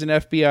everybody is an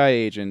FBI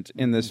agent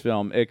in this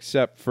film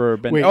except for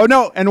Ben. Wait. Oh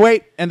no, and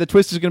wait, and the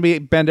twist is going to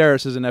be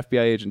Banderas is an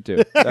FBI agent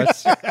too.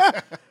 That's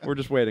we're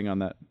just waiting on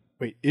that.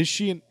 Wait, is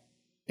she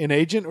an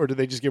agent, or did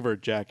they just give her a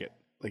jacket?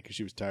 Like, 'cause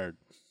she was tired.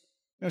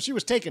 No, she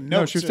was taking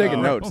notes. No, she was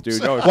taking notes,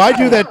 dude. Oh, Well, I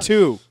do that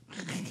too.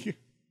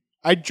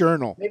 I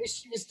journal. Maybe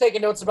she was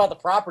taking notes about the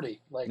property.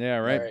 Like, Yeah,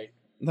 right. all right.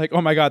 like,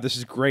 oh my god, this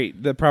is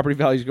great. The property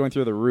value is going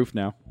through the roof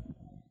now.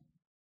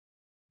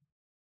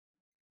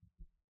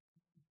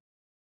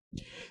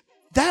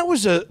 That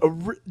was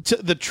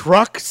the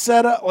truck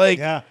setup. Like,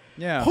 Yeah.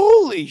 Yeah.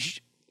 holy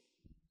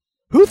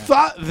who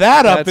thought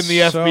that up in the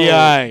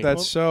FBI?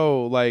 That's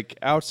so like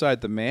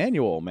outside the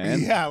manual,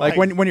 man. Yeah, like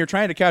like- when you're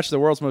trying to catch the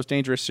world's most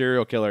dangerous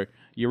serial killer,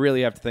 you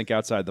really have to think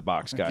outside the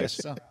box, I guys. guess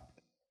so.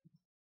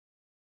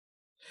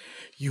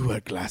 You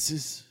wear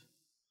glasses?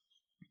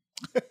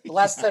 The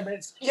last 10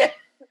 minutes. Yeah.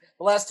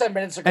 The last 10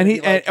 minutes are And going he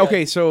to be like,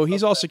 okay, so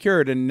he's all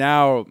secured, and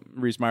now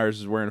Rhys Meyers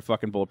is wearing a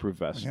fucking bulletproof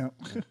vest. Yeah.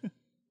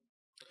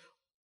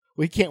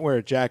 Well, he can't wear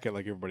a jacket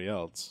like everybody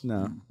else.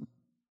 No,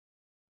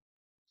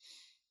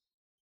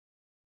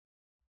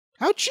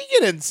 How'd she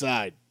get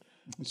inside?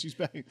 She's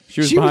back.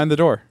 she was She behind the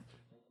door.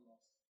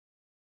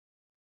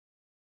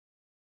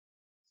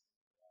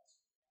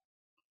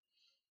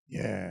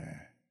 Yeah.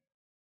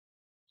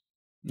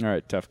 All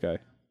right, tough guy.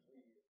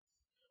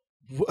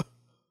 Wha-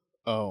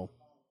 Oh.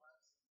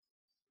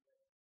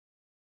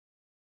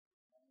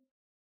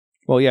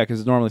 Well, yeah,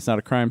 because normally it's not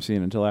a crime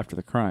scene until after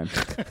the crime.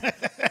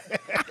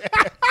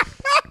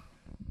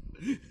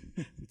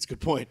 That's a good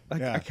point.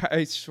 Yeah.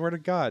 I swear to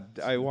God,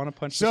 I want to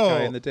punch So this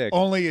guy in the dick.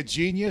 only a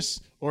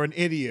genius or an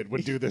idiot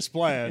would do this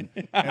plan,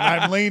 and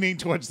I'm leaning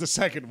towards the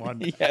second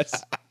one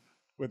Yes.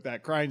 with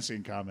that crime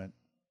scene comment.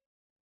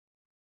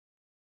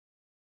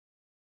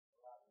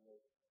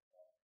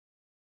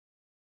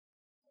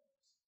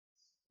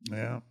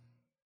 Yeah.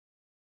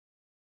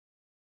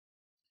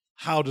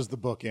 How does the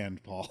book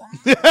end, Paul?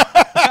 This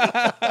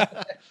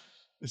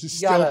is You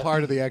still gotta-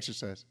 part of the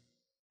exercise.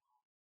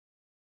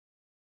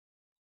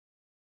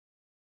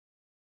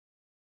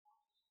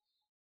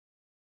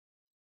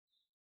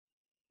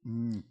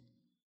 Mm.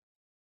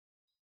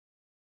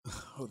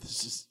 Oh,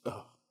 this is.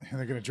 Oh. And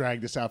they're going to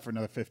drag this out for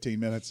another 15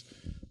 minutes.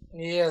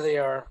 yeah, they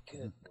are.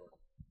 Good.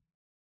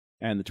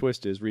 And the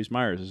twist is Rhys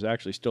Meyers is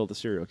actually still the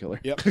serial killer.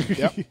 Yep.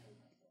 Yep.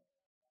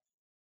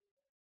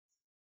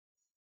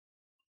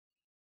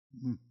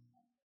 Mhm.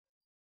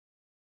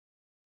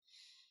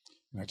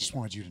 And I just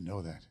wanted you to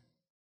know that.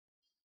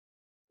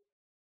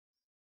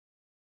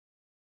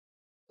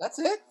 That's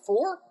it?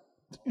 4?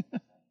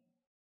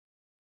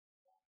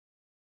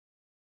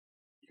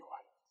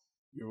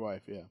 Your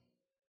wife, yeah.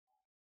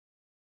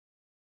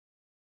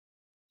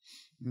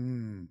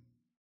 Mm.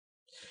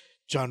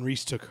 John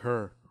Rhys took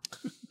her.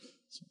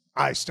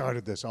 I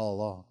started this all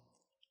along.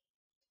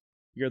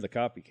 You're the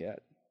copycat.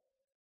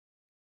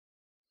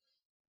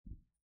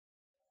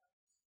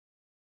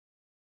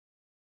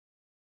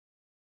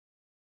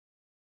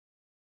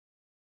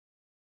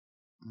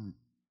 Mm.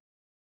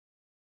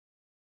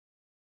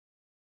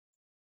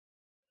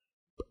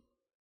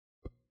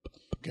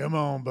 Come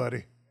on,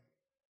 buddy.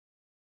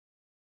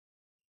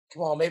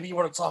 Come on, maybe you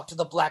want to talk to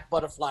the black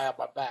butterfly on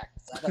my back.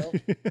 Is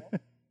that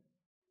it?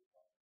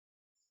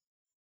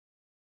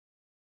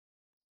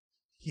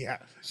 Yeah.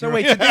 So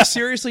wait, did they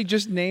seriously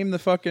just name the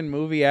fucking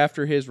movie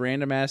after his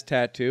random ass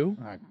tattoo?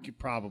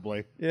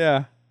 Probably.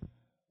 Yeah.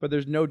 But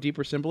there's no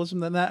deeper symbolism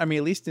than that? I mean,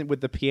 at least with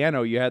the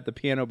piano, you had the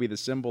piano be the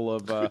symbol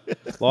of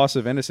loss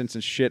of innocence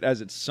and shit as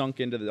it sunk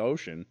into the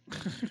ocean.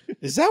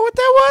 Is that what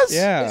that was?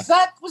 Yeah.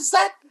 Was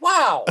that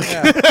wow?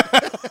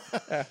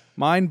 Yeah.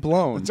 Mind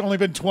blown. It's only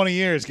been 20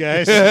 years,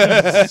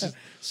 guys.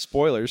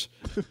 Spoilers.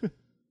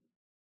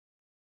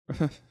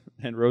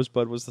 And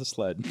Rosebud was the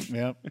sled.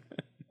 Yep.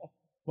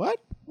 What?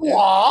 What?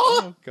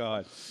 Oh,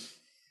 God.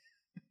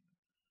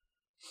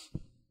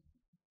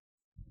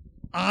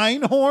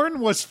 Einhorn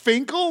was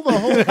Finkel the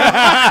whole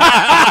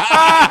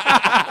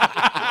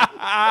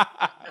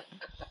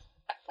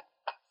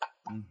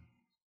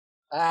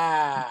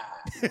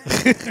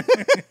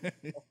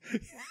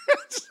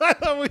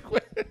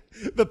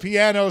The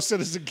piano,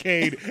 Citizen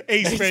Kane,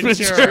 Ace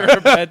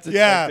Ventura.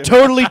 Yeah.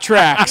 Totally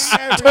tracks.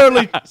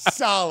 Totally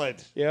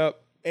solid. Yep.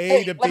 A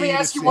Hey, to B let me to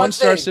ask you C. one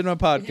One-star thing.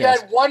 cinema If you had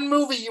podcast. one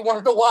movie you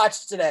wanted to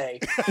watch today,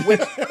 which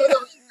one of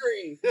those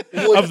three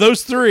would Of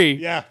those three.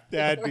 Yeah,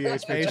 that'd be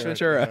Ace Ventura. Ace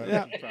Ventura.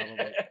 Yeah,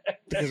 probably.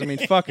 Because, I mean,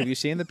 fuck, have you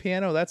seen the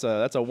piano? That's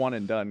a one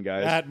and done,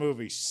 guys. That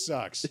movie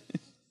sucks.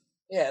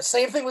 Yeah,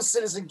 same thing with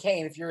Citizen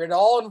Kane. If you're at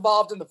all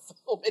involved in the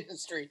film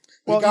industry,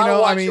 Well, you gotta know,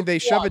 I watch mean, it they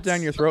shove it once.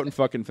 down your throat in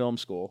fucking film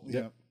school.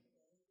 Yeah.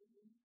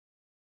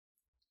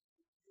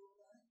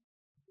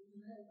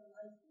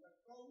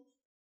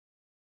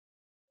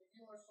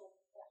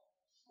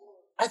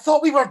 I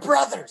thought we were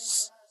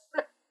brothers.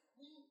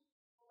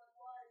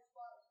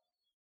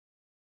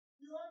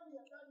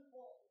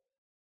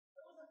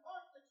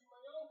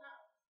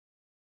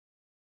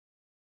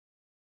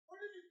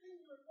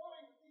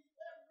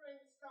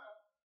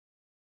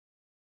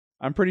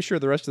 I'm pretty sure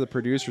the rest of the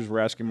producers were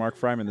asking Mark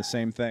Fryman the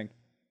same thing.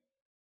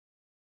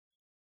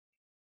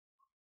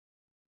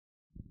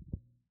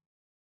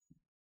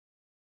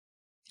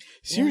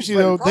 Seriously,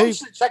 Well, though, we probably they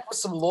should check with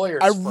some lawyers.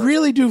 I first.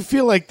 really do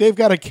feel like they've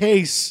got a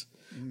case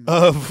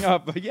of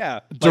But yeah,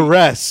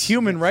 duress.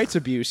 human rights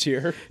abuse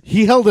here.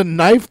 He held a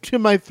knife to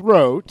my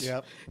throat.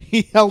 Yep.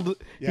 He held.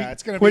 Yeah,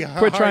 it's going to be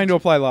Quit trying to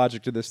apply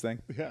logic to this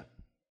thing. Yeah.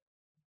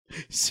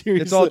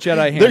 Seriously, It's all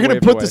Jedi hand They're gonna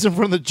wave put away. this in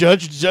front of the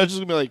judge. The judge is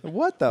gonna be like,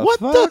 What the "What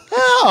fuck? the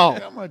hell?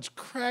 How much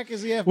crack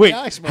is the FBI Wait,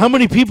 smoking? how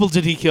many people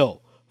did he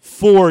kill?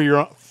 4.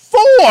 You're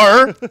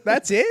 4.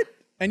 That's it?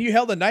 And you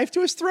held a knife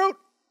to his throat?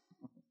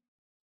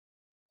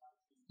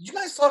 Did you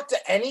guys talk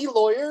to any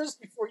lawyers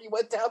before you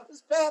went down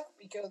this path?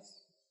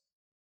 Because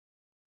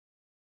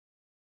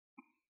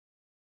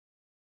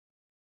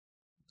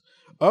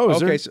Oh, is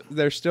Okay, there? so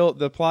they're still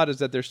the plot is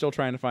that they're still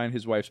trying to find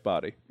his wife's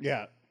body.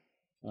 Yeah.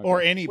 Or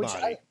which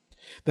anybody.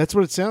 That's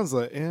what it sounds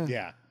like. Yeah.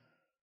 Yeah.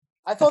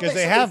 I thought Because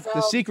they they said have they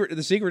The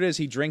found, secret is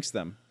he drinks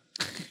them.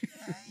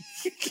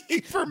 He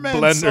ferments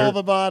Blender. all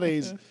the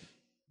bodies.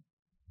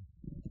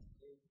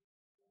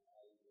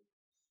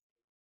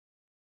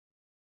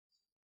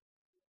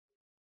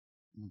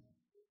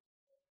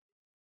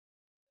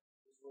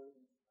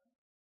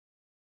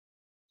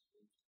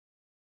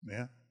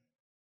 Yeah.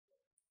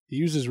 He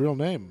used his real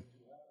name.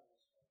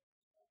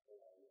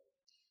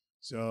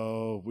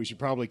 So we should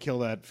probably kill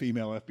that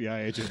female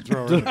FBI agent and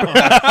throw her in the car.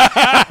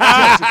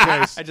 Just in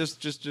case. I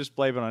just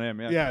blame it on him.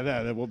 Yeah, Yeah,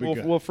 that will be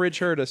good. We'll fridge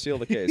her to seal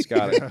the case.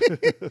 Got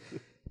it.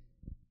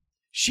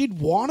 She'd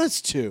want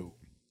us to.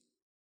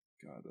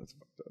 God, that's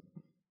fucked up.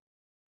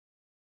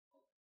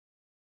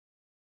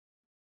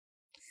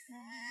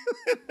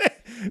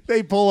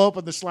 They pull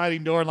open the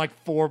sliding door and like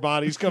 4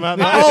 bodies come out.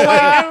 Oh, wait,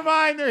 never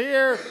mind. They're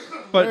here.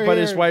 But They're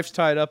his here. wife's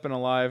tied up and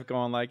alive,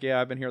 going like, "Yeah,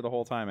 I've been here the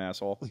whole time,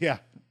 asshole." Yeah.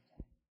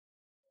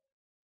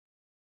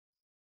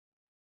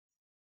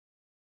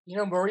 you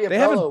know, Maria They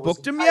Bello haven't was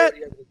booked him hired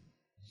yet? the other-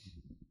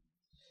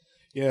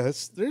 Yeah,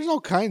 there's all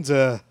kinds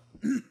of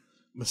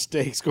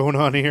mistakes going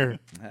on here.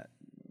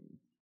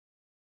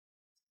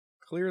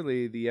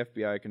 Clearly, the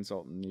FBI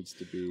consultant needs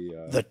to be.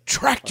 The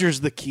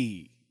tractor's the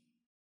key.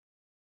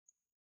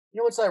 You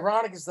know what's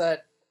ironic is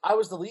that I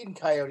was the lead in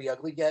Coyote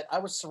Ugly, yet I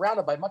was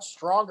surrounded by much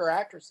stronger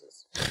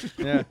actresses.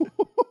 Yeah.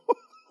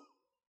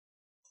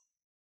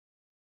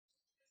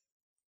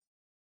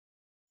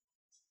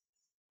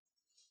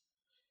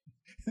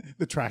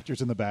 The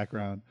tractor's in the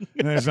background.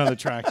 And there's another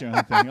tractor on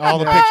the thing. All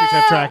the pictures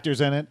have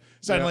tractors in it.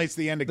 Suddenly it's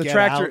the end of The Get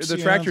tractor. Out, The you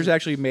know? tractor's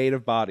actually made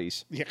of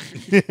bodies. Yeah.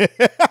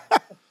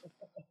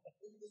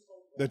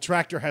 The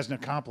tractor has an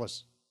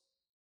accomplice.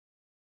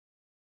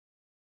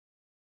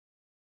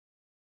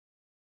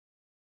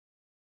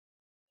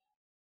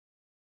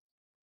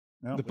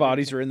 No, The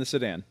bodies are in the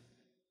sedan.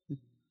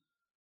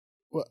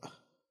 What?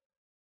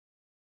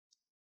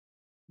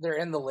 They're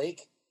in the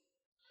lake,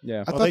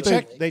 Yeah. I Well,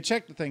 thought they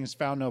checked the things,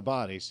 found no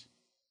bodies.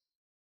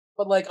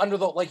 but like under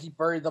the he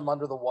buried them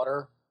under the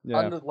water. Yeah.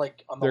 Under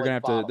like on the They're lake gonna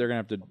have to. bottom. They're gonna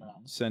have to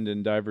send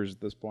in divers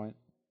at this point.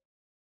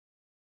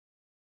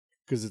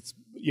 Because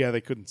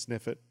they couldn't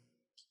sniff it.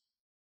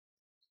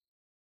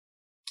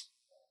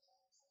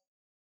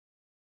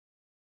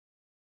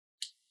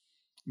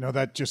 No,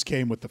 that just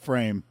came with the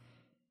frame.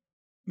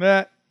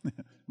 Nah.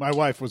 My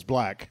wife was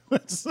black.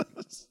 What's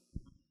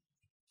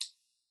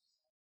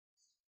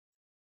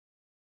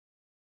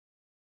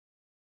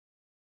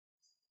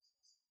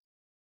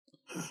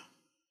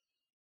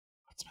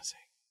missing?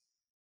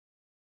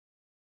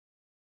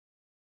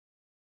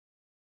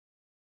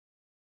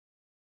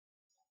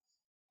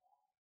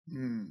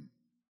 Hmm.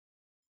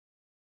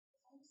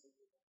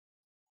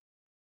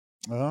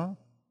 Huh?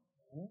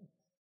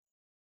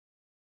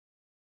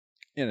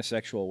 In a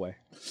sexual way.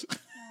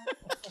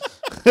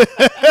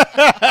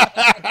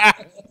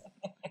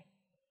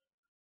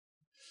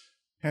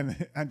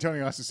 And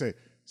Antonio has to say,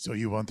 "So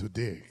you want to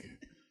dig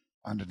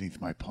underneath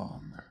my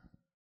pond?"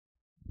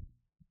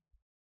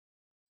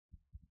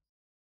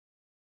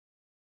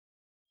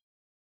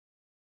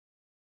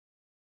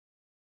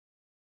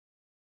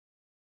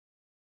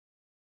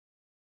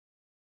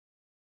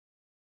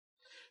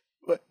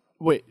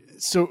 Wait,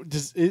 so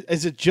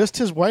is it just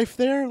his wife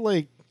there?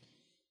 Like,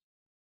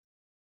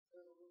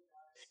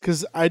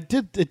 because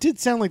it did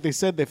sound like they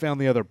said they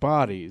found the other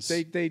bodies.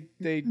 They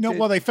No, did-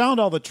 well, they found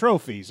all the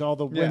trophies, all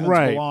the women's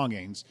Right.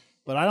 belongings,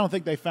 but I don't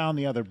think they found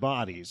the other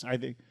bodies. I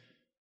think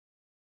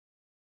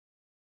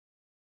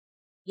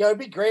Yeah, it'd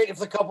be great if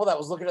the couple that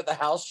was looking at the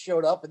house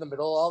showed up in the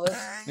middle of all this.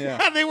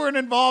 Yeah. they weren't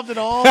involved at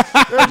all. They're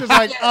just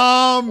like,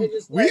 They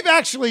just, like- we've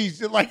actually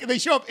like they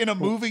show up in a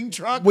moving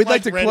truck. We'd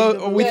like to ready close.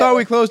 move. We thought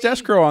we closed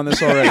escrow on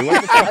this already.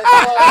 What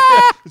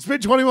the It's been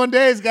 21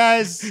 days,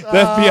 guys. The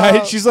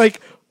FBI. She's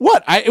like,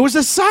 what? It was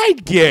a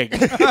side gig.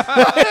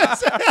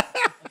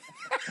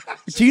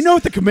 Do you know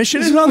what the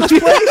commission is on this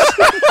place?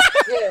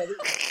 Yeah,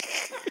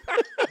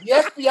 The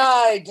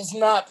FBI does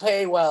not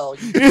pay well.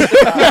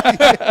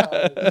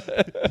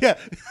 Yeah,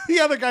 the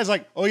other guy's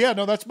like, oh yeah,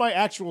 no, that's my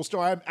actual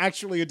store. I'm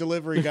actually a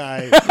delivery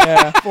guy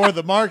for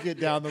the market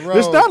down the road.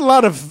 There's not a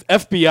lot of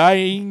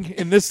FBIing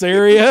in this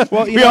area.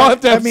 Well, we all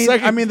have to have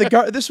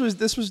this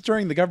was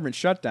during the government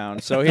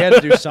shutdown, so he had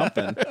to do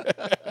something.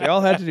 They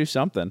all had to do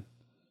something.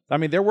 I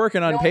mean, they're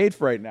working unpaid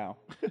for right now.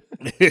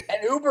 And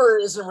Uber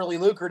isn't really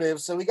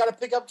lucrative, so we got to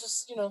pick up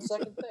just,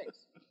 second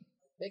things.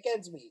 Make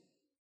ends meet.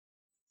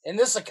 In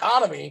this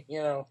economy,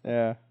 Yeah.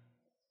 I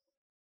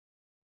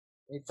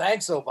mean,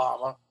 thanks,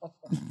 Obama.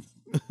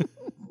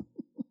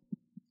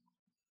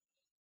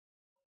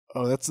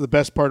 Oh, that's the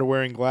best part of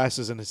wearing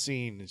glasses in a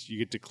scene is you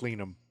get to clean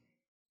them.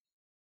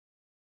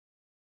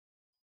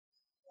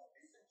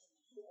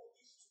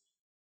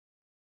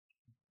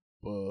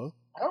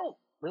 I don't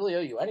really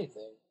owe you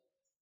anything.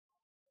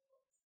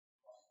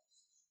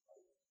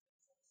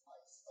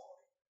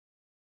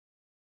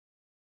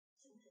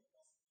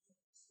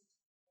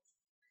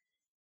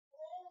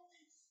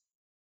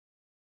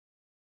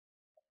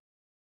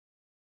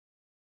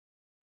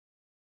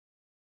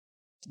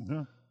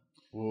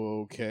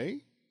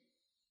 Okay.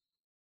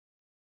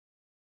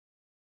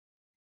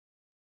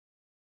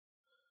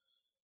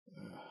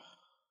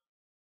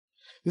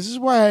 This is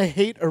why I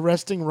hate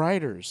arresting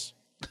writers.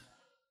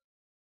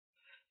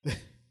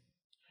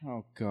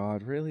 Oh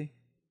God, really?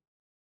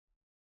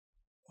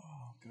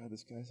 Oh God,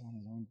 this guy's on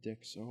his own dick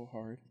so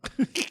hard.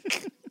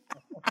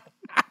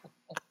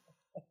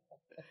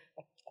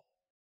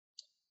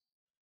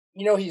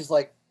 He's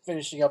like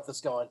finishing up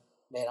this going,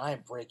 man, I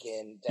am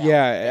breaking down.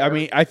 Yeah, I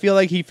mean, I feel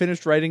like he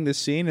finished writing this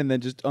scene and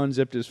then just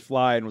unzipped his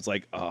fly and was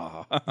like,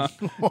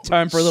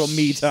 time for a little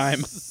me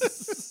time.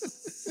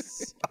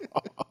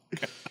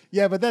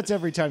 Yeah, but that's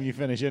every time you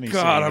finish any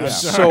God, scene. I'm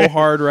so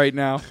hard right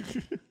now.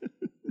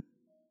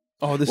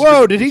 Oh, this.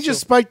 Whoa, did he just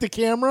spike the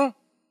camera?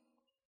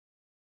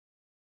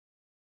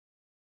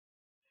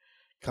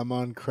 Come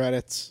on,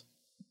 credits.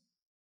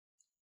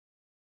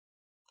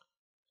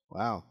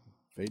 Wow.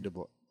 Fade to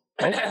black.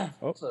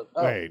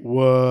 Wait.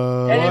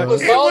 Whoa. And it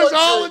was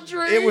all a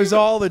dream. It was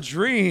all a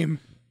dream.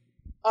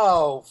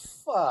 Oh,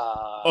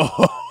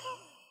 fuck.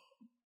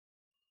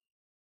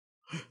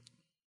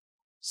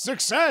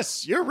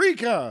 Success!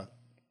 Eureka!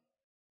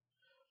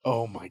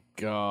 Oh, my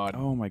God.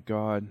 Oh my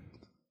God.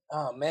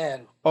 Oh,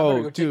 man.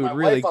 Oh, dude,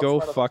 really, go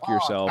fuck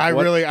yourself. I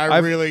literally.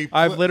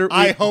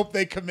 I hope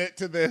they commit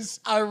to this.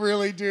 I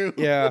really do.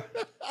 Yeah.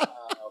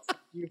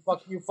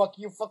 Fuck you.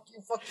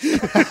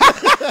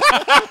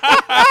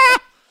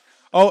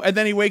 Oh, and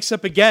then he wakes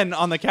up again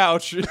on the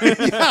couch.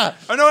 Yeah.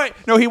 Oh,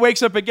 no, he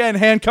wakes up again,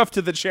 handcuffed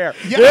to the chair.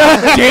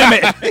 Yeah. Damn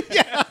it.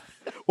 Yeah.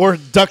 Or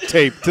duct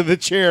tape to the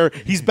chair.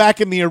 He's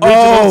back in the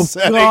original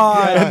setting.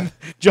 God. And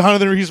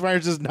Jonathan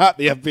Rhys-Meyers is not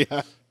the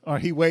FBI. Or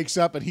he wakes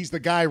up and he's the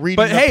guy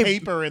reading the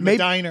paper in the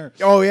diner.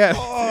 Oh, yeah.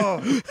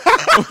 Oh.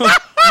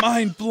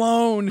 Mind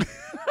blown.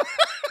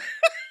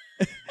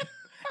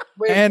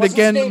 Wait, And was his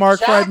again, name Mark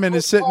Jack Friedman or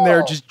is sitting there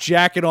Paul? just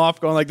jacking off,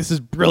 going like, this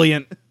is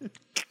brilliant.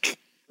 This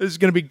is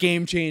going to be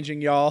game-changing,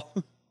 y'all.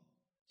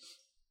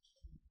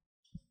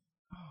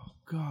 Oh,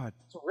 God.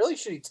 It's a really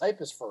shitty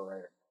typist for a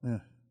writer. Yeah.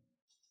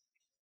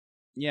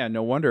 Yeah,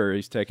 no wonder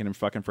he's taking him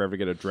fucking forever to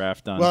get a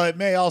draft done. Well, it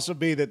may also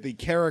be that the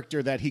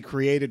character that he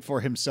created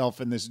for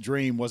himself in this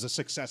dream was a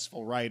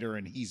successful writer,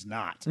 and he's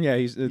not. yeah,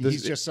 he's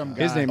just some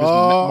guy. His name is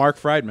Mark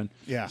Friedman.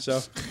 Yeah.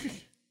 So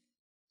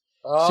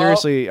Oh,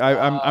 seriously,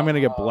 I'm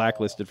gonna get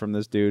blacklisted from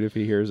this dude if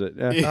he hears it.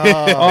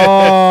 Yeah.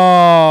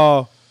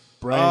 Oh. Oh,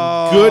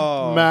 Brian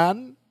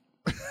Goodman.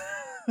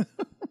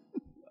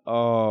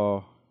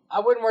 oh, I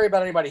wouldn't worry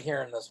about anybody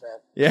hearing this, man.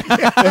 yeah.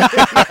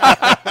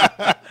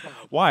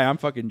 Why? I'm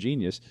fucking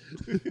genius.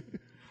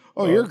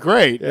 Oh, you're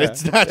great. Yeah.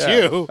 It's not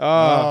you.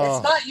 Oh,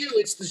 It's not you,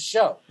 it's the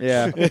show.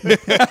 yeah.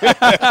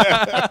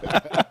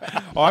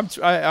 I'm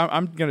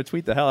gonna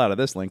tweet the hell out of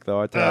this link though.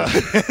 I tell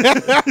you.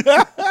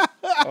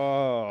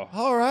 Oh.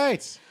 All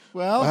right.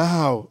 Well,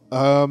 Wow.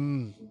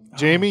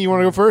 Jamie, you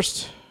want to go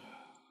first?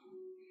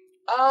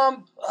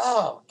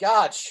 Oh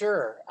God,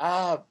 sure.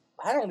 I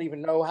don't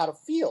even know how to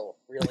feel,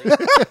 really. I'm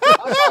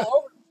all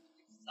over.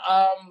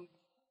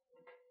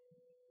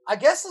 I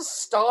guess a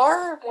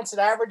star once it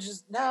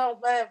averages. No.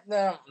 No.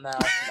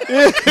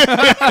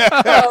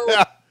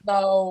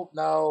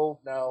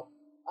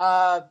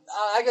 I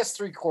guess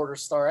 3/4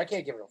 star. I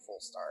can't give it a full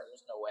star.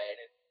 There's no way.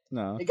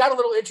 No. It got a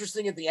little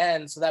interesting at the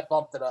end, so that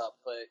bumped it up.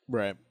 But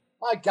Right.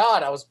 my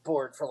God, I was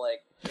bored for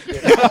it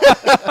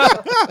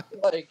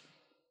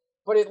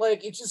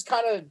just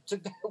kind of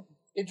took that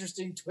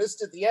interesting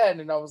twist at the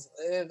end, and I was,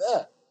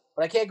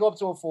 but I can't go up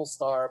to a full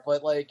star.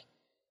 But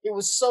it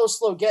was so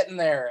slow getting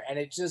there, and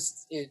it's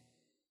just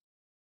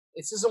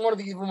isn't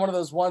one of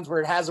those ones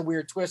where it has a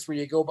weird twist where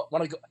you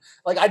want to go.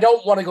 I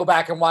don't want to go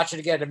back and watch it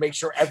again to make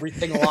sure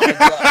everything lines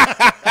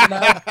up. You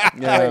know?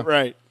 Yeah.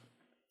 Right.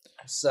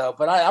 So,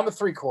 but I'm a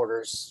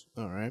 3/4.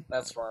 All right.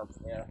 That's where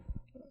yeah.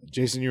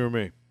 Jason, you or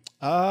me?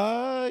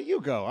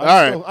 you go.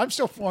 right. I'm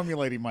still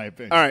formulating my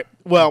opinion. All right.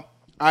 Well,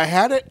 I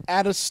had it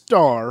at a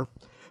star,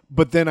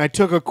 but then I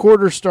took a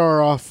quarter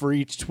star off for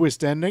each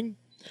twist ending.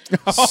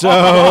 So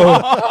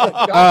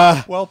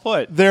Well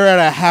put. they're at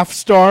a half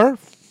star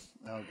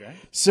Okay.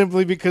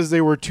 simply because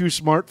they were too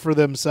smart for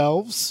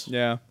themselves.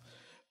 Yeah.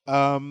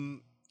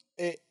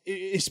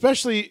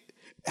 Especially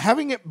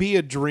having it be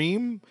a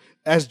dream.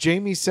 As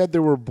Jamie said,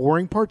 there were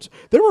boring parts.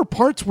 There were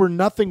parts where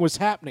nothing was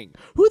happening.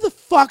 Who the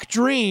fuck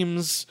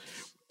dreams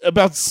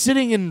about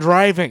sitting and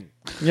driving?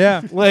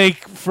 Yeah.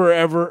 Like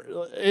forever.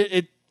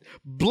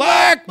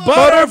 Black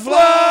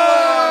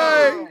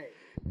butterfly.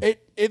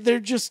 There are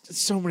just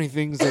so many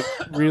things that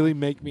really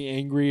make me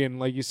angry, and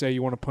like you say,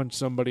 you want to punch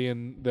somebody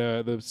in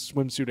the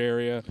swimsuit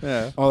area,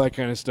 all that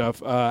kind of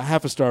stuff.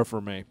 Half a star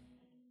for me.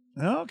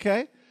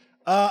 Okay.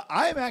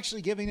 I'm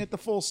actually giving it the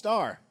full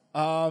star.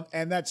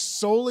 And that's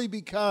solely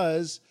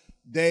because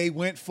they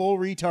went full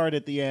retard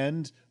at the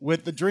end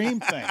with the dream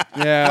thing.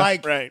 Yeah.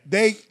 Like, right.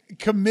 they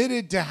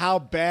committed to how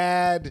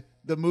bad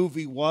the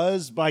movie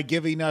was by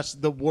giving us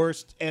the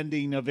worst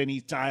ending of any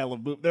style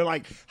of movie. They're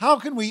like, how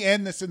can we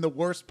end this in the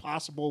worst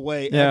possible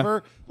way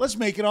ever? Let's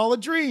make it all a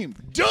dream.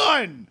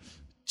 Done.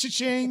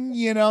 Cha-ching,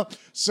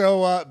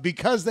 So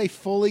because they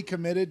fully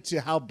committed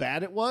to how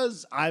bad it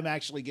was, I'm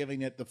actually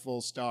giving it the full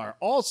star.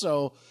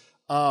 Also,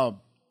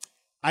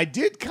 I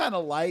did kind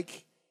of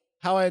like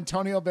how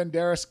Antonio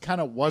Banderas kind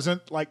of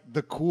wasn't like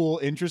the cool,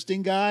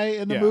 interesting guy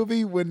in the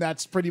movie when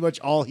that's pretty much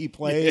all he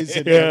plays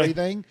and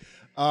everything.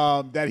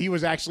 That he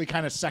was actually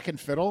kind of second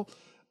fiddle.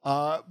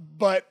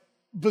 But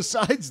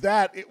besides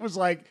that, it was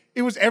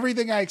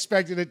everything I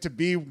expected it to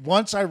be.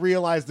 Once I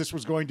realized this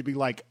was going to be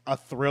like a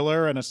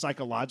thriller and a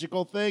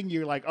psychological thing,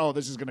 you're like, oh,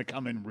 this is going to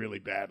come in really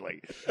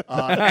badly.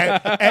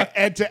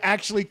 And to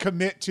actually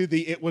commit to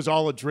the "it was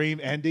all a dream"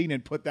 ending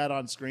and put that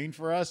on screen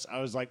for us,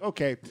 I was like,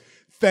 okay,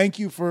 thank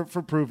you for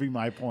proving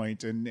my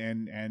point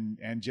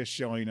and just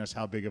showing us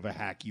how big of a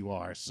hack you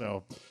are.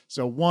 So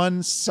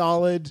one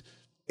solid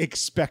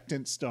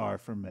expectant star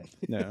from me.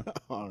 Yeah.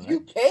 All right.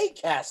 UK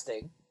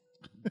casting.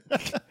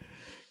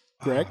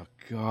 Greg? Oh,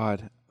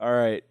 God. All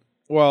right.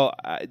 Well,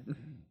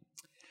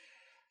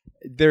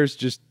 there's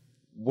just,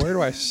 where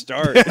do I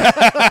start?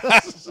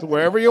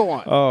 Wherever you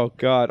want. Oh,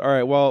 God. All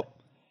right. Well,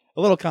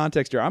 a little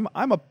context here.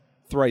 I'm a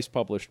thrice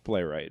published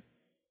playwright.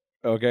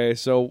 Okay.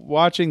 So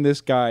watching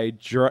this guy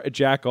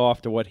jack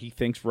off to what he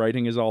thinks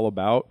writing is all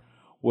about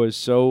was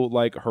so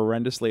like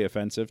horrendously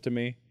offensive to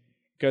me.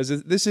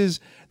 Because this is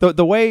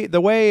the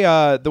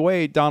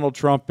way Donald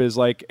Trump is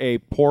like a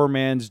poor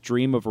man's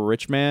dream of a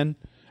rich man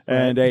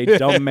and a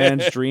dumb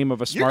man's dream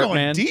of a smart You're going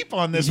man. deep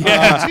on this.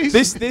 Yeah, one.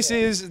 this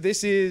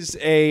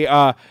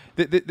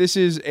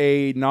is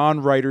a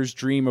non-writer's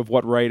dream of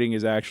what writing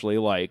is actually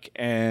like,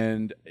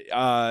 and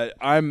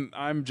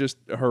I'm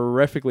just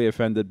horrifically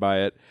offended by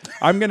it.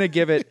 I'm gonna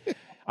give it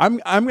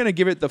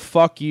the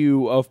fuck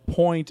you of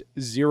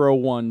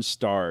 0.01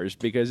 stars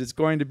because it's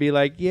going to be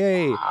like,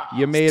 yay,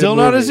 you made Still a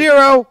not a movie.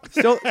 zero.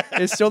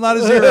 It's still not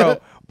a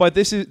zero. But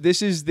this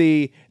is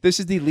the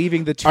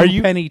leaving the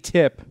two-penny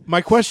tip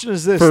My question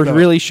is this: for though.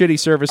 really shitty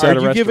service Are at a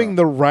you restaurant. giving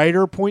the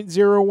writer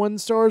 0.01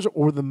 stars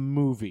or the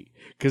movie?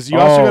 Because you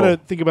also got to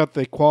think about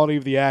the quality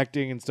of the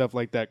acting and stuff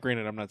like that.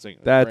 Granted, I'm not saying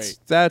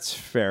that's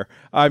fair.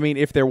 I mean,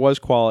 if there was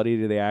quality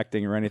to the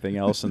acting or anything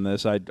else in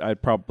this,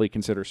 I'd probably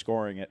consider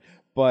scoring it.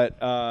 But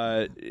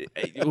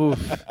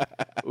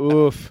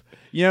oof.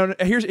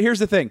 Here's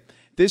the thing.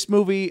 This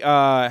movie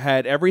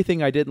had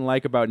everything I didn't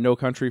like about No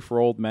Country for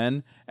Old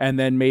Men, and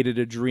then made it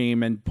a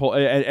dream and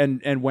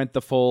went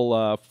the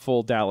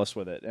full Dallas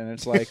with it. And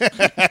it's like,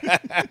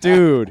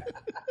 dude,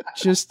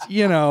 just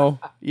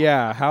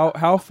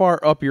how far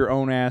up your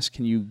own ass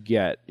can you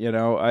get?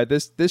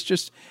 This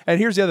just. And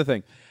here's the other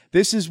thing.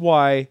 This is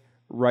why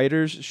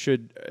writers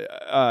should.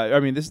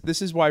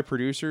 This is why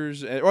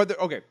producers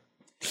okay.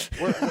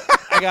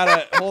 I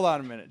gotta hold on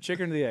a minute.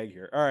 Chicken or the egg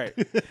here. All right,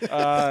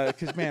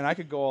 because man, I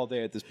could go all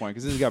day at this point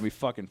because this has got me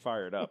fucking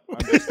fired up.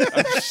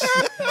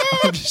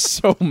 I'm just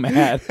so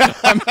mad.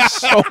 I'm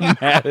so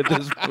mad at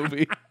this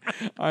movie.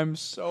 I'm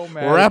so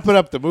mad. Wrap it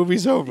up. The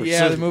movie's over.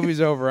 Yeah, the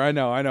movie's over. I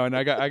know. And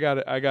I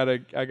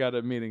got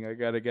a meeting I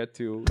got to get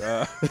to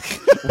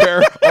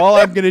where all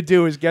I'm gonna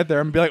do is get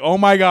there and be like, oh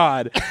my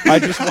god, I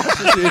just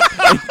watched this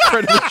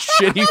incredibly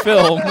shitty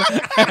film,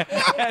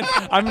 and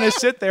I'm gonna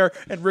sit there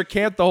and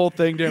recant the whole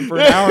thing to him for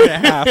an hour and a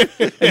half,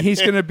 and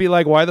he's gonna be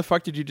like, why the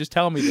fuck did you just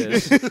tell me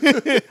this?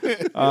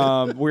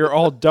 We're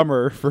all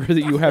dumber for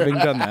you having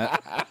done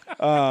that.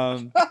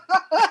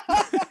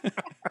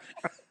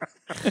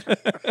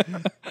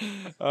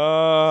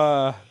 All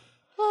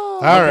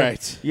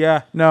right.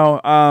 Yeah,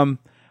 no.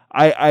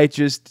 I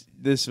just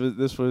this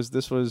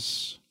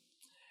was.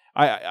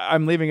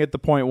 I'm leaving it the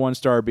 0.1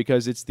 star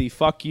because it's the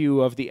fuck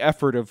you of the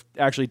effort of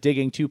actually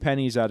digging 2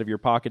 pennies out of your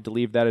pocket to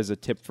leave that as a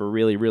tip for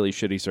really, really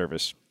shitty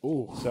service.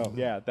 Ooh. So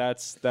yeah,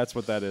 that's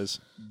what that is.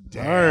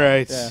 All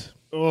right. Yeah.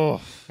 Oh.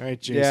 All right,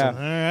 Jason. Yeah.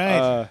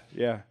 All right.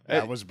 Yeah.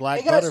 That was Black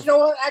Hey guys, Butterfly. you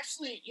know what?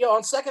 Actually,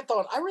 on second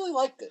thought, I really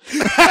liked it.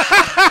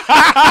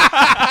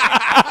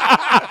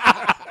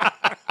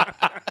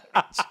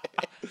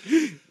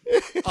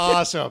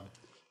 Awesome.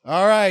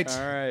 All right.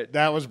 All right.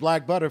 That was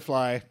Black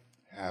Butterfly.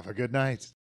 Have a good night.